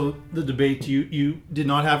 and so the debate, you did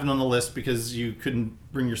not have it on the list because you couldn't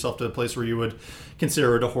bring yourself to a place where you would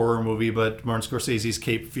consider it a horror movie, but Martin Scorsese's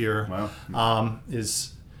Cape Fear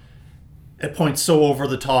is at points so over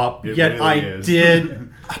the top. It Yet really I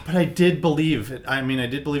did believe it. I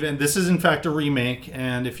did believe it. And this is in fact a remake,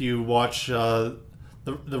 and if you watch the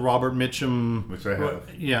Robert Mitchum, which I have,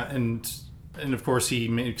 yeah, and of course he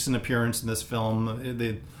makes an appearance in this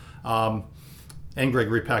film. And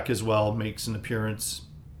Gregory Peck as well makes an appearance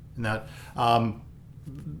in that.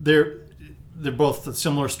 They're both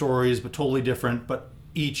similar stories, but totally different. But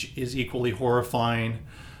each is equally horrifying,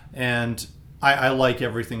 and I like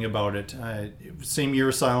everything about it. Same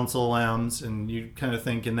year, Silence of the Lambs, and you kind of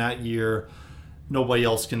think in that year, nobody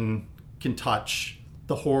else can touch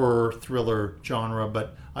the horror thriller genre.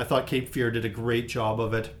 But I thought Cape Fear did a great job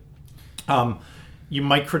of it. You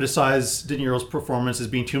might criticize De Niro's performance as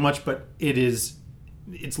being too much, but it's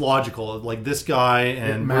logical. Like this guy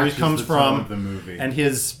and where he comes from, the movie. And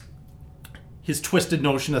his twisted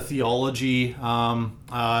notion of theology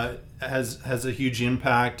has a huge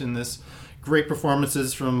impact in this. Great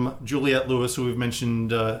performances from Juliette Lewis, who we've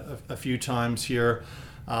mentioned a few times here,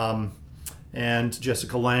 and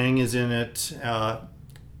Jessica Lange is in it,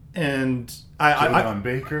 and John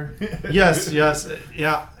Baker. yes,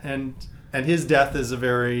 yeah, and his death is a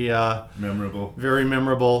very memorable. Very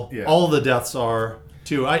memorable. Yeah. All of the deaths are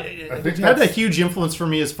too. It had a huge influence for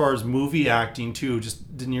me as far as movie acting too.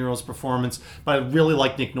 Just De Niro's performance, but I really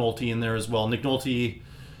like Nick Nolte in there as well. Nick Nolte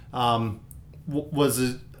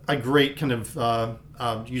was a great kind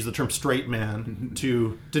of use the term straight man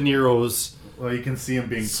to De Niro's. Well, you can see him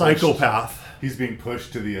being psychopath. He's being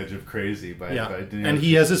pushed to the edge of crazy by De Niro. And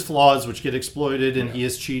he has his flaws which get exploited, and he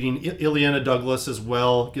is cheating. Ileana Douglas as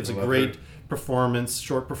well gives a great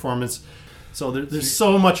short performance. So there's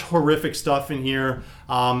so much horrific stuff in here.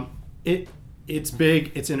 It's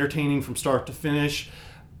big. It's entertaining from start to finish.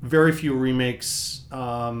 Very few remakes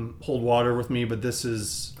hold water with me, but this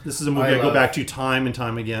is a movie I go back to time and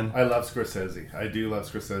time again. I love Scorsese. I do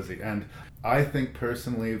love Scorsese, and I think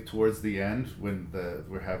personally, towards the end, when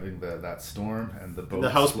we're having that storm and the boat, the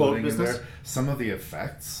houseboat business, there, some of the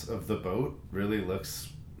effects of the boat really looks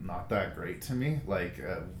not that great to me. Like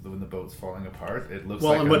when the boat's falling apart, it looks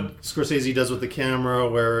and what Scorsese does with the camera,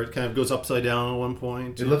 where it kind of goes upside down at one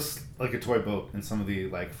point. It looks like a toy boat in some of the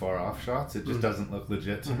far off shots. It just doesn't look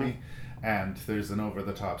legit to me. And there's an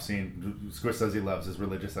over-the-top scene Scorsese loves, is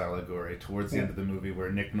religious allegory towards the end of the movie,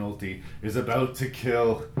 where Nick Nolte is about to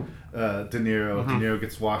kill De Niro. De Niro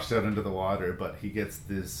gets washed out into the water, but he gets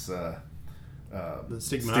this the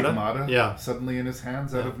stigmata suddenly in his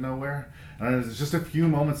hands out of nowhere. And there's just a few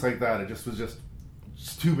moments like that. It just was just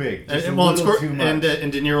too big. Just too much. And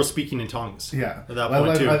De Niro speaking in tongues. Yeah. At that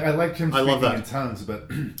point, too. I liked him speaking in tongues,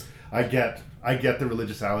 but I get the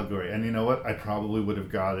religious allegory. And you know what? I probably would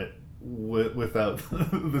have got it without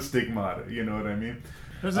the stigmata. You know what I mean?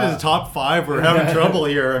 This is the top 5. We're having trouble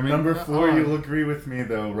here. I mean, number 4, you'll agree with me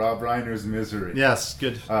though. Rob Reiner's Misery. Yes,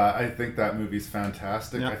 good. I think that movie's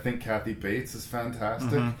fantastic. Yep. I think Kathy Bates is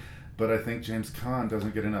fantastic. But I think James Caan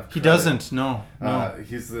doesn't get enough credit. He doesn't, no.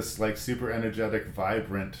 He's this super energetic,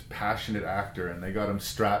 vibrant, passionate actor, and they got him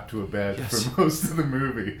strapped to a bed for most of the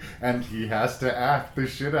movie, and he has to act the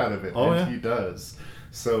shit out of it, he does.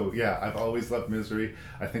 So yeah, I've always loved Misery.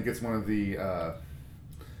 I think it's one of the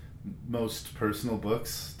most personal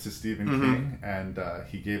books to Stephen King, and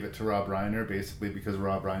he gave it to Rob Reiner basically because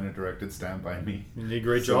Rob Reiner directed Stand By Me. He did a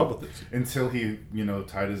great job with it. Until he,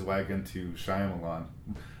 tied his wagon to Shyamalan,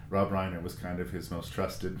 Rob Reiner was kind of his most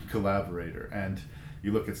trusted collaborator. And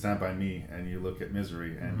you look at Stand By Me and you look at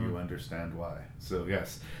Misery and you understand why. So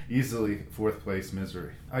yes, easily fourth place,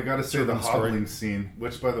 Misery. I gotta say the hobbling scene,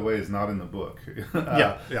 which by the way is not in the book.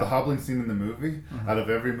 The hobbling scene in the movie, out of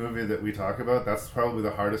every movie that we talk about, that's probably the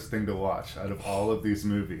hardest thing to watch out of all of these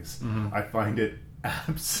movies. I find it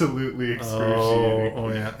absolutely excruciating. Oh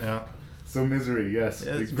yeah. So Misery, yes.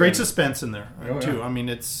 Yeah, great suspense in there too. I mean,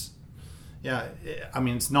 it's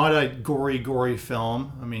not a gory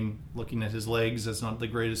film. I mean, looking at his legs, that's not the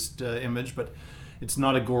greatest image, but it's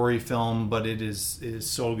not a gory film, but it is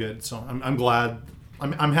so good. So I'm glad.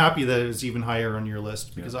 I'm happy that it was even higher on your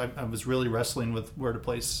list because I was really wrestling with where to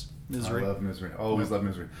place Misery. I love Misery. Always love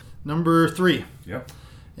Misery. Number 3. Yep.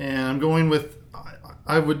 And I'm going with,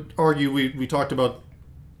 I would argue we talked about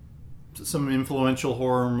some influential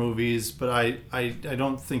horror movies, but I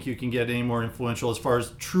don't think you can get any more influential as far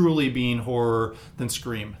as truly being horror than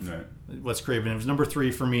Scream. Right. Wes Craven. It was number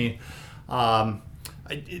 3 for me.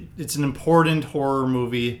 It's an important horror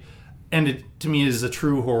movie, and it to me is a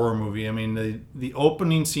true horror movie. I mean, the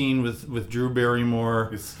opening scene with Drew Barrymore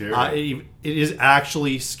is scary. It is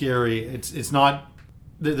actually scary. It's not.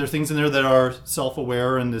 There are things in there that are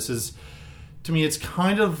self-aware, and this is, to me, it's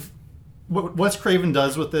kind of. What Wes Craven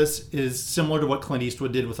does with this is similar to what Clint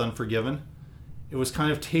Eastwood did with Unforgiven. It was kind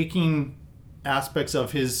of taking aspects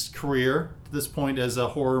of his career to this point as a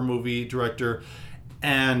horror movie director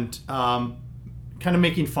and kind of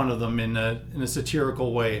making fun of them in a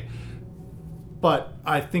satirical way. But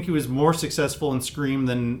I think he was more successful in Scream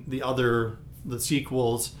than the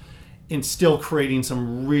sequels in still creating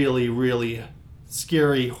some really, really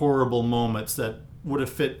scary, horrible moments that would have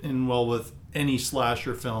fit in well with any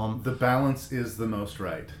slasher film. The balance is the most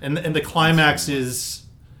right, and the climax is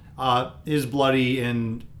bloody,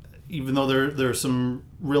 and even though there's some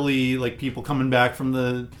really like people coming back from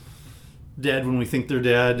the dead when we think they're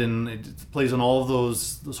dead, and it plays on all of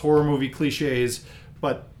those horror movie cliches,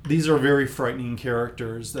 but these are very frightening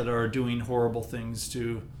characters that are doing horrible things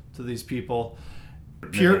to these people.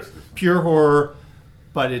 Pure horror.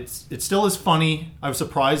 But it still is funny. I was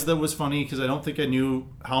surprised that it was funny because I don't think I knew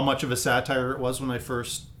how much of a satire it was when I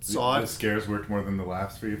first saw it. The scares worked more than the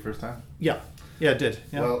laughs for you first time? Yeah, it did.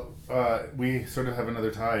 Yeah. Well, we sort of have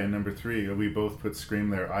another tie in number 3. We both put Scream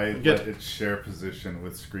there. I let it share position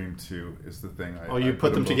with Scream 2 is the thing. You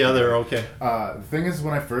put them together, okay. The thing is,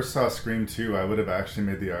 when I first saw Scream 2, I would have actually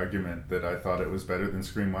made the argument that I thought it was better than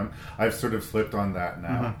Scream 1. I've sort of flipped on that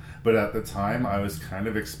now. But at the time, I was kind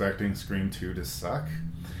of expecting Scream 2 to suck.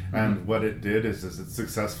 And what it did is it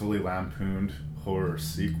successfully lampooned horror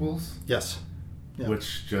sequels. Yes. Yeah.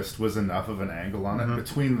 Which just was enough of an angle on it.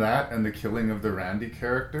 Between that and the killing of the Randy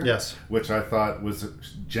character, yes, which I thought was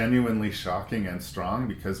genuinely shocking and strong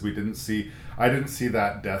because I didn't see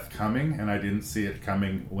that death coming, and I didn't see it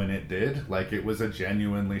coming when it did. Like, it was a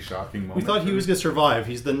genuinely shocking moment. We thought he was going to survive.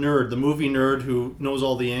 He's the nerd, the movie nerd who knows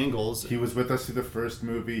all the angles. He was with us through the first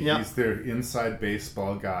movie. Yeah. He's their inside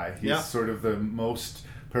baseball guy. He's sort of the most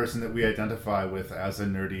person that we identify with as a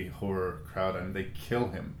nerdy horror crowd, and they kill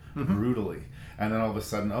him brutally. And then all of a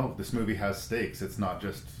sudden, this movie has stakes. It's not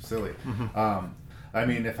just silly. I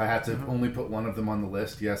mean, if I had to only put one of them on the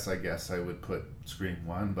list, yes, I guess I would put Scream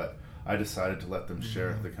 1, but I decided to let them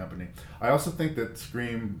share the company. I also think that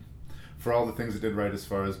Scream, for all the things it did right as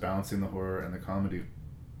far as balancing the horror and the comedy,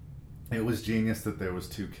 it was genius that there was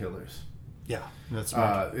 2 killers. Yeah, that's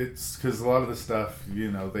right. It's because a lot of the stuff,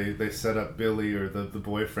 they set up Billy or the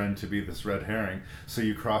boyfriend to be this red herring, so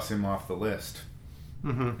you cross him off the list.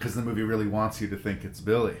 Because the movie really wants you to think it's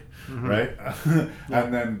Billy, right?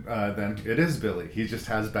 And then it is Billy. He just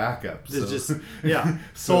has backup.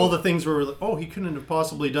 So all the things were like, he couldn't have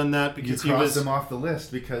possibly done that because you crossed him off the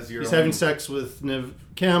list because he's having sex with Neve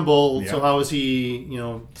Campbell. Yeah. So how is he?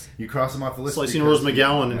 You cross him off the list. Slicing Rose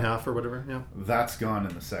McGowan in half or whatever. Yeah, that's gone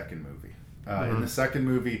in the second movie. In the second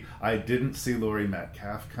movie, I didn't see Laurie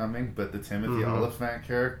Metcalf coming, but the Timothy Olyphant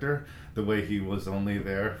character, the way he was only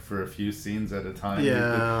there for a few scenes at a time,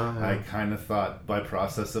 I kind of thought by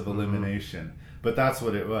process of elimination. But that's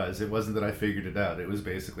what it was. It wasn't that I figured it out. It was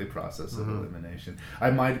basically process of elimination. I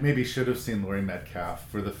maybe should have seen Laurie Metcalf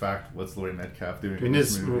for the fact, what's Laurie Metcalf doing in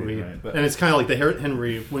this movie? Right? And it's kind of like the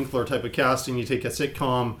Henry Winkler type of casting. You take a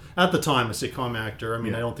sitcom, at the time, a sitcom actor. I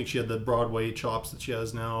mean, I don't think she had the Broadway chops that she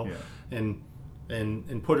has now. Yeah.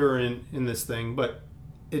 And put her in this thing, but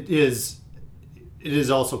it is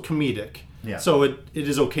also comedic. Yeah. So it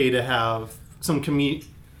is okay to have some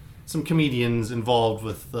some comedians involved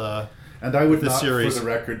with and I would the not, series. for the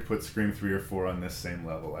record, put Scream 3 or 4 on this same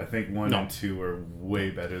level. I think 1 and 2 are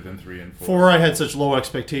way better than 3 and 4. 4 I had such low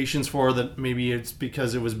expectations for that maybe it's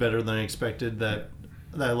because it was better than I expected that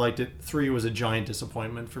I liked it. 3 was a giant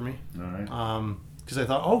disappointment for me. All right. Because I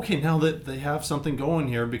thought, okay, now that they have something going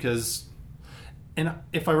here, because... And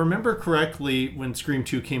if I remember correctly, when Scream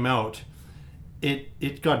 2 came out,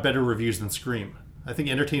 it got better reviews than Scream. I think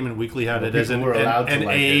Entertainment Weekly had it as an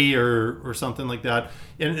A or something like that.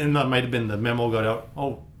 And that might have been the memo got out,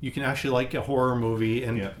 oh, you can actually like a horror movie.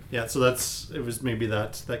 And so it was maybe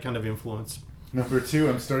that kind of influence. Number 2,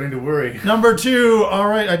 I'm starting to worry. Number 2, all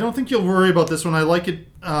right, I don't think you'll worry about this one. I like it.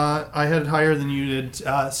 I had it higher than you did,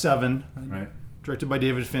 7. Right. Directed by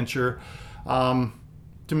David Fincher.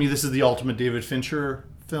 To me, this is the ultimate David Fincher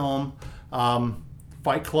film.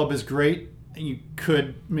 Fight Club is great. You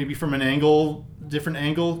could, maybe from an different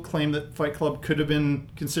angle, claim that Fight Club could have been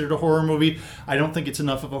considered a horror movie. I don't think it's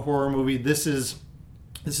enough of a horror movie. This is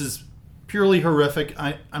purely horrific.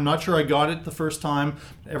 I'm not sure I got it the first time.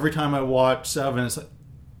 Every time I watch 7, it's like,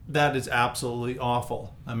 that is absolutely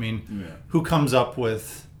awful. I mean, who comes up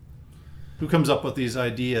with these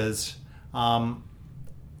ideas? And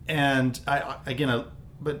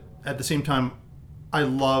but at the same time, I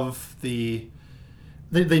love they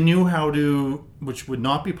knew how to, which would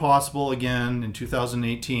not be possible again in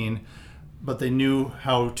 2018, but they knew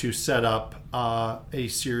how to set up a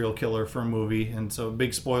serial killer for a movie. And so,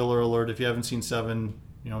 big spoiler alert, if you haven't seen 7,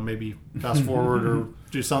 maybe fast forward or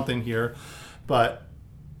do something here. But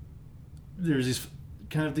there's these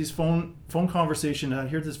phone conversation. I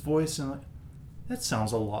hear this voice and I'm like, that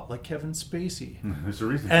sounds a lot like Kevin Spacey. There's a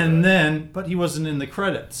reason for and that. Then, but he wasn't in the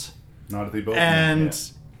credits. Not if they both. And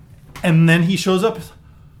then he shows up.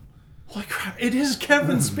 Holy crap! It is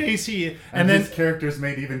Kevin Spacey. and then his character's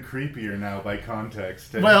made even creepier now by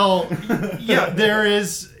context. Well, yeah, there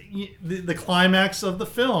is the climax of the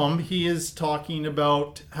film. He is talking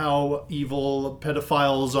about how evil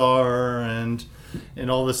pedophiles are and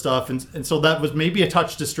all this stuff, and so that was maybe a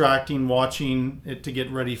touch distracting watching it to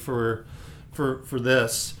get ready for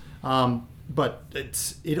this, but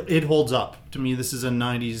it holds up to me. This is a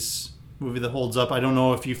 90s movie that holds up. I don't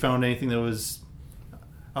know if you found anything that was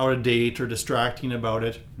out of date or distracting about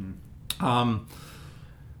it. It's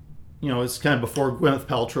kind of before Gwyneth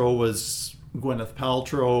Paltrow was Gwyneth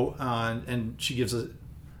Paltrow, and she gives a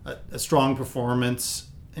strong performance.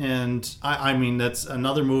 And I mean, that's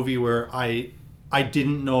another movie where I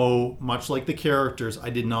didn't know, much like the characters, I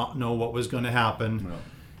did not know what was going to happen. No.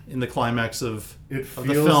 In the climax of the film.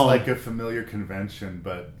 It feels like a familiar convention,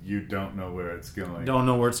 but you don't know where it's going. Don't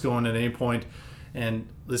know where it's going at any point. And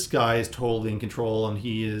this guy is totally in control, and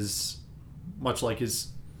he is, much like is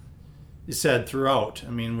said throughout. I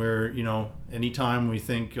mean, we're, anytime we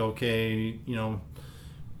think, okay,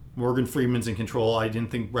 Morgan Freeman's in control, I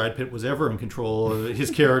didn't think Brad Pitt was ever in control.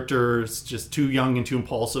 His character is just too young and too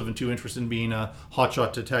impulsive and too interested in being a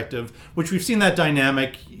hotshot detective, which we've seen that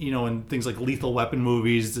dynamic, in things like Lethal Weapon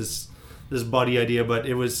movies, this buddy idea, but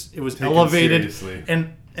it was taken elevated.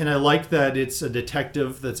 Seriously. And I like that it's a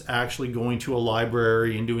detective that's actually going to a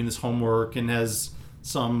library and doing this homework and has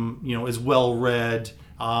some, is well read.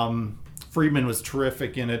 Freeman was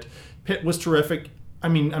terrific in it. Pitt was terrific. I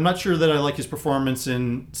mean, I'm not sure that I like his performance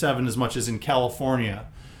in 7 as much as in California,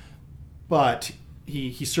 but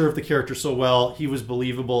he served the character so well. He was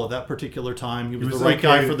believable at that particular time. He was the right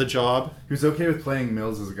guy for the job. He was okay with playing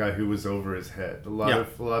Mills as a guy who was over his head. A lot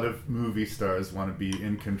of movie stars want to be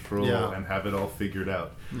in control and have it all figured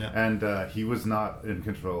out. Yeah. And he was not in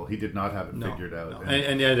control. He did not have it figured out. No.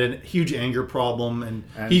 And he had a huge anger problem, and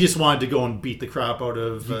he just wanted to go and beat the crap out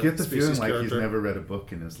of you get the feeling like character. He's never read a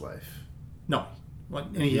book in his life. No.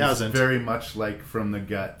 And he hasn't. Very much like from the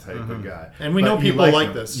gut type of guy. And we know people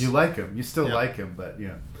like this. You like him. You still like him, but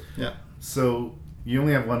yeah. Yeah. So you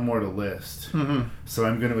only have one more to list. Mm-hmm. So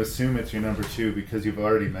I'm going to assume it's your number 2 because you've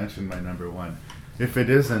already mentioned my number 1. If it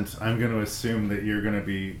isn't, I'm going to assume that you're going to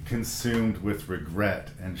be consumed with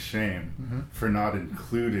regret and shame for not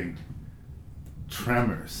including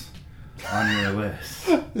Tremors on your list.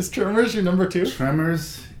 Is Tremors your number 2?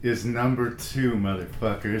 Tremors is number 2,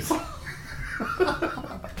 motherfuckers.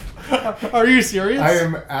 Are you serious? I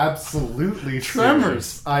am absolutely Tremors.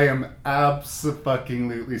 Serious. I am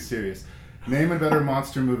abso-fucking-lutely serious. Name a better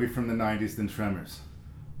monster movie from the 90s than Tremors.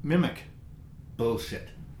 Mimic. Bullshit.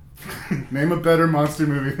 Name a better monster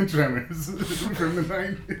movie than Tremors from the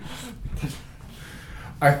 90s.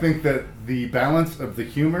 I think that the balance of the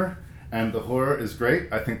humor and the horror is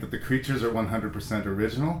great. I think that the creatures are 100%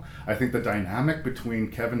 original. I think the dynamic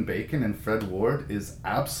between Kevin Bacon and Fred Ward is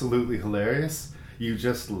absolutely hilarious. you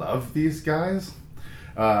just love these guys.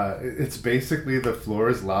 It's basically The Floor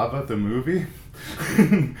is Lava, the movie.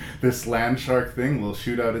 This land shark thing will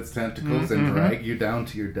shoot out its tentacles and drag you down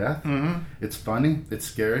to your death. It's funny, it's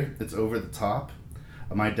scary, it's over the top.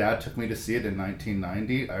 My dad took me to see it in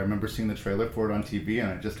 1990. I remember seeing the trailer for it on TV,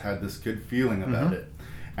 and I just had this good feeling about it.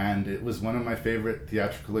 And it was one of my favorite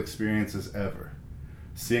theatrical experiences ever.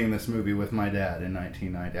 Seeing this movie with my dad in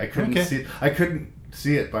 1990. I couldn't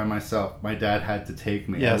see it by myself. My dad had to take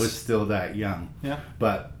me. Yes. I was still that young. Yeah.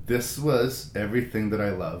 But this was everything that I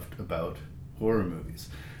loved about horror movies.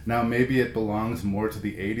 Now, maybe it belongs more to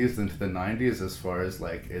the 80s than to the 90s as far as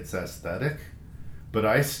like its aesthetic. But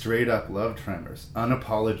I straight up love Tremors,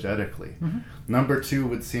 unapologetically. Number 2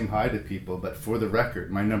 would seem high to people, but for the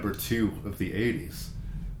record, my number 2 of the 80s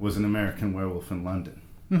was An American Werewolf in London.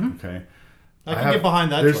 Okay, I can get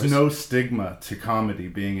behind that. There's choice. no stigma to comedy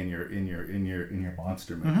being in your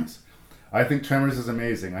monster movies. I think Tremors is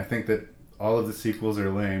amazing. I think that all of the sequels are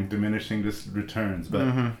lame, diminishing returns,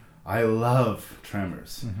 but I love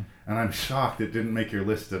Tremors, and I'm shocked it didn't make your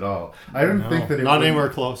list at all. I didn't think that it not would, anywhere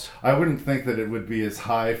close. I wouldn't think that it would be as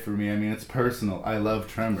high for me. I mean, it's personal. I love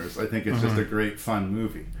Tremors. I think it's just a great, fun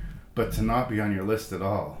movie, but to not be on your list at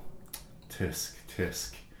all, tisk.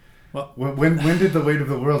 Well, when did The Weight of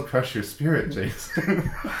the World crush your spirit, Jason?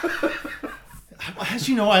 As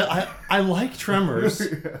you know, I like Tremors.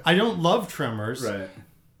 I don't love Tremors, Right.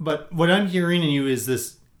 But what I'm hearing in you is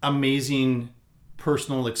this amazing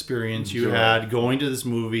personal experience you Joy. had going to this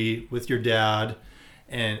movie with your dad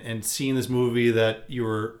and seeing this movie that you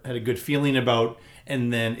had a good feeling about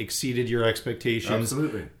and then exceeded your expectations.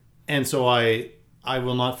 Absolutely. And so I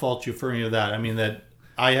will not fault you for any of that. I mean, that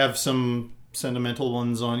I have some sentimental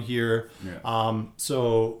ones on here. Yeah.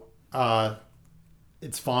 So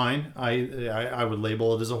it's fine. I would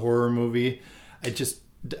label it as a horror movie.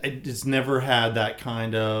 It's never had that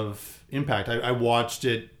kind of impact. I watched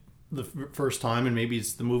it the first time, and maybe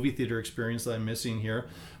it's the movie theater experience that I'm missing here.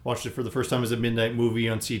 Watched it for the first time as a midnight movie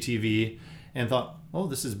on CTV and thought, oh,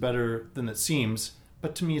 this is better than it seems.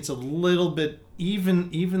 But to me, it's a little bit,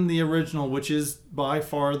 even the original, which is by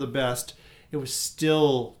far the best, it was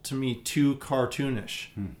still, to me, too cartoonish.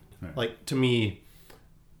 Right. Like, to me,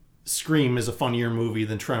 Scream is a funnier movie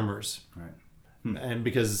than Tremors. Right. And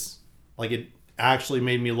because, like, it actually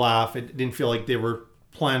made me laugh. It didn't feel like they were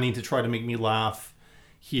planning to try to make me laugh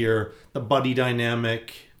here. The buddy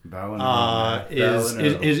dynamic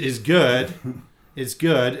is good. It's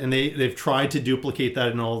good, and they've tried to duplicate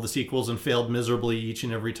that in all the sequels and failed miserably each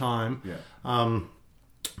and every time. Yeah.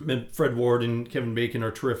 Fred Ward and Kevin Bacon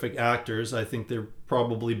are terrific actors. I think they're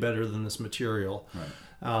probably better than this material.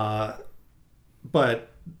 Right.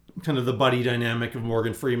 But kind of the buddy dynamic of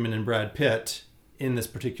Morgan Freeman and Brad Pitt in this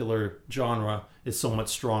particular genre is so much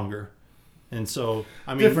stronger. And so,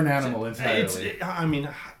 I mean, different animal entirely.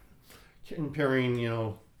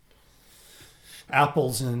 Comparing,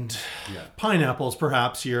 apples and pineapples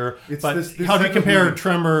perhaps here. But this how do you compare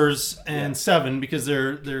Tremors and Seven? Because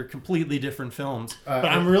they're completely different films. But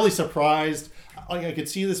I'm really surprised. I could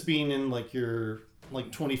see this being in like your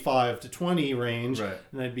 25 to 20 range, right,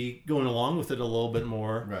 and I'd be going along with it a little bit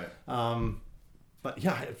more. Right. But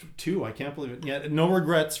yeah, 2, I can't believe it. Yeah, no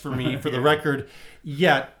regrets for me, for the record.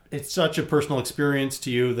 Yet it's such a personal experience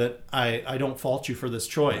to you that I don't fault you for this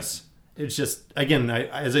choice. Right. It's just, again,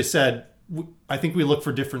 as I said, I think we look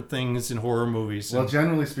for different things in horror movies. Well,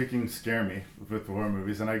 generally speaking, scare me with horror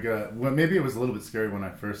movies, and maybe it was a little bit scary when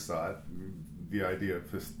I first saw it, the idea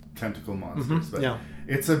of this tentacle monsters, but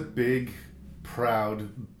it's a big,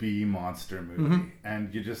 proud B monster movie,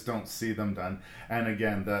 and you just don't see them done. And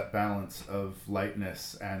again, that balance of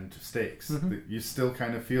lightness and stakes, you still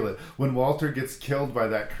kind of feel it. When Walter gets killed by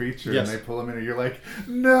that creature and they pull him in, and you're like,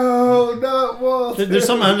 no, not Walter. There's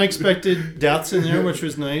some unexpected deaths in there, which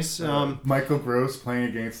was nice. Michael Gross playing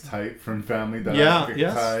against Type from Family Ties.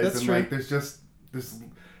 That's and true. There's just this.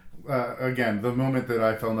 Again, the moment that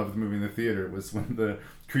I fell in love with the movie in the theater was when the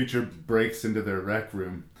creature breaks into their rec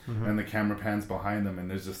room and the camera pans behind them,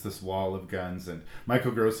 and there's just this wall of guns, and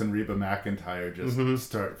Michael Gross and Reba McEntire just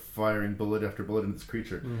start firing bullet after bullet in this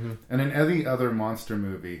creature. And in any other monster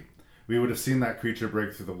movie, we would have seen that creature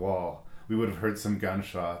break through the wall. We would have heard some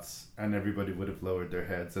gunshots, and everybody would have lowered their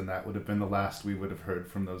heads, and that would have been the last we would have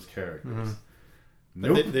heard from those characters.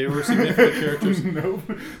 Nope. They were significant characters. Nope.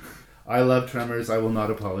 I love Tremors. I will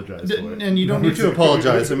not apologize for it. And you don't need to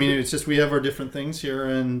apologize. I mean, it's just we have our different things here,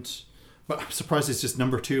 but I'm surprised it's just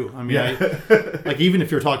number 2. I mean, like even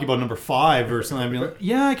if you're talking about number 5 or something, I'd be like,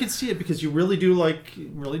 yeah, I could see it because you really do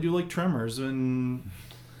like Tremors, and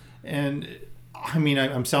I mean,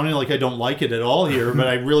 I'm sounding like I don't like it at all here, but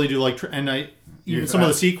I really do like, and even some of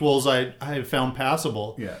the sequels I have found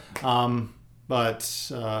passable. Yeah.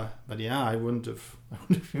 But yeah, I wouldn't have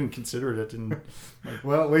even considered it. And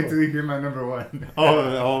well, wait till you hear my number one.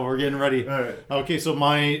 oh, we're getting ready. All right. Okay, so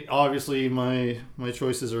my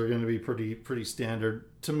choices are going to be pretty standard.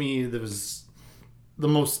 To me, there was the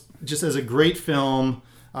most, just as a great film.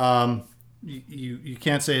 You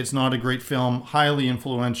can't say it's not a great film. Highly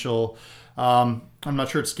influential. I'm not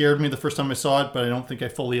sure it scared me the first time I saw it, but I don't think I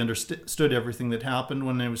fully understood everything that happened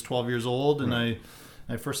when I was 12 years old and I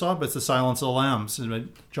first saw it. But it's The Silence of the Lambs.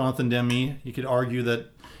 Jonathan Demme. You could argue that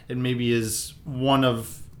it maybe is one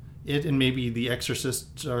of it and maybe The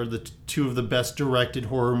Exorcist are the two of the best directed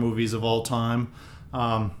horror movies of all time.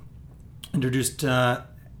 Introduced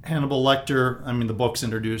Hannibal Lecter. I mean, the books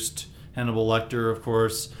introduced Hannibal Lecter, of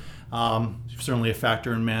course. Certainly a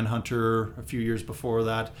factor in Manhunter a few years before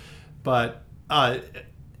that. But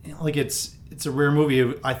it's a rare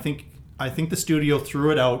movie. I think the studio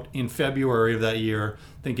threw it out in February of that year,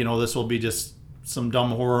 thinking, this will be just some dumb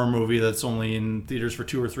horror movie that's only in theaters for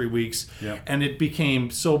 2 or 3 weeks. Yeah. And it became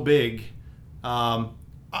so big.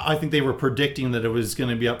 I think they were predicting that it was going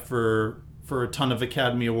to be up for a ton of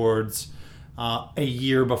Academy Awards a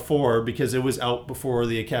year before, because it was out before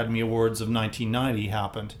the Academy Awards of 1990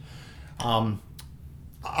 happened.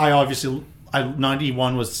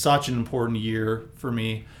 91 was such an important year for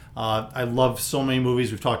me. I love so many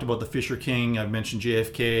movies. We've talked about The Fisher King. I've mentioned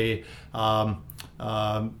JFK,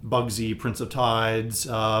 Bugsy, Prince of Tides,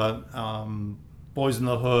 Boys in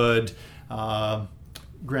the Hood,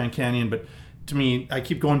 Grand Canyon. But to me, I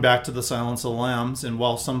keep going back to The Silence of the Lambs. And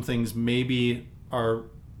while some things maybe are,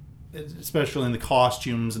 especially in the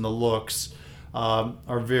costumes and the looks,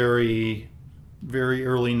 are very, very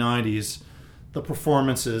early 90s, the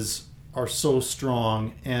performances are so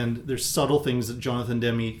strong, and there's subtle things that Jonathan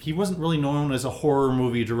Demme, he wasn't really known as a horror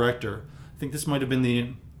movie director. I think this might have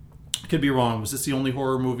been could be wrong, was this the only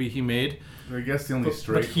horror movie he made? I guess the only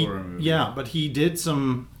straight horror movie. Yeah, but he did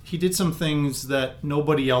some things that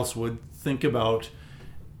nobody else would think about,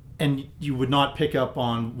 and you would not pick up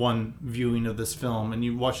on one viewing of this film, and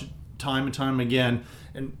you watch it time and time again,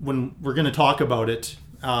 and when we're going to talk about it,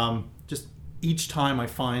 just each time I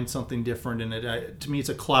find something different in it. To me, it's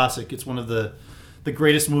a classic. It's one of the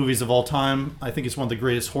greatest movies of all time. I think it's one of the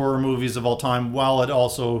greatest horror movies of all time, while it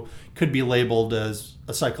also could be labeled as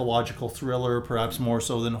a psychological thriller, perhaps more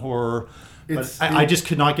so than horror. But I just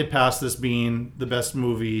could not get past this being the best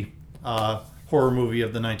movie, horror movie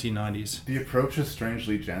of the 1990s. The approach is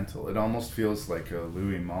strangely gentle. It almost feels like a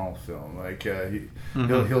Louis Malle film. Like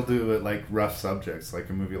he'll do it like rough subjects, like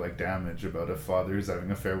a movie like Damage about a father who's having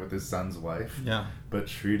an affair with his son's wife. Yeah. But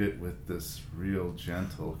treat it with this real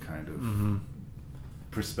gentle kind of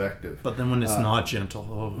perspective. But then when it's not gentle,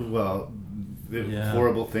 horrible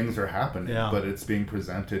things are happening. Yeah. But it's being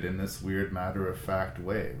presented in this weird matter-of-fact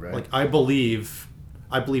way, right? Like I believed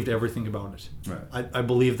everything about it. Right. I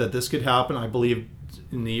believed that this could happen. I believed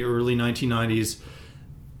in the early 1990s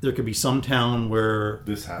there could be some town where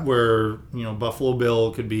this happened, where Buffalo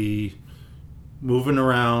Bill could be moving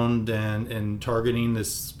around and targeting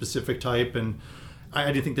this specific type. And I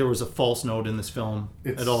didn't think there was a false note in this film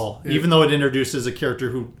at all. Even though it introduces a character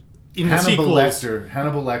who, in the sequels,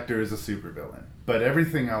 Hannibal Lecter is a supervillain, but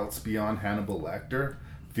everything else beyond Hannibal Lecter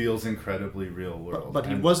feels incredibly real world. But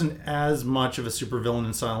he wasn't as much of a supervillain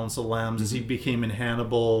in Silence of the Lambs as he became in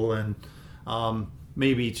Hannibal, and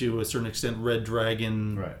maybe to a certain extent Red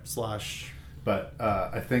Dragon / But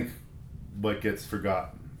I think what gets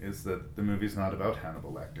forgotten is that the movie's not about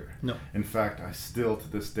Hannibal Lecter. No. In fact, I still to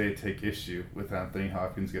this day take issue with Anthony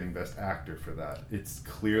Hopkins getting Best Actor for that. It's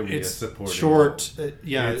clearly a supporting role.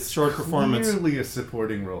 It's short performance. It's clearly a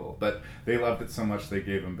supporting role, but they loved it so much they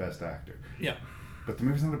gave him Best Actor. Yeah. But the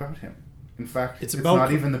movie's not about him. In fact, it's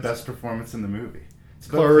not even the best performance in the movie. It's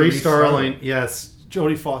about Clarice Starling. Yes.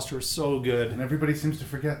 Jodie Foster is so good. And everybody seems to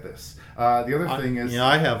forget this. The other thing is...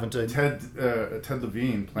 I haven't. Ted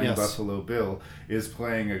Levine, playing Buffalo Bill, is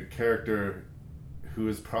playing a character who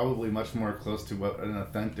is probably much more close to what an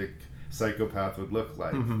authentic psychopath would look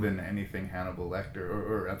like than anything Hannibal Lecter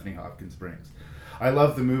or Anthony Hopkins brings. I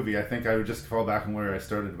love the movie. I think I would just fall back on where I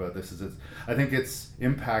started about this. I think its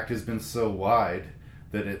impact has been so wide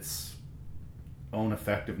that its own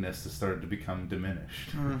effectiveness has started to become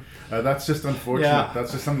diminished. That's just unfortunate. Yeah.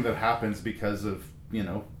 That's just something that happens because of,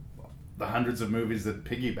 the hundreds of movies that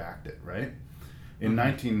piggybacked it, right? In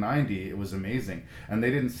 1990, it was amazing, and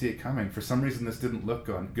they didn't see it coming. For some reason, this didn't look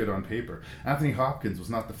good on paper. Anthony Hopkins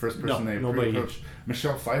was not the first person they approached.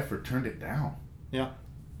 Michelle Pfeiffer turned it down. Yeah.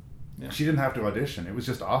 She didn't have to audition. It was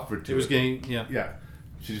just offered to her. It was getting, Yeah.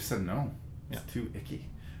 She just said no. It's too icky.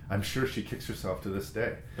 I'm sure she kicks herself to this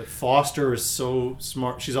day. But Foster is so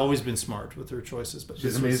smart. She's always been smart with her choices. But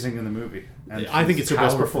she's amazing in the movie. And I think it's her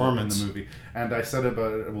best performance in the movie. And I said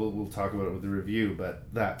about it, we'll talk about it with the review,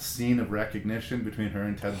 but that scene of recognition between her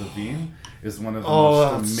and Ted Levine is one of the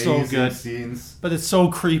most amazing scenes. But it's so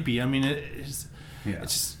creepy. I mean, it's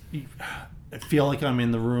just, I feel like I'm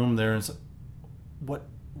in the room there. And it's like,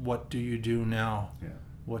 what do you do now? Yeah.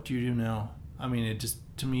 What do you do now? I mean, it just,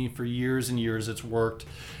 to me, for years and years, it's worked.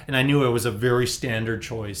 And I knew it was a very standard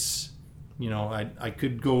choice. You know, I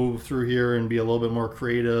could go through here and be a little bit more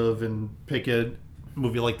creative and pick a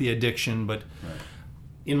movie like The Addiction, but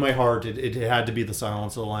in my heart, it had to be The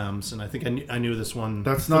Silence of the Lambs. And I think I knew this one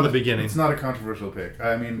from the beginning. It's not a controversial pick.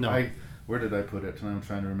 I mean, no. Where did I put it? And I'm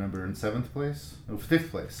trying to remember. In 7th place? Oh,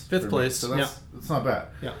 5th place. 5th place. So that's not bad.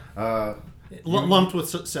 Yeah. Lumped with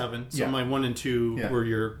 7. So my 1 and 2 were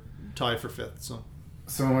your tie for 5th.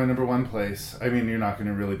 So my number 1 place, I mean, you're not going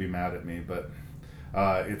to really be mad at me, but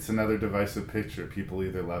it's another divisive picture. People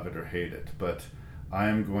either love it or hate it. But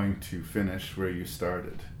I'm going to finish where you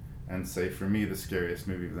started and say, for me, the scariest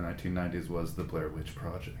movie of the 1990s was The Blair Witch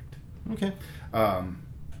Project. Okay.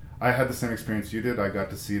 I had the same experience you did. I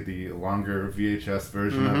got to see the longer VHS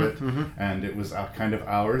version of it, and it was kind of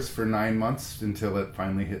ours for 9 months until it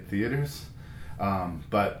finally hit theaters.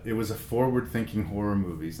 But it was a forward-thinking horror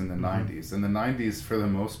movies in the 90s. And the 90s, for the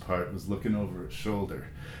most part, was looking over its shoulder.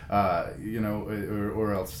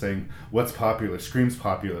 Or else saying, what's popular? Scream's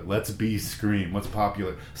popular. Let's be Scream. What's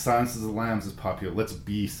popular? Silence of the Lambs is popular. Let's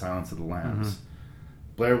be Silence of the Lambs.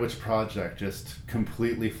 Blair Witch Project just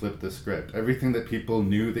completely flipped the script. Everything that people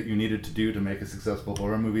knew that you needed to do to make a successful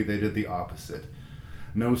horror movie, they did the opposite.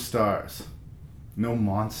 No stars. No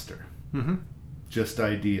monster. Just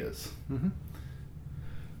ideas.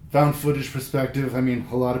 Found footage perspective, I mean,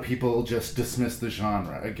 a lot of people just dismiss the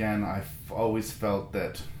genre. Again, I've always felt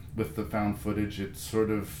that with the found footage, it's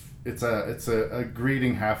a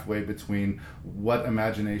greeting halfway between what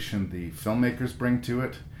imagination the filmmakers bring to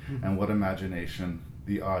it and what imagination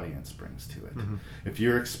the audience brings to it. If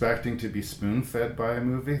you're expecting to be spoon-fed by a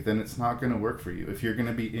movie, then it's not going to work for you. If you're going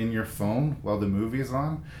to be in your phone while the movie's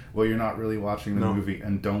on, well, you're not really watching the movie,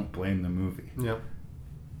 and don't blame the movie. Yep.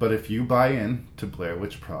 But if you buy in to Blair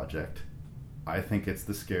Witch Project, I think it's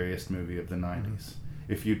the scariest movie of the 90s.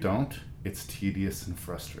 If you don't, it's tedious and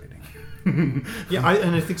frustrating.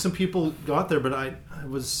 I think some people got there, but I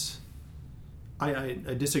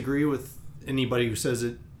disagree with anybody who says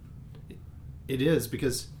it is,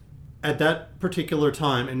 because at that particular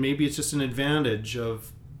time, and maybe it's just an advantage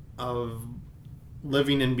of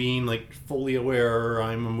living and being like fully aware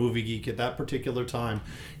I'm a movie geek at that particular time,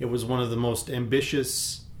 it was one of the most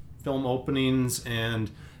ambitious film openings,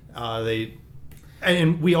 and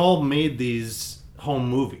we all made these home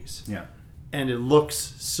movies. Yeah. And it looks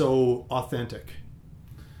so authentic.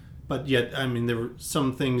 But yet, I mean, there were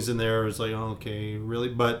some things in there, it's like, oh, okay, really?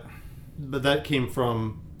 But that came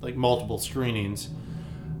from like multiple screenings.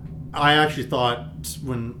 I actually thought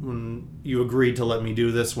when you agreed to let me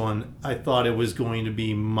do this one, I thought it was going to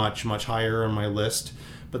be much, much higher on my list.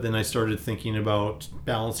 But then I started thinking about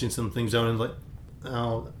balancing some things out, and like,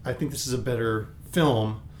 oh, I think this is a better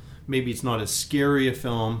film. Maybe it's not as scary a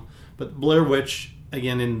film, but Blair Witch,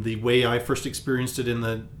 again, in the way I first experienced it, in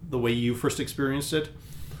the way you first experienced it,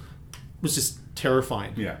 was just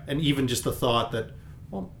terrifying. Yeah. And even just the thought that,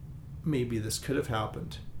 well, maybe this could have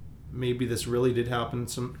happened. Maybe this really did happen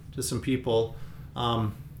to some people.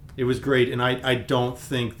 It was great, and I don't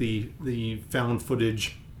think the found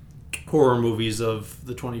footage horror movies of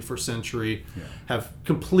the 21st century have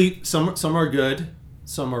complete. Some are good,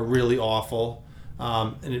 some are really awful,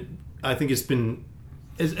 and I think it's been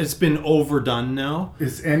overdone now.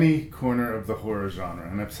 Is any corner of the horror genre,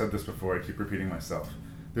 and I've said this before, I keep repeating myself,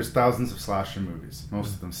 there's thousands of slasher movies,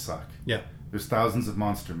 most of them suck. Yeah. There's thousands of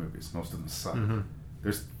monster movies, most of them suck.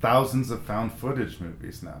 There's thousands of found footage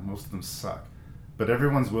movies now, most of them suck. But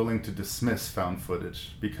everyone's willing to dismiss found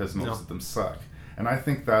footage because most of them suck. And I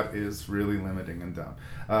think that is really limiting and dumb.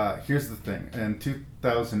 Here's the thing. In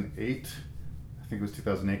 2008, I think it was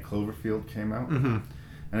 2008, Cloverfield came out. And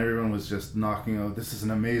everyone was just knocking out, this is an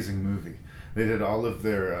amazing movie. They did all of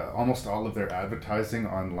their, almost all of their advertising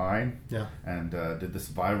online. Yeah. And did this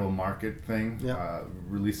viral market thing. Yeah.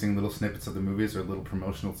 Releasing little snippets of the movies or little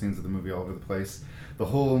promotional scenes of the movie all over the place. The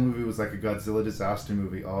whole movie was like a Godzilla disaster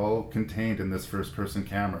movie, all contained in this first-person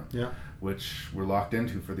camera. Yeah. Which we're locked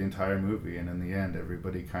into for the entire movie, and in the end,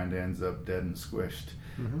 everybody kind of ends up dead and squished.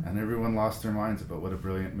 And everyone lost their minds about what a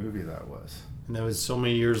brilliant movie that was. And that was so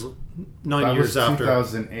many years, nine that years was after.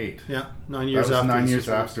 2008. Yeah, 9 years that was after. 9 years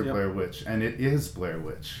after Blair Witch, and it is Blair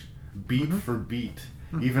Witch, beat for beat.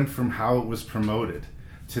 even from how it was promoted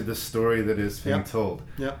to the story that is being told.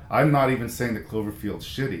 Yeah. I'm not even saying that Cloverfield's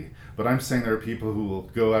shitty, but I'm saying there are people who will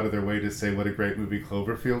go out of their way to say what a great movie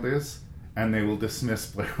Cloverfield is, and they will dismiss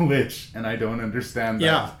Blair Witch, and I don't understand that.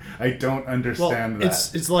 Yeah. I don't understand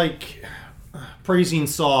that. It's like praising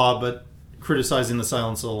Saw, but criticizing The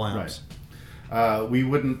Silence of the Lambs. Right. We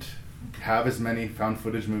wouldn't have as many found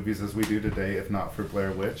footage movies as we do today if not for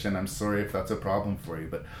Blair Witch, and I'm sorry if that's a problem for you,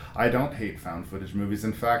 but I don't hate found footage movies.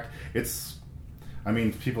 In fact,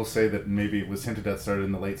 people say that maybe it was hinted at, started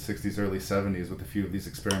in the late 60s, early 70s with a few of these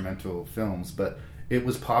experimental films, but it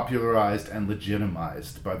was popularized and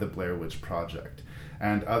legitimized by the Blair Witch Project.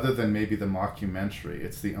 And other than maybe the mockumentary,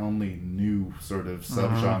 it's the only new sort of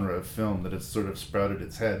subgenre of film that has sort of sprouted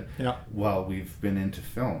its head while we've been into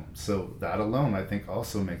film. So that alone, I think,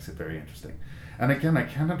 also makes it very interesting. And again, I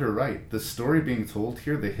can't underwrite. The story being told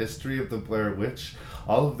here, the history of the Blair Witch,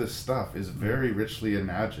 all of this stuff is very richly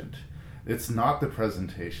imagined. It's not the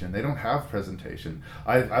presentation. They don't have presentation.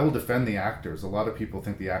 I will defend the actors. A lot of people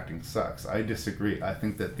think the acting sucks. I disagree. I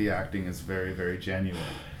think that the acting is very, very genuine.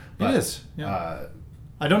 But, it is. Yeah.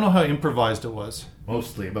 I don't know how improvised it was.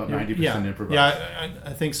 Mostly, about 90% improvised. Yeah,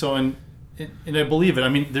 I think so. And I believe it. I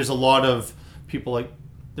mean, there's a lot of people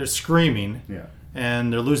they're screaming. Yeah.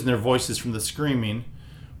 And they're losing their voices from the screaming,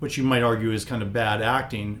 which you might argue is kind of bad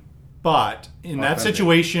acting. But in that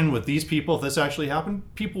situation with these people, if this actually happened,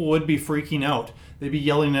 people would be freaking out. They'd be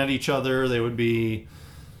yelling at each other. They would be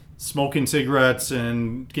smoking cigarettes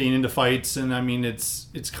and getting into fights. And I mean, it's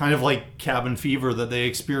kind of like cabin fever that they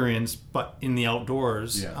experience, but in the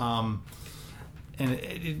outdoors. Yeah. And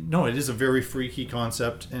it is a very freaky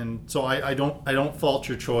concept. And so I don't fault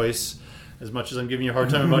your choice, as much as I'm giving you a hard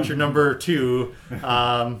time about your number 2.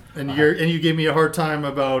 And you gave me a hard time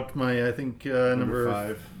about my, I think,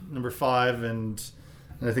 number 5, and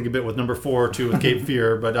I think a bit with number 4 too, with Cape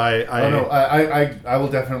Fear. But I will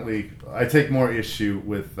definitely. I take more issue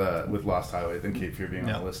with Lost Highway than Cape Fear being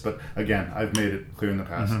on the list. But again, I've made it clear in the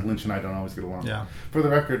past. Lynch and I don't always get along. Yeah. For the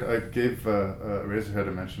record, I gave Razorhead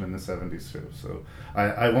a mention in the 70s too. So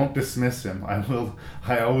I won't dismiss him.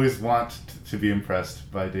 I always want to be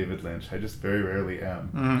impressed by David Lynch. I just very rarely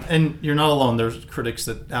am. And you're not alone. There's critics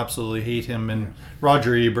that absolutely hate him, and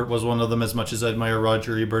Roger Ebert was one of them. As much as I admire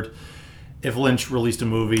Roger Ebert, if Lynch released a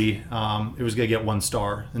movie, it was going to get 1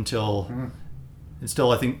 star until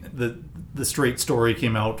I think the Straight Story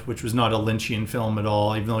came out, which was not a Lynchian film at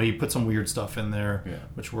all, even though he put some weird stuff in there,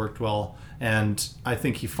 which worked well. And I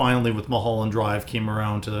think he finally, with Mulholland Drive, came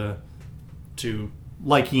around to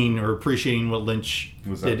liking or appreciating what Lynch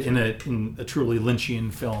did in a truly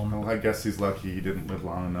Lynchian film. Well, I guess he's lucky he didn't live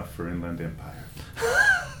long enough for Inland Empire.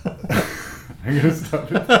 I'm going to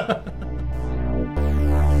stop it.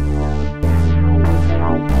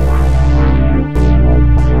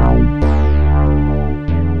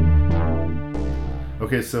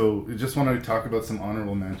 Okay, so I just wanted to talk about some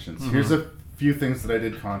honorable mentions. Here's a few things that I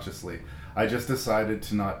did consciously. I just decided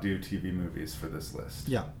to not do TV movies for this list.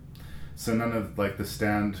 Yeah. So none of like The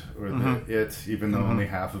Stand or the It, even though only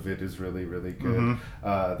half of it is really, really good.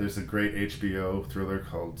 There's a great HBO thriller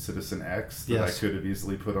called Citizen X that I could have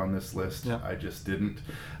easily put on this list. Yeah. I just didn't.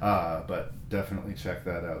 But definitely check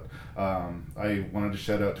that out. I wanted to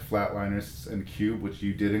shout out to Flatliners and Cube, which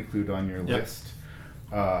you did include on your list.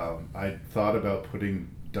 I thought about putting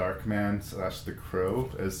Darkman / The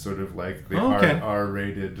Crow as sort of like the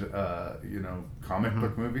R-rated, comic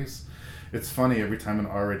book movies. It's funny, every time an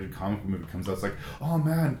R-rated comic book movie comes out, it's like, oh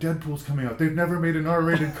man, Deadpool's coming out. They've never made an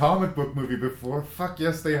R-rated comic book movie before. Fuck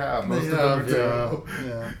yes, they have. Most of them are terrible.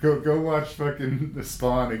 Yeah. Go watch fucking The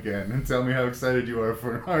Spawn again and tell me how excited you are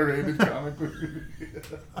for an R-rated comic book movie.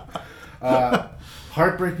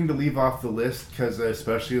 Heartbreaking to leave off the list, because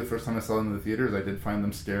especially the first time I saw them in the theaters, I did find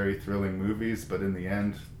them scary, thrilling movies, but in the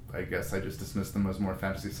end, I guess I just dismissed them as more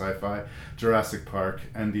fantasy sci-fi. Jurassic Park,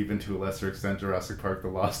 and even to a lesser extent Jurassic Park: The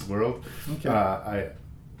Lost World. Okay.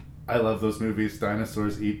 I love those movies.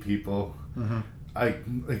 Dinosaurs eat people. I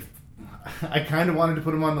kind of wanted to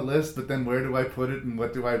put them on the list, but then where do I put it and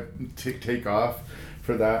what do I take off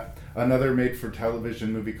for that? Another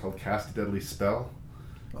made-for-television movie called Cast a Deadly Spell.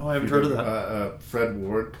 Oh, I haven't heard of that. Fred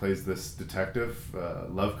Ward plays this detective,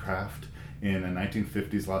 Lovecraft, in a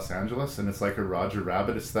 1950s Los Angeles, and it's like a Roger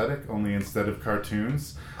Rabbit aesthetic, only instead of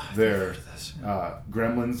cartoons,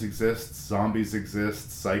 gremlins exist, zombies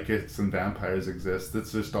exist, psychics and vampires exist.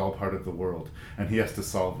 It's just all part of the world, and he has to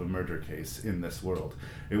solve a murder case in this world.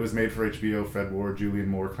 It was made for HBO, Fred Ward, Julianne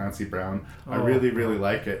Moore, Clancy Brown. I really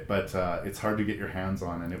like it, but it's hard to get your hands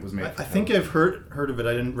on, and it was made for television. I think I've heard of it.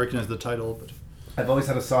 I didn't recognize the title, but... I've always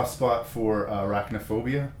had a soft spot for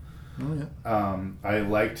Arachnophobia, Oh, yeah. I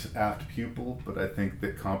liked Apt Pupil, but I think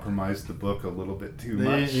that compromised the book a little bit too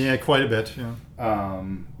much. Yeah, quite a bit. Yeah.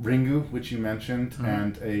 Ringu, which you mentioned,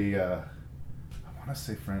 and I want to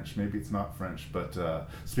say French. Maybe it's not French, but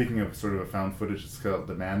speaking of sort of a found footage, it's called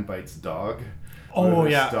The Man Bites Dog. Oh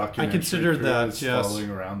yeah, I considered that. Yes, following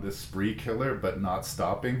around this spree killer, but not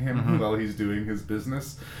stopping him while he's doing his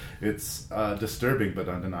business. It's disturbing, but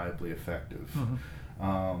undeniably effective.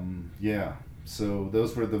 Yeah. So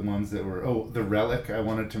those were the ones that were... Oh, The Relic I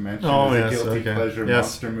wanted to mention. It's a guilty pleasure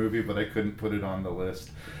monster movie, but I couldn't put it on the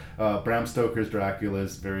list. Bram Stoker's Dracula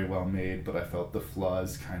is very well made, but I felt the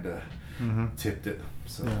flaws kind of tipped it.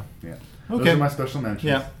 So, yeah. Those are my special mentions.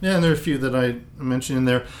 Yeah, and there are a few that I mentioned in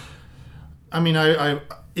there. I mean,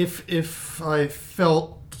 if I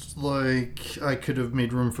felt like I could have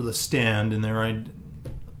made room for The Stand in there,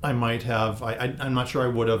 I might have. I'm not sure I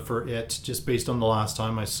would have for it, just based on the last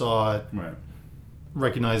time I saw it. Right.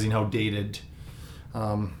 Recognizing how dated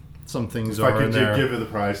some things are. If I could in there. give it the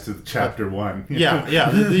prize to chapter 1. Yeah.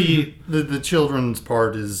 The children's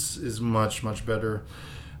part is much better.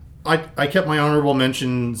 I kept my honorable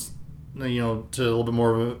mentions, to a little bit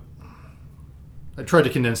more of a. I tried to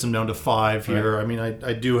condense them down to 5 here. Right. I mean,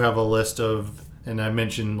 I do have a list of, and I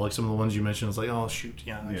mentioned like some of the ones you mentioned. It's like, oh shoot,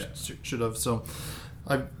 I should have. So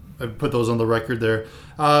I put those on the record there.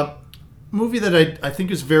 Movie that I think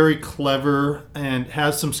is very clever and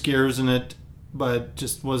has some scares in it, but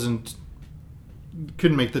just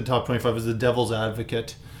couldn't make the top 25 is The Devil's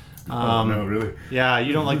Advocate. No, really? Yeah,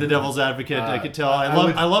 you don't like The Devil's Advocate. I could tell.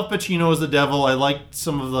 I love Pacino as the devil. I liked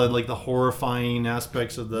some of the horrifying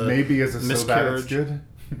aspects of the maybe as a miscarriage. So bad it's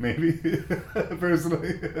good. Maybe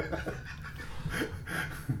personally.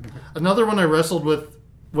 Another one I wrestled with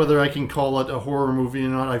whether I can call it a horror movie or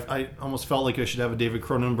not. I almost felt like I should have a David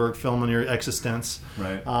Cronenberg film on your Existence.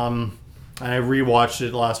 Right. I rewatched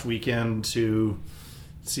it last weekend to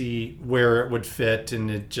see where it would fit, and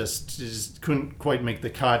it just couldn't quite make the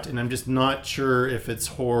cut. And I'm just not sure if it's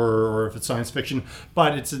horror or if it's science fiction.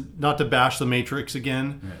 But it's not to bash The Matrix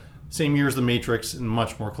again. Yeah. Same year as The Matrix, and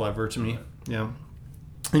much more clever to me. Yeah.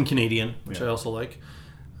 And Canadian, which I also like.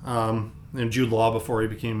 And Jude Law before he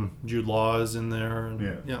became Jude Law is in there.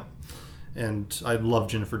 And, yeah. And I love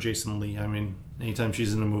Jennifer Jason Leigh. I mean, anytime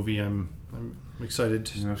she's in a movie, I'm excited.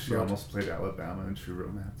 She almost played Alabama in True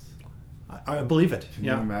Romance. I believe it. Can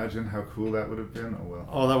you imagine how cool that would have been? Oh, well.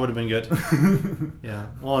 Oh, that would have been good. Yeah.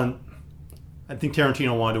 Well, and I think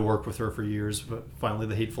Tarantino wanted to work with her for years, but finally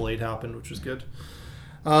The Hateful Eight happened, which was good.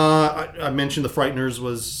 I mentioned The Frighteners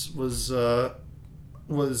was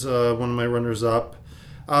one of my runners-up.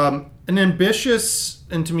 An ambitious,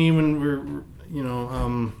 and to me, when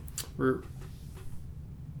we're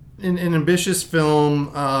in an ambitious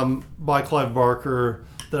film by Clive Barker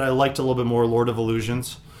that I liked a little bit more, Lord of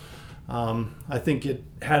Illusions. I think it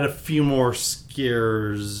had a few more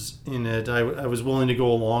scares in it. I was willing to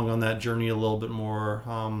go along on that journey a little bit more.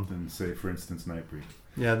 Than, say, for instance, Nightbreed.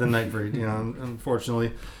 Yeah, the Nightbreed.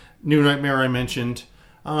 Unfortunately. New Nightmare I mentioned.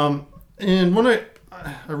 And when I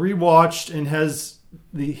rewatched, and has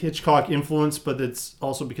the Hitchcock influence, but it's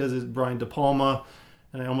also because it's Brian De Palma,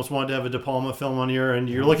 and I almost wanted to have a De Palma film on here, and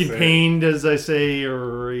you're looking pained as I say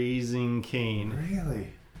Raising Cain.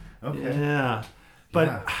 Really? Okay. Yeah.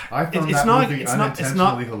 But I found it's that not movie it's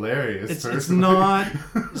unintentionally hilarious. It's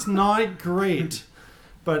not great,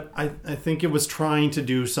 but I think it was trying to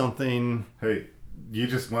do something. Hey, you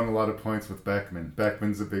just won a lot of points with Beckmann.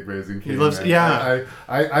 Beckmann's a big Raising Cain. He loves, man.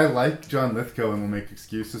 I like John Lithgow and will make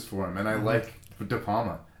excuses for him, and I like De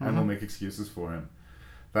Palma and will make excuses for him.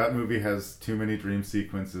 That movie has too many dream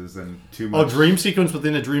sequences and too much. Oh, dream sequence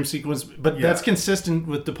within a dream sequence, but that's consistent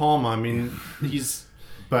with De Palma. I mean, he's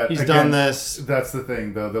done this. That's the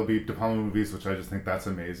thing, though. There'll be De Palma movies, which I just think that's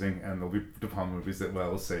amazing, and there'll be De Palma movies that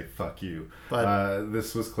will say "fuck you." But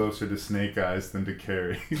this was closer to Snake Eyes than to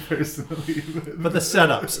Carrie, personally. But the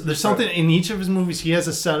setups, there's something in each of his movies. He has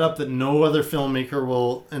a setup that no other filmmaker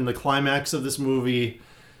will. And the climax of this movie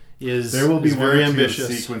is there will be very one or two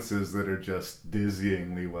ambitious sequences that are just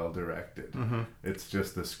dizzyingly well directed. Mm-hmm. It's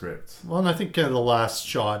just the script. Well, and I think the last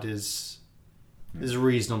shot is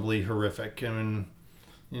reasonably horrific. I mean.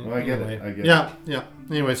 Well, I get it. Yeah.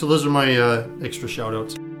 Anyway, so those are my extra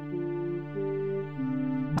shout-outs.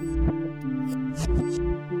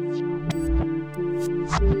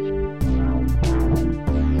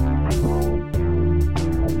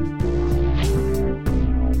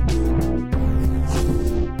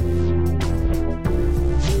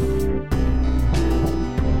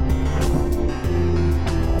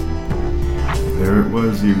 There it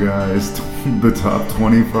was, you guys. The top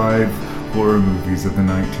 25 horror movies of the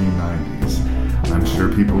 1990s. I'm sure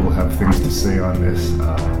sure people will have things to say on this.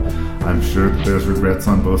 I'm sure that there's regrets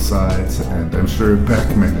on both sides, and I'm sure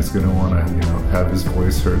Beckmann is going to want to, have his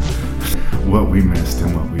voice heard. What we missed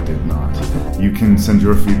and what we did not. You can send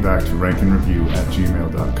your feedback to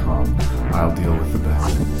ranknreview@gmail.com. I'll deal with the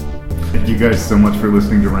Beckmann. Thank you guys so much for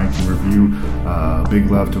listening to Rank and Review. Big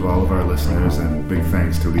love to all of our listeners, and big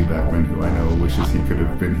thanks to Lee Beckmann, who I know wishes he could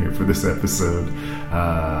have been here for this episode.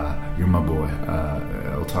 You're my boy.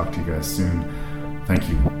 I'll talk to you guys soon. Thank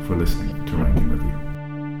you for listening to Rank and Review.